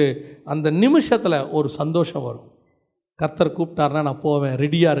முடிச்சுட்டு, அந்த நிமிஷத்தில் ஒரு சந்தோஷம் வரும். கர்த்தர் கூப்பிட்டாருன்னா நான் போவேன்,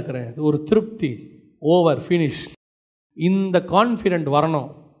 ரெடியாக இருக்கிறேன், ஒரு திருப்தி, ஓவர், ஃபினிஷ். இந்த கான்ஃபிடென்ட் வரணும்.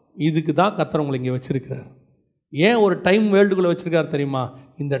 இதுக்கு தான் கர்த்தர் உங்களை இங்கே வச்சுருக்கிறார். ஏன் ஒரு டைம் வேர்ல்டுக்குள்ளே வச்சுருக்கார் தெரியுமா?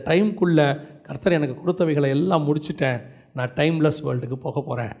 இந்த டைம்குள்ளே கர்த்தர் எனக்கு கொடுத்தவைகளை எல்லாம் முடிச்சுட்டேன், நான் டைம்லெஸ் வேர்ல்டுக்கு போக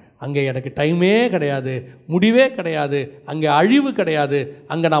போகிறேன். அங்கே எனக்கு டைமே கிடையாது, முடிவே கிடையாது, அங்கே அழிவு கிடையாது,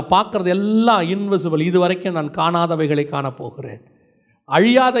 அங்கே நான் பார்க்குறது எல்லாம் இன்விசிபிள், இது வரைக்கும் நான் காணாதவைகளை காணப்போகிறேன்,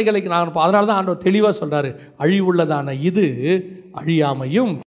 அழியாதைகளை நான். அதனால தான் ஆண்டவர் தெளிவாக சொல்கிறாரு, அழிவுள்ளதான இது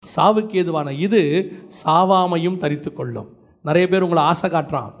அழியாமையும் சாவுக்கு ஏதுவான இது சாவாமையும் தரித்து கொள்ளும். நிறைய பேர் உங்களை ஆசை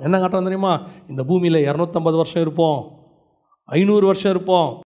காட்டுறான். என்ன காட்டுறான் தெரியுமா? இந்த பூமியில் 250 வருஷம் இருப்போம், 500 வருஷம் இருப்போம்,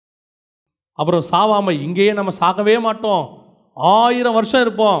 அப்புறம் சாவாமை, இங்கேயே நம்ம சாகவே மாட்டோம், 1000 வருஷம்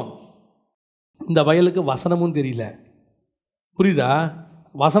இருப்போம். இந்த வயலுக்கு வசனமும் தெரியல. புரியுதா?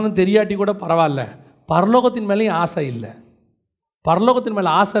 வசனம் தெரியாட்டி கூட பரவாயில்ல, பரலோகத்தின் மேலேயும் ஆசை இல்லை. பரலோகத்தின்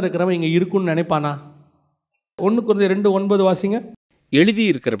மேலே ஆசை இருக்கிறவன் இங்கே இருக்குன்னு நினைப்பானா? 1 Corinthians 2:9 வாசிங்க.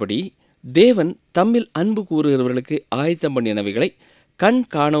 எழுதியிருக்கிறபடி தேவன் தம்மில் அன்பு கூறுகிறவர்களுக்கு ஆயத்தம் பண்ணினவைகளை கண்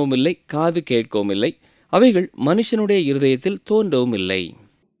காணவும் இல்லை, காது கேட்கவும் இல்லை, அவைகள் மனுஷனுடைய இருதயத்தில் தோன்றவும் இல்லை.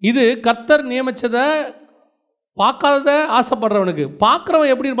 இது கர்த்தர் நியமிச்சதை பார்க்காதத ஆசைப்படுறவனுக்கு.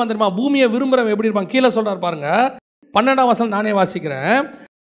 பார்க்குறவன் எப்படி இருப்பான் தெரியுமா? பூமியை விரும்புகிறவன் எப்படி இருப்பான்? கீழே சொல்கிறார் பாருங்க, 12ஆம் வசனம் நானே வாசிக்கிறேன்.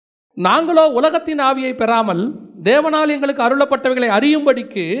 நாங்களோ உலகத்தின் ஆவியை பெறாமல் தேவனால் எங்களுக்கு அருளப்பட்டவைகளை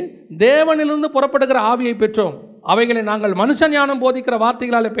அறியும்படிக்கு தேவனிலிருந்து புறப்படுகிற ஆவியை பெற்றோம். அவைகளை நாங்கள் மனுஷ ஞானம் போதிக்கிற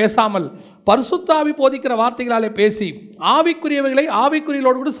வார்த்தைகளாலே பேசாமல் பரிசுத்த ஆவி போதிக்கிற வார்த்தைகளாலே பேசி ஆவிக்குரியவைகளை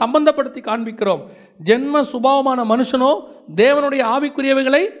ஆவிக்குரியலோடு கூட சம்பந்தப்படுத்தி காண்பிக்கிறோம். ஜென்ம சுபாவமான மனுஷனோ தேவனுடைய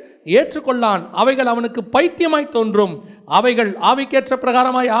ஆவிக்குரியவைகளை ஏற்றுக்கொள்ளான், அவைகள் அவனுக்கு பைத்தியமாய் தோன்றும், அவைகள் ஆவிக்கேற்ற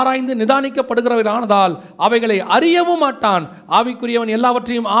பிரகாரமாய் ஆராய்ந்து நிதானிக்கப்படுகிறவர்களானதால் அவைகளை அறியவும் மாட்டான். ஆவிக்குரியவன்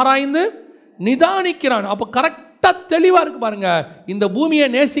எல்லாவற்றையும் ஆராய்ந்து நிதானிக்கிறான். அப்போ கரெக்டாக தெளிவாக இருக்கு பாருங்க. இந்த பூமியை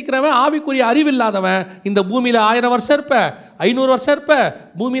நேசிக்கிறவன் ஆவிக்குரிய அறிவில்லாதவன் இந்த பூமியில் 1000 வருஷம் இருப்ப, 500 வருஷம் இருப்ப,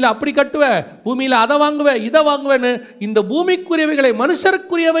 பூமியில் அப்படி கட்டுவ, பூமியில் அதை வாங்குவேன் இதை வாங்குவேன்னு இந்த பூமிக்குரியவைகளை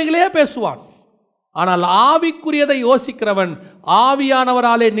மனுஷருக்குரியவைகளே பேசுவான். ஆனால் ஆவிக்குரியதை யோசிக்கிறவன்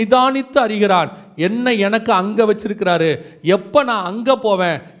ஆவியானவராலே நிதானித்து அறிகிறான். என்ன எனக்கு அங்கே வச்சிருக்கிறாரு, எப்போ நான் அங்கே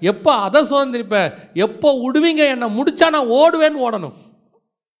போவேன், எப்போ அதை சுதந்திரிப்பேன், எப்போ விடுவீங்க என்னை, முடிச்சா நான் ஓடுவேன்னு ஓடணும்.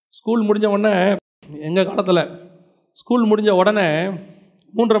 ஸ்கூல் முடிஞ்ச உடனே, எங்கள் காலத்தில் ஸ்கூல் முடிஞ்ச உடனே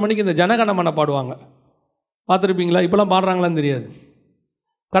 3:30 மணிக்கு இந்த ஜனகணமன பாடுவாங்க, பார்த்துருப்பீங்களா? இப்போலாம் பாடுறாங்களான்னு தெரியாது.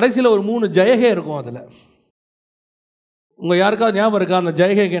 கடைசியில் ஒரு 3 ஜெயகே இருக்கும். அதில் உங்கள் யாருக்காவது ஞாபகம் இருக்கா அந்த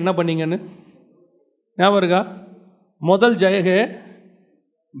ஜெயகேக்கு என்ன பண்ணீங்கன்னு? ஞாபகம் இருக்கா? முதல் ஜெயகே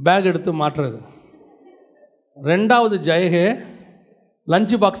பேக் எடுத்து மாட்டுறது, 2வது ஜெயகே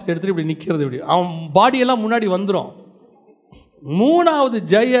லஞ்சு பாக்ஸ் எடுத்துகிட்டு இப்படி நிற்கிறது, இப்படி அவன் பாடியெல்லாம் முன்னாடி வந்துடும். 3வது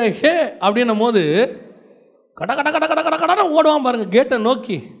ஜெயகே அப்படின்னும் போது கட கட கட கட கட கடை ஓடுவான் பாருங்க கேட்டை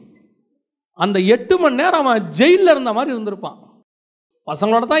நோக்கி. அந்த 8 மணி நேரம் அவன் ஜெயிலில் இருந்த மாதிரி இருந்திருப்பான்.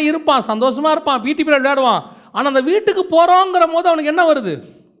 பசங்களோட தான் இருப்பான், சந்தோஷமாக இருப்பான், பிடி பீரியட் விளையாடுவான். ஆனால் அந்த வீட்டுக்கு போகிறோங்கிற போது அவனுக்கு என்ன வருது?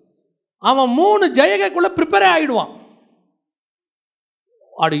 அவன் 3 ஜெயகைக்குள்ளே ப்ரிப்பேரே ஆகிடுவான்.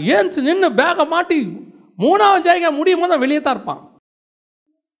 அப்படி ஏன்ச்சு நின்று பேகை மாட்டி 3வது ஜெயகை முடியும் போது தான் வெளியே தான் இருப்பான்.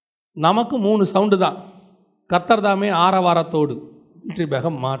 நமக்கு 3 சவுண்டு தான். கர்த்தர் தாமே ஆரவாரத்தோடு வெற்றி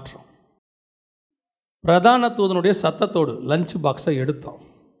பேகம் மாற்றம், பிரதான தூதனுடைய சத்தத்தோடு லஞ்ச் பாக்ஸை எடுத்தோம்.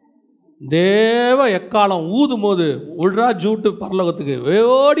 தேவ எக்காலம் ஊதும் போது உள்ரா ஜூட்டு பரலோகத்துக்கு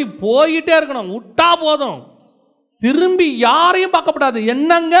ஓடி போயிட்டே இருக்கணும். விட்டா போதும், திரும்பி யாரையும் பார்க்கப்படாது.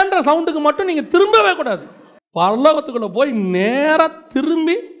 என்னங்கன்ற சவுண்டுக்கு மட்டும் நீங்கள் திரும்பவே கூடாது. பரலோகத்துக்குள்ளே போய் நேராக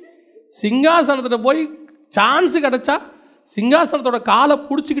திரும்பி சிங்காசனத்தில் போய் சான்ஸு கிடச்சா சிங்காசனத்தோட காலை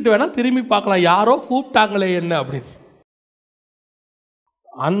பிடிச்சிக்கிட்டு வேணால் திரும்பி பார்க்கலாம், யாரோ கூப்பிட்டாங்களே என்ன அப்படின்னு.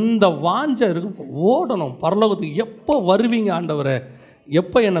 அந்த வாஞ்சை இருக்கும். ஓடணும் பரலோகத்துக்கு. எப்போ வருவீங்க ஆண்டவரை,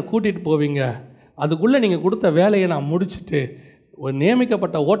 எப்போ என்னை கூட்டிகிட்டு போவீங்க? அதுக்குள்ளே நீங்கள் கொடுத்த வேலையை நான் முடிச்சுட்டு ஒரு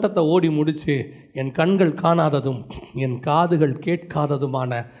நியமிக்கப்பட்ட ஓட்டத்தை ஓடி முடித்து என் கண்கள் காணாததும் என் காதுகள்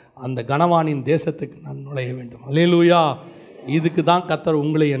கேட்காததுமான அந்த கனவானின் தேசத்துக்கு நான் நுழைய வேண்டும். அல்லேலூயா. இதுக்கு தான் கர்த்தர்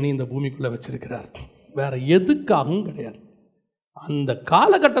உங்களை என்னை இந்த பூமிக்குள்ளே வச்சிருக்கிறார், வேறு எதுக்காகவும் கிடையாது. அந்த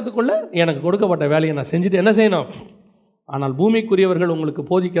காலகட்டத்துக்குள்ளே எனக்கு கொடுக்கப்பட்ட வேலையை நான் செஞ்சுட்டு என்ன செய்யணும்? ஆனால் பூமிக்குரியவர்கள் உங்களுக்கு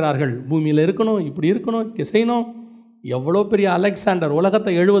போதிக்கிறார்கள், பூமியில் இருக்கணும், இப்படி இருக்கணும், இங்கே செய்யணும். எவ்வளோ பெரிய அலெக்சாண்டர்,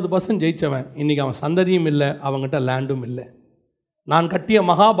 உலகத்தை 70% ஜெயித்தவன், இன்றைக்கி அவன் சந்ததியும் இல்லை, அவங்ககிட்ட லேண்டும் இல்லை. நான் கட்டிய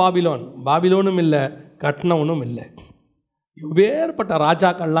மகா பாபிலோன், பாபிலோனும் இல்லை, கட்டினவனும் இல்லை. எப்பேற்பட்ட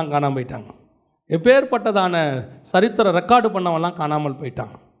ராஜாக்கள்லாம் காணாமல் போயிட்டாங்க. எப்பேற்பட்டதான சரித்திர ரெக்கார்டு பண்ணவெல்லாம் காணாமல்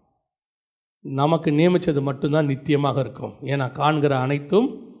போயிட்டாங்க. நமக்கு நியமித்தது மட்டும்தான் நித்தியமாக இருக்கும். ஏன்னா காண்கிற அனைத்தும்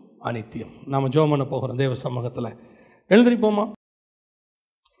அனித்தியம். நாம் ஜெபம் பண்ண போகிறோம் தேவ சமூகத்தில். எழுந்திருப்போமா?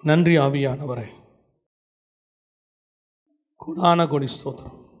 நன்றி ஆவியானவரே, கொடான கொடி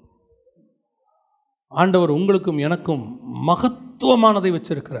ஸ்தோத்திரம். ஆண்டவர் உங்களுக்கும் எனக்கும் மகத்துவமானதை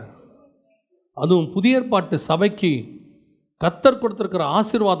வச்சிருக்கிறார். அதுவும் புதிய ஏற்பாட்டு சபைக்கு கர்த்தர் கொடுத்திருக்கிற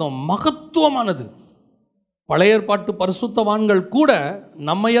ஆசீர்வாதம் மகத்துவமானது. பழைய ஏற்பாட்டு பரிசுத்தவான்கள் கூட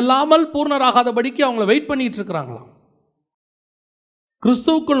நம்ம இல்லாமல் பூர்ணராகாதபடிக்கு அவங்கள வெயிட் பண்ணிட்டு இருக்கிறாங்களாம்.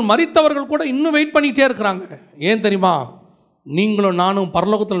 கிறிஸ்துவுக்குள் மரித்தவர்கள் கூட இன்னும் வெயிட் பண்ணிகிட்டே இருக்கிறாங்க. ஏன் தெரியுமா? நீங்களும் நானும்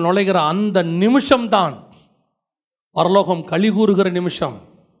பரலோகத்தில் நுழைகிற அந்த நிமிஷம்தான் பரலோகம் களி கூறுகிற நிமிஷம்.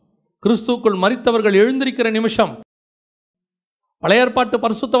 கிறிஸ்துவுக்குள் மரித்தவர்கள் எழுந்திருக்கிற நிமிஷம். பழைய ஏற்பாட்டு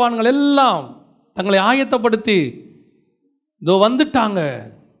பரிசுத்தவான்கள் எல்லாம் தங்களை ஆயத்தப்படுத்தி இதோ வந்துட்டாங்க.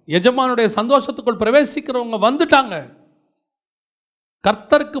 எஜமானுடைய சந்தோஷத்துக்குள் பிரவேசிக்கிறவங்க வந்துட்டாங்க.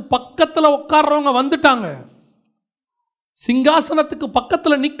 கர்த்தருக்கு பக்கத்தில் உட்கார்றவங்க வந்துட்டாங்க. சிங்காசனத்துக்கு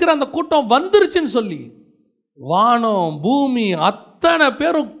பக்கத்தில் நிற்கிற அந்த கூட்டம் வந்துருச்சுன்னு சொல்லி வானம் பூமி அத்தனை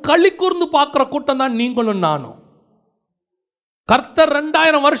பேரும் களி கூர்ந்து பார்க்குற கூட்டம் தான் நீங்களும் நானும். கர்த்தர்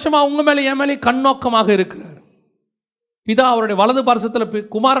 2000 வருஷமா உங்க மேலே என் மேலே கண்ணோக்கமாக இருக்கிறார். பிதா அவருடைய வலது பார்சத்தில்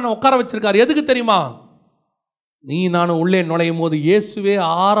குமாரனை உட்கார வச்சிருக்காரு. எதுக்கு தெரியுமா? நீ நானும் உள்ளே நுழையும் போது இயேசுவே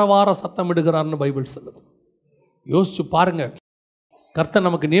ஆரவார சத்தம் இடுகிறார்னு பைபிள் சொல்லுது. யோசிச்சு பாருங்க, கர்த்தர்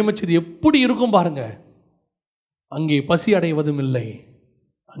நமக்கு நியமிச்சது எப்படி இருக்கும் பாருங்க. அங்கே பசி அடைவதும் இல்லை,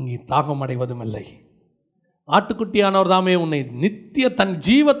 அங்கே தாகம் அடைவதும் இல்லை. ஆட்டுக்குட்டியானவர் தாமே உன்னை நித்திய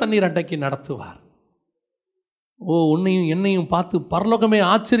ஜீவ தண்ணீர் அட்டைக்கு நடத்துவார். ஓ, உன்னையும் என்னையும் பார்த்து பரலோகமே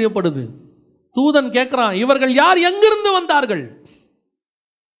ஆச்சரியப்படுது. தூதன் கேட்கிறான், இவர்கள் யார், எங்கிருந்து வந்தார்கள்?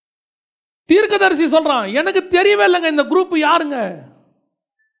 தீர்க்கதரிசி சொல்றான், எனக்கு தெரியவே இல்லைங்க இந்த குரூப் யாருங்க,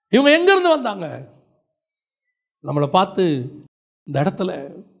 இவங்க எங்கிருந்து வந்தாங்க? நம்மளை பார்த்து இந்த இடத்துல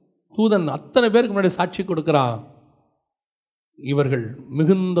தூதன் அத்தனை பேருக்கு முன்னாடி சாட்சி கொடுக்கிறான். இவர்கள்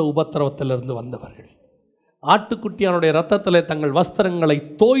மிகுந்த உபத்திரவத்திலிருந்து வந்தவர்கள், ஆட்டுக்குட்டியானுடைய இரத்தத்தில் தங்கள் வஸ்திரங்களை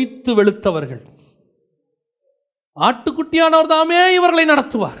தோய்த்து வெளுத்தவர்கள். ஆட்டுக்குட்டியானவர் தாமே இவர்களை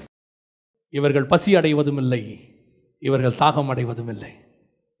நடத்துவார். இவர்கள் பசி அடைவதும் இல்லை, இவர்கள் தாகம் அடைவதும் இல்லை.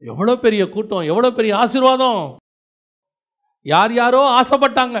 எவ்வளோ பெரிய கூட்டம், எவ்வளோ பெரிய ஆசீர்வாதம். யார் யாரோ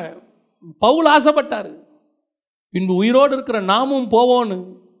ஆசைப்பட்டாங்க. பவுல் ஆசைப்பட்டார், பின்பு உயிரோடு இருக்கிற நாமும் போவோன்னு.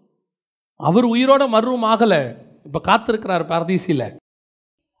 அவர் உயிரோட மறுரூம் ஆகலை, இப்போ காத்திருக்கிறார் பரதீசில்.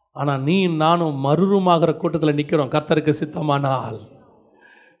 ஆனால் நீ நானும் மறுரூமாகிற கூட்டத்தில் நிற்கிறோம். கர்த்தருக்கு சித்தமானால்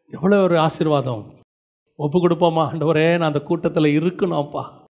எவ்வளோ ஒரு ஆசீர்வாதம். ஒப்பு கொடுப்போமா? ஆண்டவரே, நான் அந்த கூட்டத்தில் இருக்கணும்ப்பா.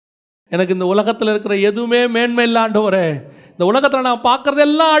 எனக்கு இந்த உலகத்தில் இருக்கிற எதுவுமே மேன்மை இல்லை ஆண்டவரே. இந்த உலகத்தில் நான்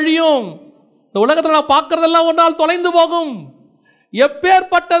பார்க்குறதெல்லாம் அழியும். இந்த உலகத்தில் நான் பார்க்குறதெல்லாம் ஒரு நாள் தொலைந்து போகும்.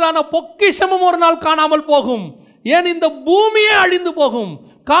 எப்பேற்பட்டதான பொக்கிஷமும் ஒரு நாள் காணாமல் போகும். ஏன் இந்த பூமியே அழிந்து போகும்.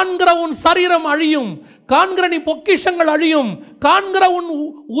 காண்கிற உன் சரீரம் அழியும், காண்கிற நீ பொக்கிஷங்கள் அழியும், காண்கிற உன்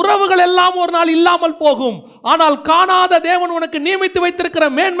உறவுகள் எல்லாம் ஒரு நாள் இல்லாமல் போகும். ஆனால் காணாத தேவன் உனக்கு நியமித்து வைத்திருக்கிற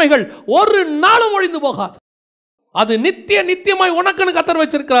மேன்மைகள் ஒரு நாளும் ஒழிந்து போகாது. அது நித்தியமாய் உனக்குன்னு கர்த்தர்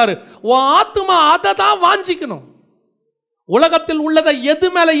வச்சிருக்கிறாரு. உன் ஆத்துமா அதை தான் வாஞ்சிக்கணும். உலகத்தில் உள்ளதை எது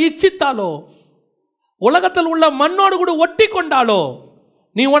மேல இச்சித்தாலோ, உலகத்தில் உள்ள மண்ணோடு கூட ஒட்டி கொண்டாலோ,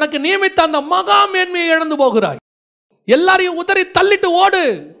 நீ உனக்கு நியமித்த அந்த மகா மேன்மையை இழந்து போகிறாய். எல்லாரையும் உதறி தள்ளிட்டு ஓடு.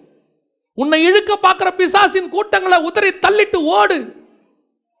 உன்னை இழுக்க பார்க்கிற பிசாசின் கூட்டங்களை உதறி தள்ளிட்டு ஓடு.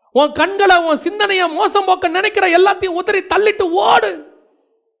 உன் கண்களை, உன் சிந்தனையை மோசம் போக்க நினைக்கிற எல்லாத்தையும் உதறி தள்ளிட்டு ஓடு.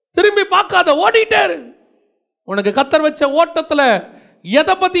 திரும்பி பார்க்காத, ஓடிட்டே இரு. உனக்கு கர்த்தர் வச்ச ஓட்டத்தில்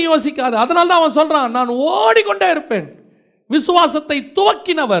எதை பத்தி யோசிக்காது. அதனால தான் அவன் சொல்றான், நான் ஓடிக்கொண்டே இருப்பேன். விசுவாசத்தை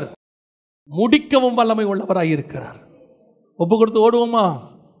துவக்கினவர் முடிக்கவும் வல்லமை உள்ளவராய் இருக்கிறார். ஒப்பு கொடுத்து ஓடுவோமா?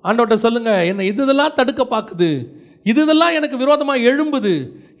 ஆண்டவர்கிட்ட சொல்லுங்க, என்னை இதெல்லாம் தடுக்க பார்க்குது, இதெல்லாம் எனக்கு விரோதமாக எழும்புது,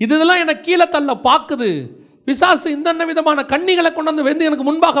 இதெல்லாம் எனக்கு கீழே தள்ள பார்க்குது. பிசாசு இந்த விதமான கண்ணிகளை கொண்டு வந்து எனக்கு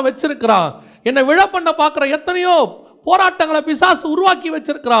முன்பாக வச்சிருக்கிறான். என்னை விழ பண்ண பார்க்குற எத்தனையோ போராட்டங்களை பிசாசு உருவாக்கி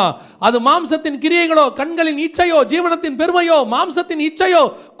வச்சிருக்கிறான். அது மாம்சத்தின் கிரியைகளோ, கண்களின் இச்சையோ, ஜீவனத்தின் பெருமையோ, மாம்சத்தின் இச்சையோ,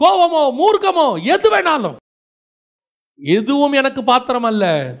 கோபமோ, மூர்க்கமோ, எது வேணாலும், எதுவும் எனக்கு பாத்திரம் அல்ல.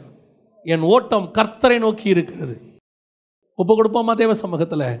 என் ஓட்டம் கர்த்தரை நோக்கி இருக்கிறது. ஒப்பு கொடுப்போமா தேவ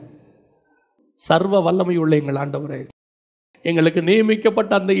சமூகத்தில்? சர்வ வல்லமை உள்ள எங்கள் ஆண்டவரே, எங்களுக்கு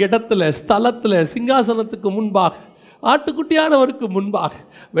நியமிக்கப்பட்ட அந்த இடத்துல, ஸ்தலத்தில், சிங்காசனத்துக்கு முன்பாக ஆட்டுக்குட்டியானவருக்கு முன்பாக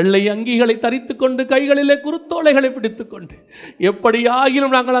வெள்ளை அங்கிகளை தரித்து கொண்டு கைகளிலே குருத்தோலைகளை பிடித்து கொண்டு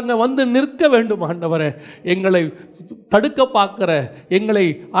எப்படியாகிலும் நாங்கள் அங்கே வந்து நிற்க வேண்டும் ஆண்டவரே. எங்களை தடுக்க பார்க்கிற, எங்களை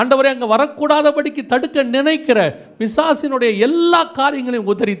ஆண்டவரே அங்கே வரக்கூடாதபடிக்கு தடுக்க நினைக்கிற பிசாசினுடைய எல்லா காரியங்களையும்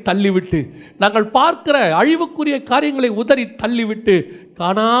உதறி தள்ளிவிட்டு, நாங்கள் பார்க்கிற அழிவுக்குரிய காரியங்களை உதறி தள்ளிவிட்டு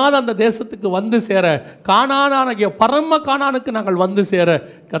காணாத அந்த தேசத்துக்கு வந்து சேர, காணானாகிய பரம காணானுக்கு நாங்கள் வந்து சேர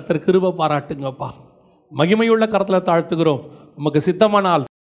கர்த்தர் கிருபை பாராட்டுங்கப்பா. மகிமையுள்ள கரத்தில் தாழ்த்துகிறோம். நமக்கு சித்தமானால்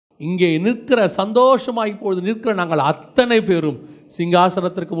இங்கே நிற்கிற சந்தோஷமாக இப்பொழுது நிற்கிற நாங்கள் அத்தனை பேரும்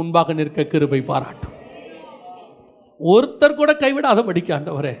சிங்காசனத்திற்கு முன்பாக நிற்க கிருபை பாராட்டும். ஒருத்தர் கூட கைவிடாத படிக்க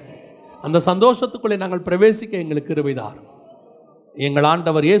ஆண்டவரே, அந்த சந்தோஷத்துக்குள்ளே நாங்கள் பிரவேசிக்க எங்களுக்கு கிருபைதார். எங்கள்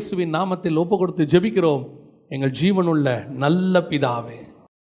ஆண்டவர் இயேசுவின் நாமத்தில் ஒப்பு கொடுத்து ஜெபிக்கிறோம் எங்கள் ஜீவனுள்ள நல்ல பிதாவே.